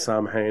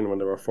Sam Hain when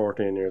they were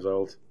 14 years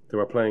old. They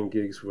were playing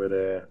gigs with...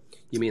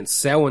 You mean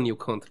Samhain, you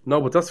cunt? No,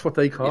 but that's what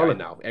they call it. I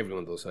know.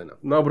 Everyone does, I know.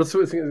 No, but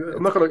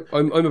I'm not going to...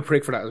 I'm a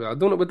prick for that as well. I've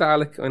done it with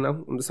Dalek, I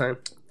know. I'm the same.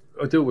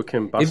 I do it with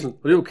Kim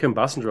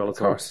Basinger all the time. Of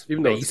course.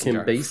 Even though it's Kim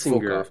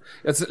Basinger.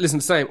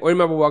 Listen, same. I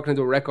remember walking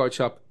into a record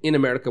shop in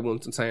America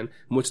once and saying,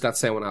 much that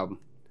Samhain album.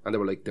 And they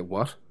were like, the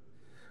what?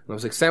 And I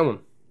was like, Samhain.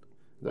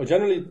 Well,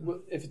 generally,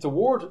 if it's a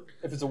word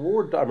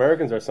that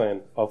Americans are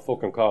saying, I'll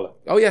fucking call it.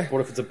 Oh yeah.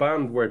 But if it's a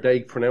band where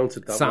they pronounce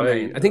it that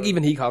way, I think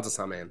even he calls it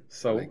Samhain.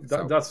 So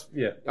that's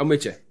I'm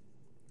with you.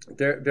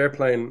 They're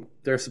playing,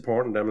 they're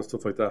supporting them and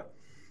stuff like that.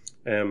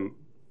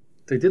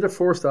 They did a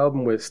first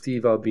album with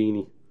Steve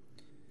Albini,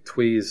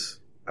 Tweez,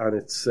 and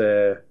it's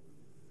I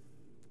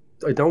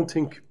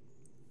think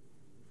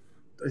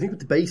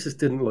the bassist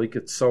didn't like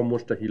it so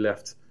much that he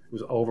left. It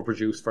was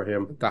overproduced for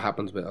him. That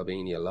happens with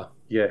Albini a lot.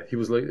 Yeah, it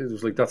was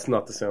like that's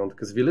not the sound,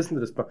 because if you listen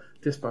to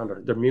this band,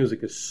 their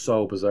music is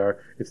so bizarre.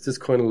 It's this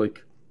kind of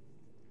like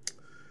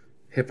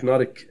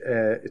hypnotic.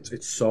 It's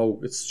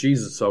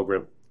Jesus, so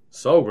grim,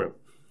 so dark.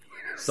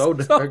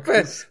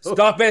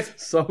 Stop it!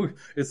 So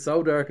it's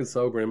so dark and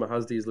so grim. It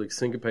has these like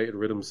syncopated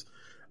rhythms,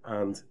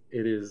 and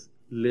it is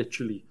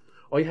literally.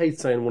 I hate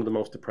saying one of the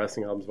most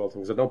depressing albums of all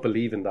time because I don't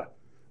believe in that.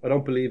 I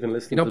don't believe in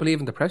listening. You don't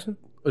believe in depression?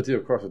 I do,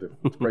 of course I do.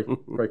 It's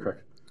great crack.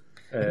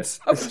 It's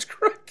so much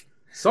crack.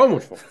 So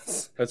much fun.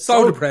 It's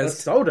so depressed.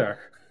 It's so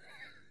dark.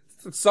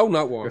 It's so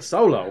not warm. You're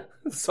so low.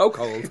 It's so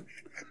cold.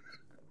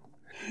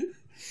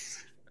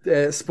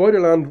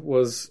 Spiderland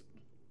was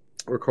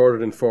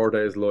recorded in 4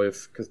 days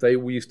live because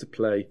we used to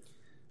play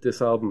this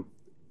album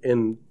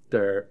in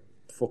their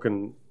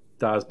fucking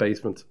dad's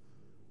basement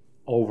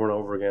over and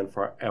over again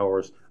for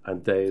hours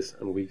and days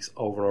and weeks,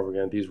 over and over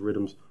again, these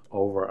rhythms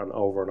over and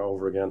over and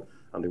over again,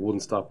 and they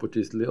wouldn't stop with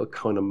these little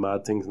kind of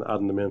mad things and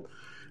adding them in.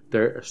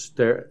 They're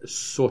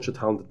such a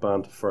talented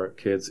band for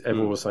kids.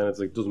 Everyone was saying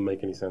it doesn't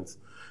make any sense.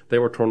 They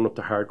were turning up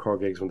to hardcore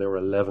gigs when they were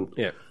 11.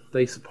 Yeah,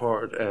 they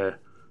supported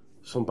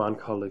some band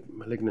called like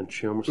Malignant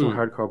Tumor, some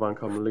hardcore band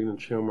called Malignant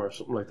Tumor or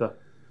something like that,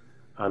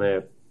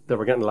 and they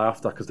were getting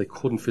laughed at because they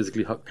couldn't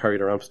physically carry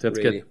their amps. They had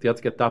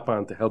to get that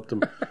band to help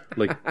them,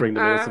 like bring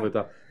them in and stuff like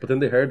that. But then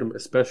they heard them,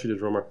 especially the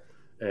drummer,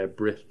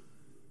 Britt,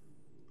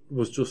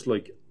 was just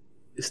like,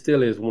 it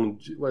still is one.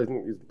 Well, I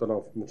don't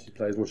know if he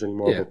plays much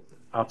anymore, but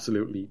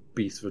absolutely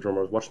beast of a drummer.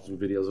 I was watching some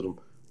videos of him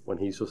when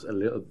he's just a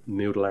little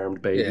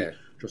noodle-armed baby,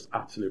 just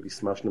absolutely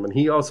smashing them. And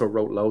he also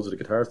wrote loads of the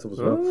guitar stuff as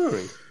well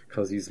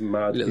because he's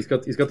mad. He's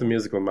got the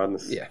musical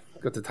madness. Yeah,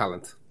 got the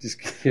talent.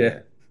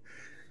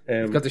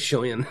 It's got the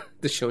shine,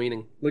 the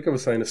shining. Like I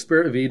was saying, the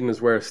Spirit of Eden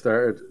is where it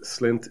started.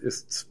 Slint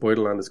is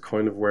Spiderland is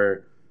kind of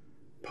where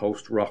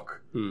post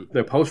rock.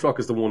 Now post rock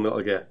is the one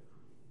that'll get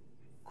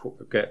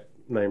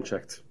name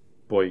checked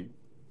by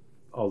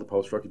all the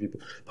post rocky people.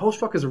 Post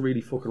rock is a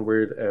really fucking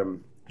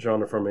weird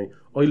genre for me.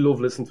 I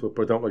love listening to it,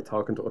 but I don't like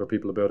talking to other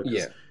people about it.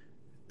 Yeah,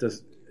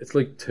 it's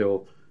like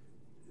Tool.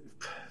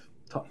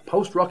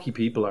 Post rocky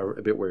people are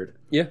a bit weird.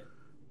 Yeah,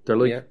 they're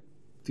like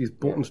these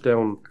buttons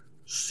down,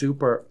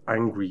 super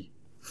angry,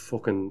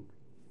 fucking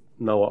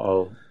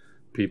know-it-all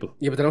people.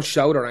 Yeah, but they don't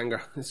shout their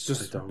anger. It's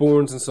just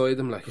burns inside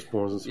them, like just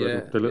burns inside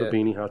them. Their little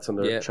beanie hats and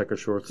their checker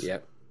shorts. Yeah,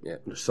 yeah.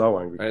 And they're so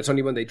angry. And it's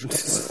only when they drink.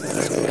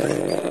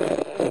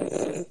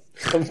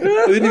 I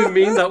didn't even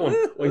mean that one.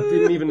 I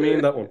didn't even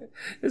mean that one.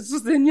 It's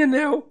just in you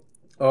now.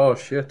 Oh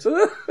shit.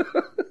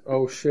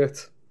 Oh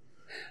shit.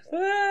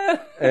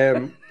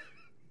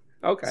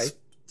 Okay.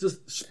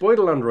 Just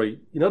Spiderland, right?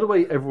 You know the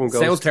way everyone goes.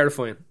 Sounds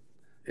terrifying.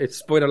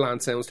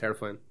 Spiderland sounds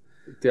terrifying.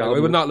 I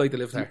would not like to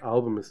live there. The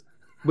album is.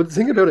 But the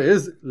thing about it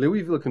is,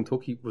 Louisville,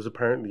 Kentucky was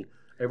apparently,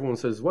 everyone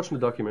says, watching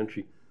the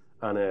documentary,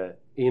 and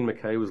Ian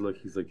MacKay was like,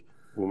 he's like,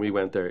 when we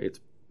went there, it's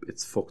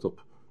fucked up.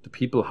 The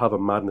people have a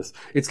madness.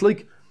 It's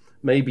like,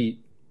 maybe,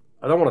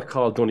 I don't want to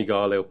call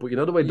Donegal out, but you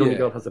know the way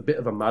Donegal has a bit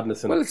of a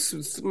madness in it? Well,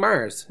 it's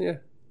Mars, yeah.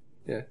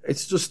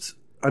 It's just,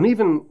 and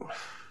even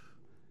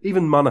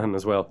Monaghan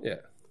as well. Yeah.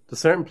 There's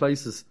certain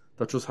places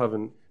that just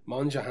having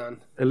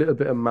Monaghan, a little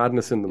bit of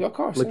madness in them. Yeah, of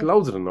course. Like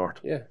loads of the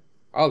north. Yeah.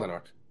 All the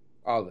north.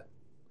 All the.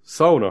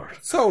 So north.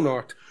 So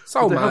north.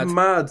 So they mad. have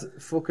mad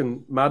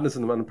fucking madness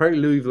in them. And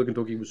apparently Louisville,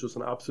 Kentucky was just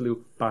an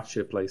absolute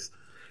batshit place.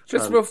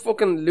 Just about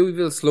fucking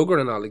Louisville Slugger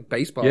and all, like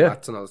baseball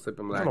bats and all this type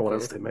of I don't know what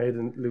else they made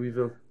in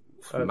Louisville.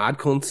 Mad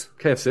cunts.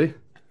 KFC.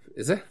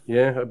 Is it?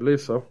 Yeah, I believe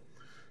so.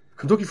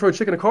 Kentucky Fried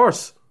Chicken, of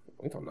course.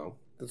 I don't know.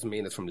 Doesn't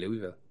mean it's from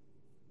Louisville.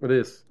 It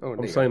is. Oh,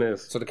 I'm saying it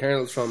is. So the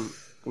Colonel's from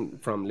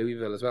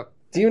Louisville as well.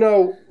 Do you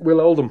know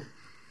Will Oldham?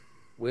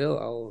 Will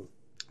Oldham.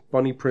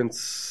 Bonnie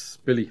Prince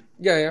Billy.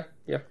 Yeah.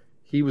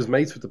 He was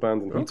mates with the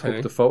band and he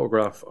took the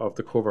photograph of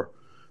the cover.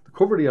 The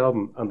cover of the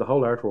album and the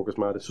whole artwork is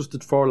mad. It's just the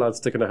four lads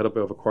sticking their head up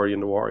out of a quarry in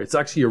the water. It's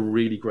actually a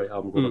really great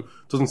album cover. It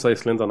doesn't say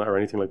Slint on it or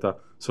anything like that.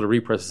 So the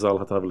represses all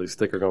had to have a little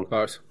sticker going.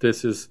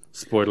 This is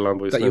Spiderland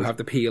by Slint. That you have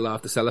to peel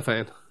off the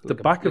cellophane. The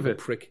back of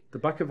it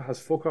has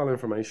fuck all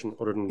information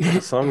other than the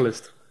song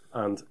list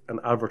and an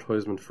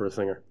advertisement for a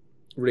singer.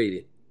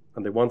 Really?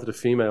 And they wanted a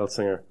female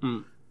singer.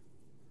 And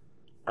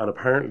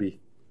apparently,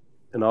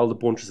 in all the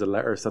bunches of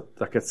letters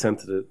that get sent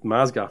to the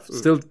Masgaff,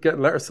 still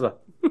getting letters to that.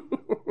 Do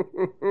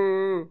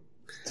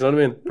you know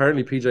what I mean?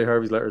 Apparently PJ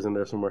Harvey's letter's in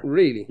there somewhere.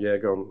 Really? Yeah,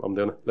 go on. I'm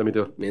doing it. Let me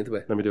do it.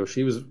 Let me do it.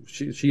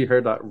 She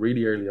heard that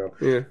really early on.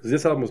 Yeah.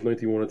 This album was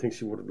 91. I think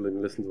she would have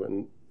been listening to it.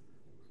 And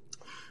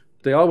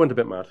they all went a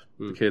bit mad,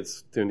 the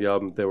kids, doing the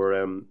album. They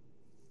were,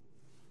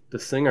 the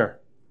singer,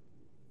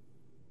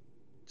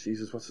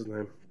 Jesus, what's his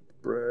name?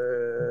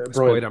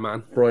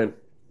 Spider-Man. Brian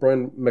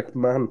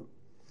McMahon.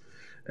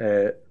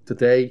 The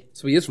day...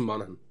 So he is from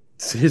Monaghan.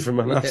 He's from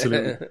Monaghan,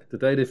 absolutely. The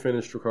day they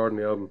finished recording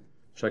the album,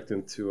 checked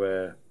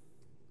into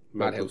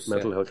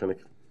mental health clinic.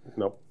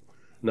 No,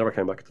 never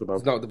came back to the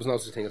band. There was no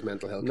such thing as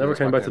mental health. Never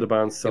came back to the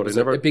band. So it was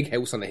they never a big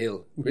house on a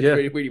hill. Where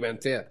he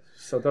went,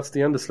 So that's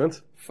the end of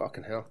Slint.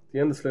 Fucking hell.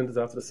 The end of Slint is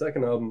after the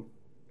second album,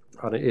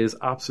 and it is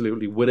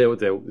absolutely, without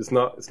doubt, it's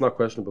not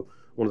questionable,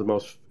 one of the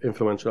most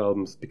influential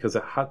albums because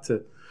it had to.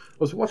 I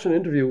was watching an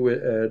interview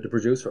with the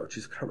producer. I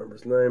can't remember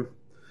his name.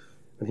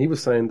 And he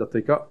was saying that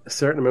they got a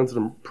certain amount of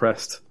them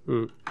pressed,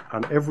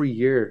 and every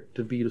year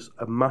there'd be just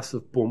a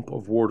massive bump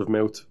of word of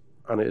mouth,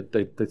 and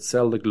they'd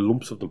sell like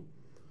lumps of them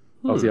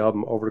of the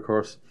album over the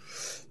course.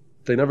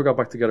 They never got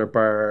back together,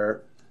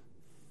 bar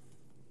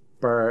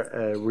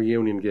a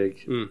reunion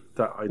gig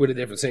with a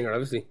different singer,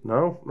 obviously.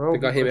 No, they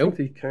got him out.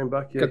 He came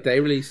back. Yeah. Got day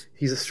release.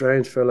 He's a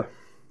strange fella.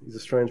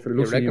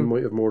 Looks like he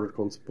might have murdered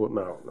cunts, but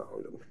no,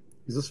 he didn't.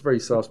 He's just very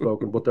soft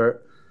spoken. But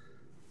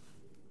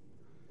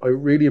I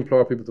really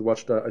implore people to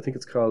watch that. I think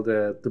it's called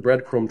The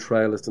Breadcrumb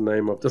Trail is the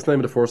name of... That's the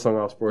name of the first song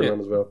off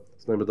Spiderland as well.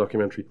 It's the name of the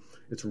documentary.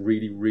 It's a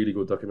really, really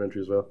good documentary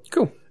as well.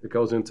 Cool. It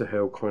goes into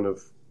how kind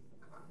of...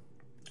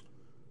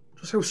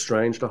 Just how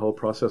strange the whole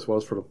process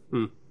was for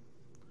them.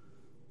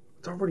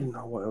 I don't really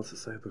know what else to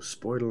say about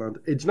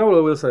Spiderland. Do you know what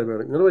I will say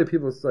about it? You know the way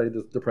people say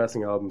there's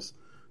depressing albums,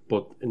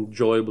 but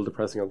enjoyable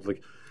depressing albums?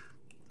 Like,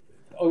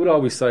 I would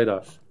always say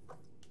that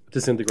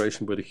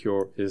Disintegration by The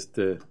Cure is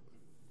the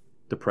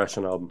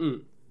depression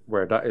album.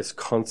 Where that is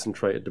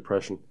concentrated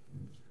depression,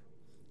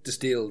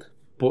 distilled.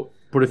 But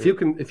if you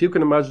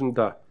can imagine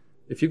that,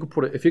 if you could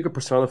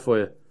personify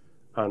it,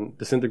 and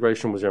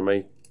Disintegration was your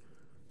mate,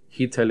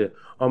 he'd tell you,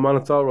 "Oh man,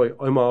 it's all right.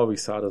 I'm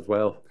always sad as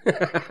well."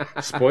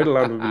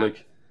 Spiderland would be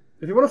like,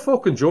 "If you want to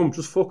fucking jump,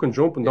 just fucking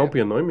jump, and don't be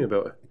annoying me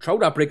about it." Throw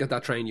that brick at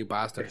that train, you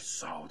bastard. It's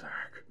so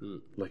dark.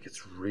 Like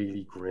it's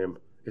really grim.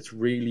 It's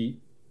really,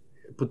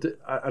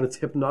 and it's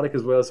hypnotic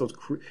as well. So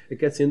it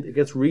gets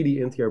really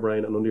into your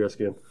brain and under your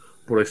skin.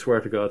 But I swear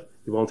to God,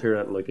 you won't hear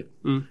anything like it.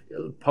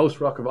 Post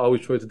rock have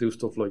always tried to do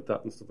stuff like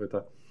that and stuff like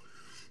that,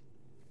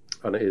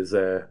 and it is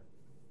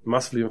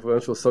Massively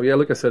influential. So yeah,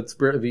 like I said,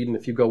 Spirit of Eden.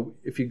 If you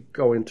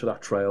go into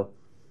that trail,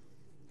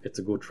 it's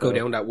a good trail. Go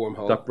down that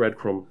wormhole. That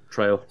breadcrumb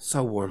trail.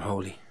 So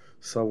wormholy.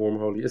 So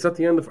wormholey. Is that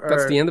the end of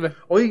That's the end of it.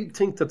 I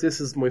think that this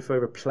is my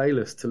favourite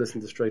playlist to listen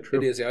to straight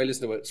through. It is, yeah. I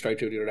listened to it straight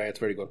through the other day. It's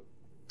very good.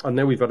 And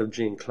now we've added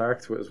Gene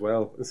Clark to it as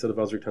well, instead of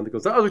Ozric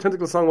Tentacles. That Ozric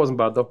Tentacles song wasn't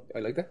bad, though. I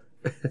like that.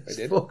 I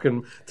did.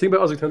 Fucking thing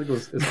about Ozric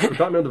Tentacles is that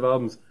amount of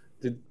albums,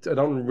 I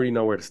don't really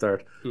know where to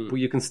start. But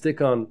you can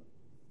stick on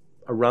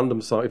a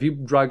random song. If you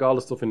drag all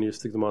the stuff in and you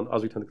stick them on,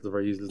 Ozric Tentacles are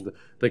very easy to listen to.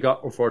 They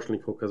got, unfortunately,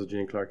 cut because of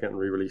Gene Clark getting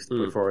re-released by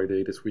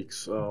 4AD this week,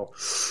 so...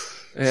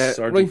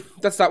 right,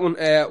 that's that one.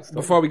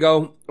 Before we go,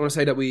 I want to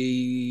say that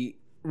we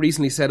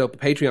recently set up a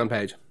Patreon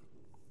page.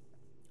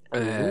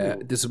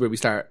 This is where we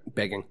start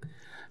begging.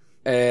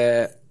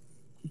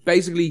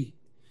 Basically,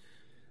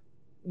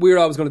 we're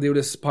always going to do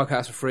this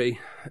podcast for free.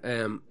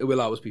 It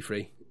will always be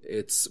free.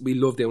 We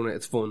love doing it.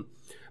 It's fun,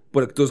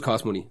 but it does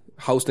cost money.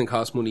 Hosting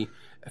costs money.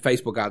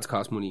 Facebook ads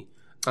cost money.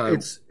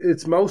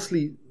 It's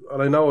mostly,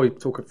 and I know I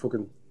took a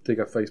fucking dig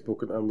at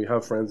Facebook, and we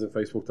have friends in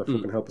Facebook that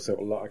fucking help us out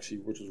a lot, actually,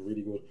 which is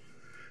really good.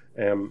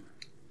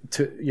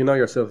 You know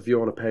yourself, if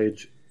you own a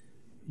page,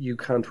 you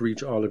can't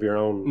reach all of your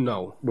own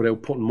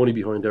without putting money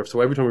behind there. So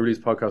every time we release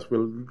a podcast,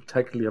 we'll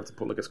technically have to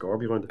put like a score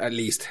behind it. At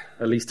least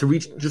to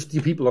reach just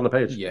the people on the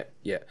page. Yeah.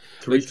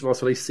 To reach them all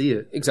so they see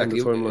it. Exactly.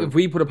 If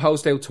we put a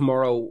post out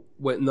tomorrow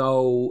with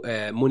no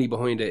money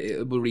behind it,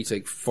 it will reach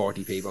like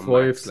 40 people.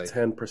 5 to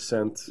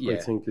 10%, I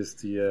think, is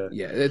the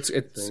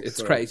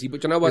it's crazy.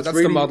 But you know what? That's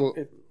really, the model.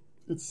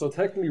 So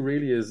technically,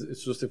 really is.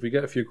 It's just if we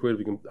get a few quid,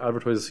 we can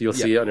advertise it so you'll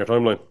see it on your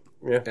timeline.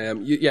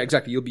 Yeah.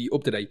 Exactly. You'll be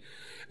up to date.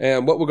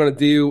 What we're going to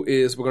do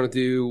is we'll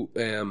do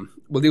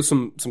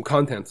some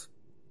content.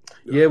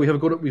 Yeah, we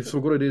have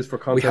some good ideas for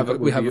content.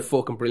 We have a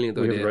fucking brilliant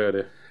idea. We have a great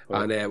idea.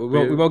 And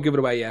we won't give it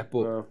away yet,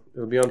 but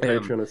it'll be on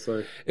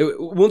Patreon.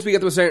 Once we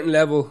get to a certain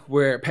level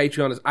where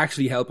Patreon is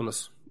actually helping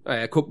us,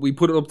 we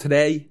put it up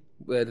today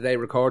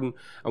recording,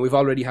 and we've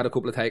already had a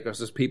couple of takers.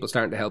 There's people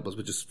starting to help us,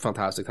 which is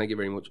fantastic. Thank you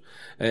very much.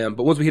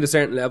 But once we hit a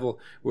certain level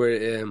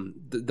where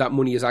that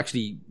money is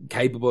actually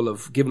capable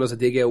of giving us a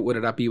dig out, whether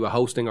that be with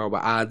hosting or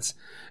with ads,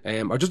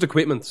 or just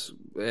equipment,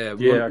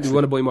 we want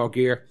to buy more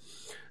gear.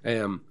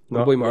 Not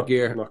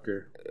gear.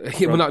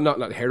 Well,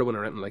 not heroin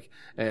or anything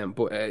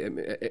but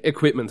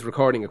equipment,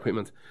 recording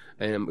equipment.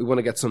 We want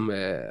to get some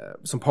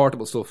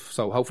portable stuff.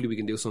 So hopefully we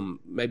can do some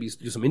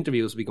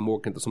interviews. We can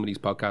work into some of these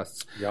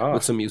podcasts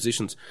with some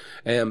musicians.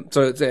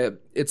 So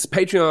it's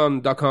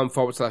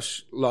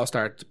patreon.com/Lost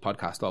Art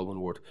Podcast, all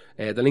one word.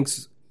 The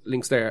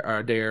links there are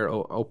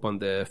up on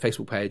the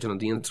Facebook page and on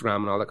the Instagram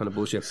and all that kind of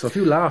bullshit. So if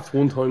you laughed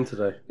one time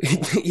today,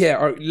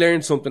 or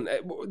learned something,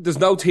 there's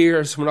no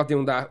tears. We're not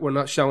doing that. We're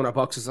not showing our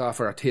boxes off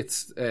or our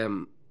tits.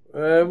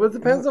 Well, it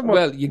depends on what.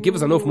 Well, you give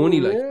us enough money,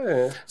 like.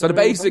 Yeah. So the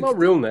basic. Not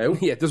real now.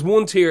 Yeah, there's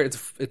one tier. It's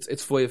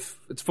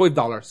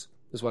 $5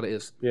 is what it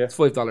is. Yeah, it's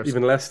 $5.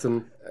 Even less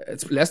than.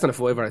 It's less than a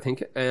 $5, I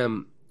think.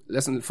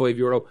 Less than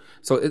 €5.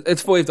 So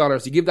it's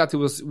 $5. You give that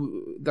to us.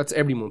 That's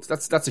every month.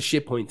 That's a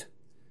shit point.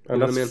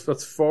 And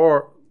that's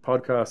 4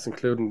 podcasts,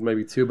 including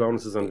maybe 2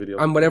 bonuses on video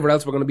and whatever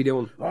else we're going to be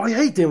doing. Oh, I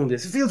hate doing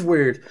this. It feels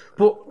weird,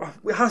 but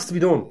it has to be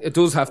done. It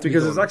does have to be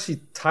done because it's actually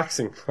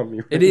taxing on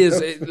me. It is.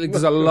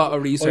 There's a lot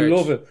of research. I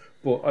love it.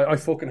 But I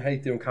fucking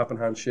hate doing cap in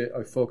hand shit.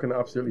 I fucking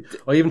absolutely.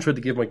 I even tried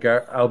to give my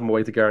album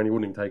away to Gar and he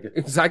wouldn't even take it.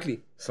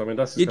 Exactly. So I mean,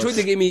 that's. You tried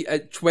to give me a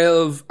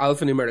 12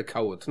 alphanumeric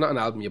code, not an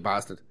album, you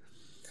bastard.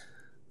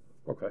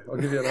 Okay, I'll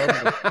give you an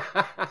album.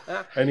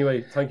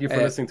 Anyway, thank you for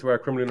listening to our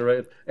Criminally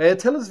Narrated.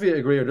 Tell us if you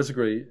agree or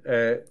disagree.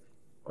 I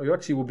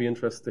actually would be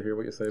interested to hear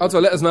what you say.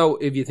 Also, let us know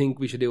if you think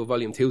we should do a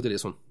volume 2 to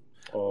this one.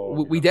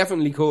 We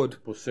definitely could.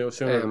 But sooner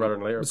rather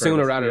than later.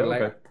 Sooner rather than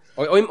later. Okay.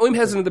 I'm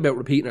hesitant about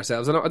repeating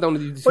ourselves. I don't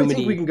do too many. I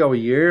think we can go a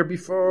year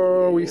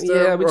before we start.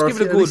 Yeah, we just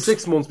give it a good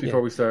 6 months before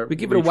we start. We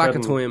give it a whack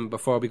of time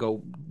before we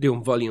go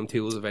doing volume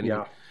 2s of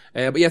anything.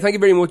 But yeah, thank you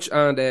very much,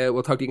 and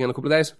we'll talk to you again in a couple of days.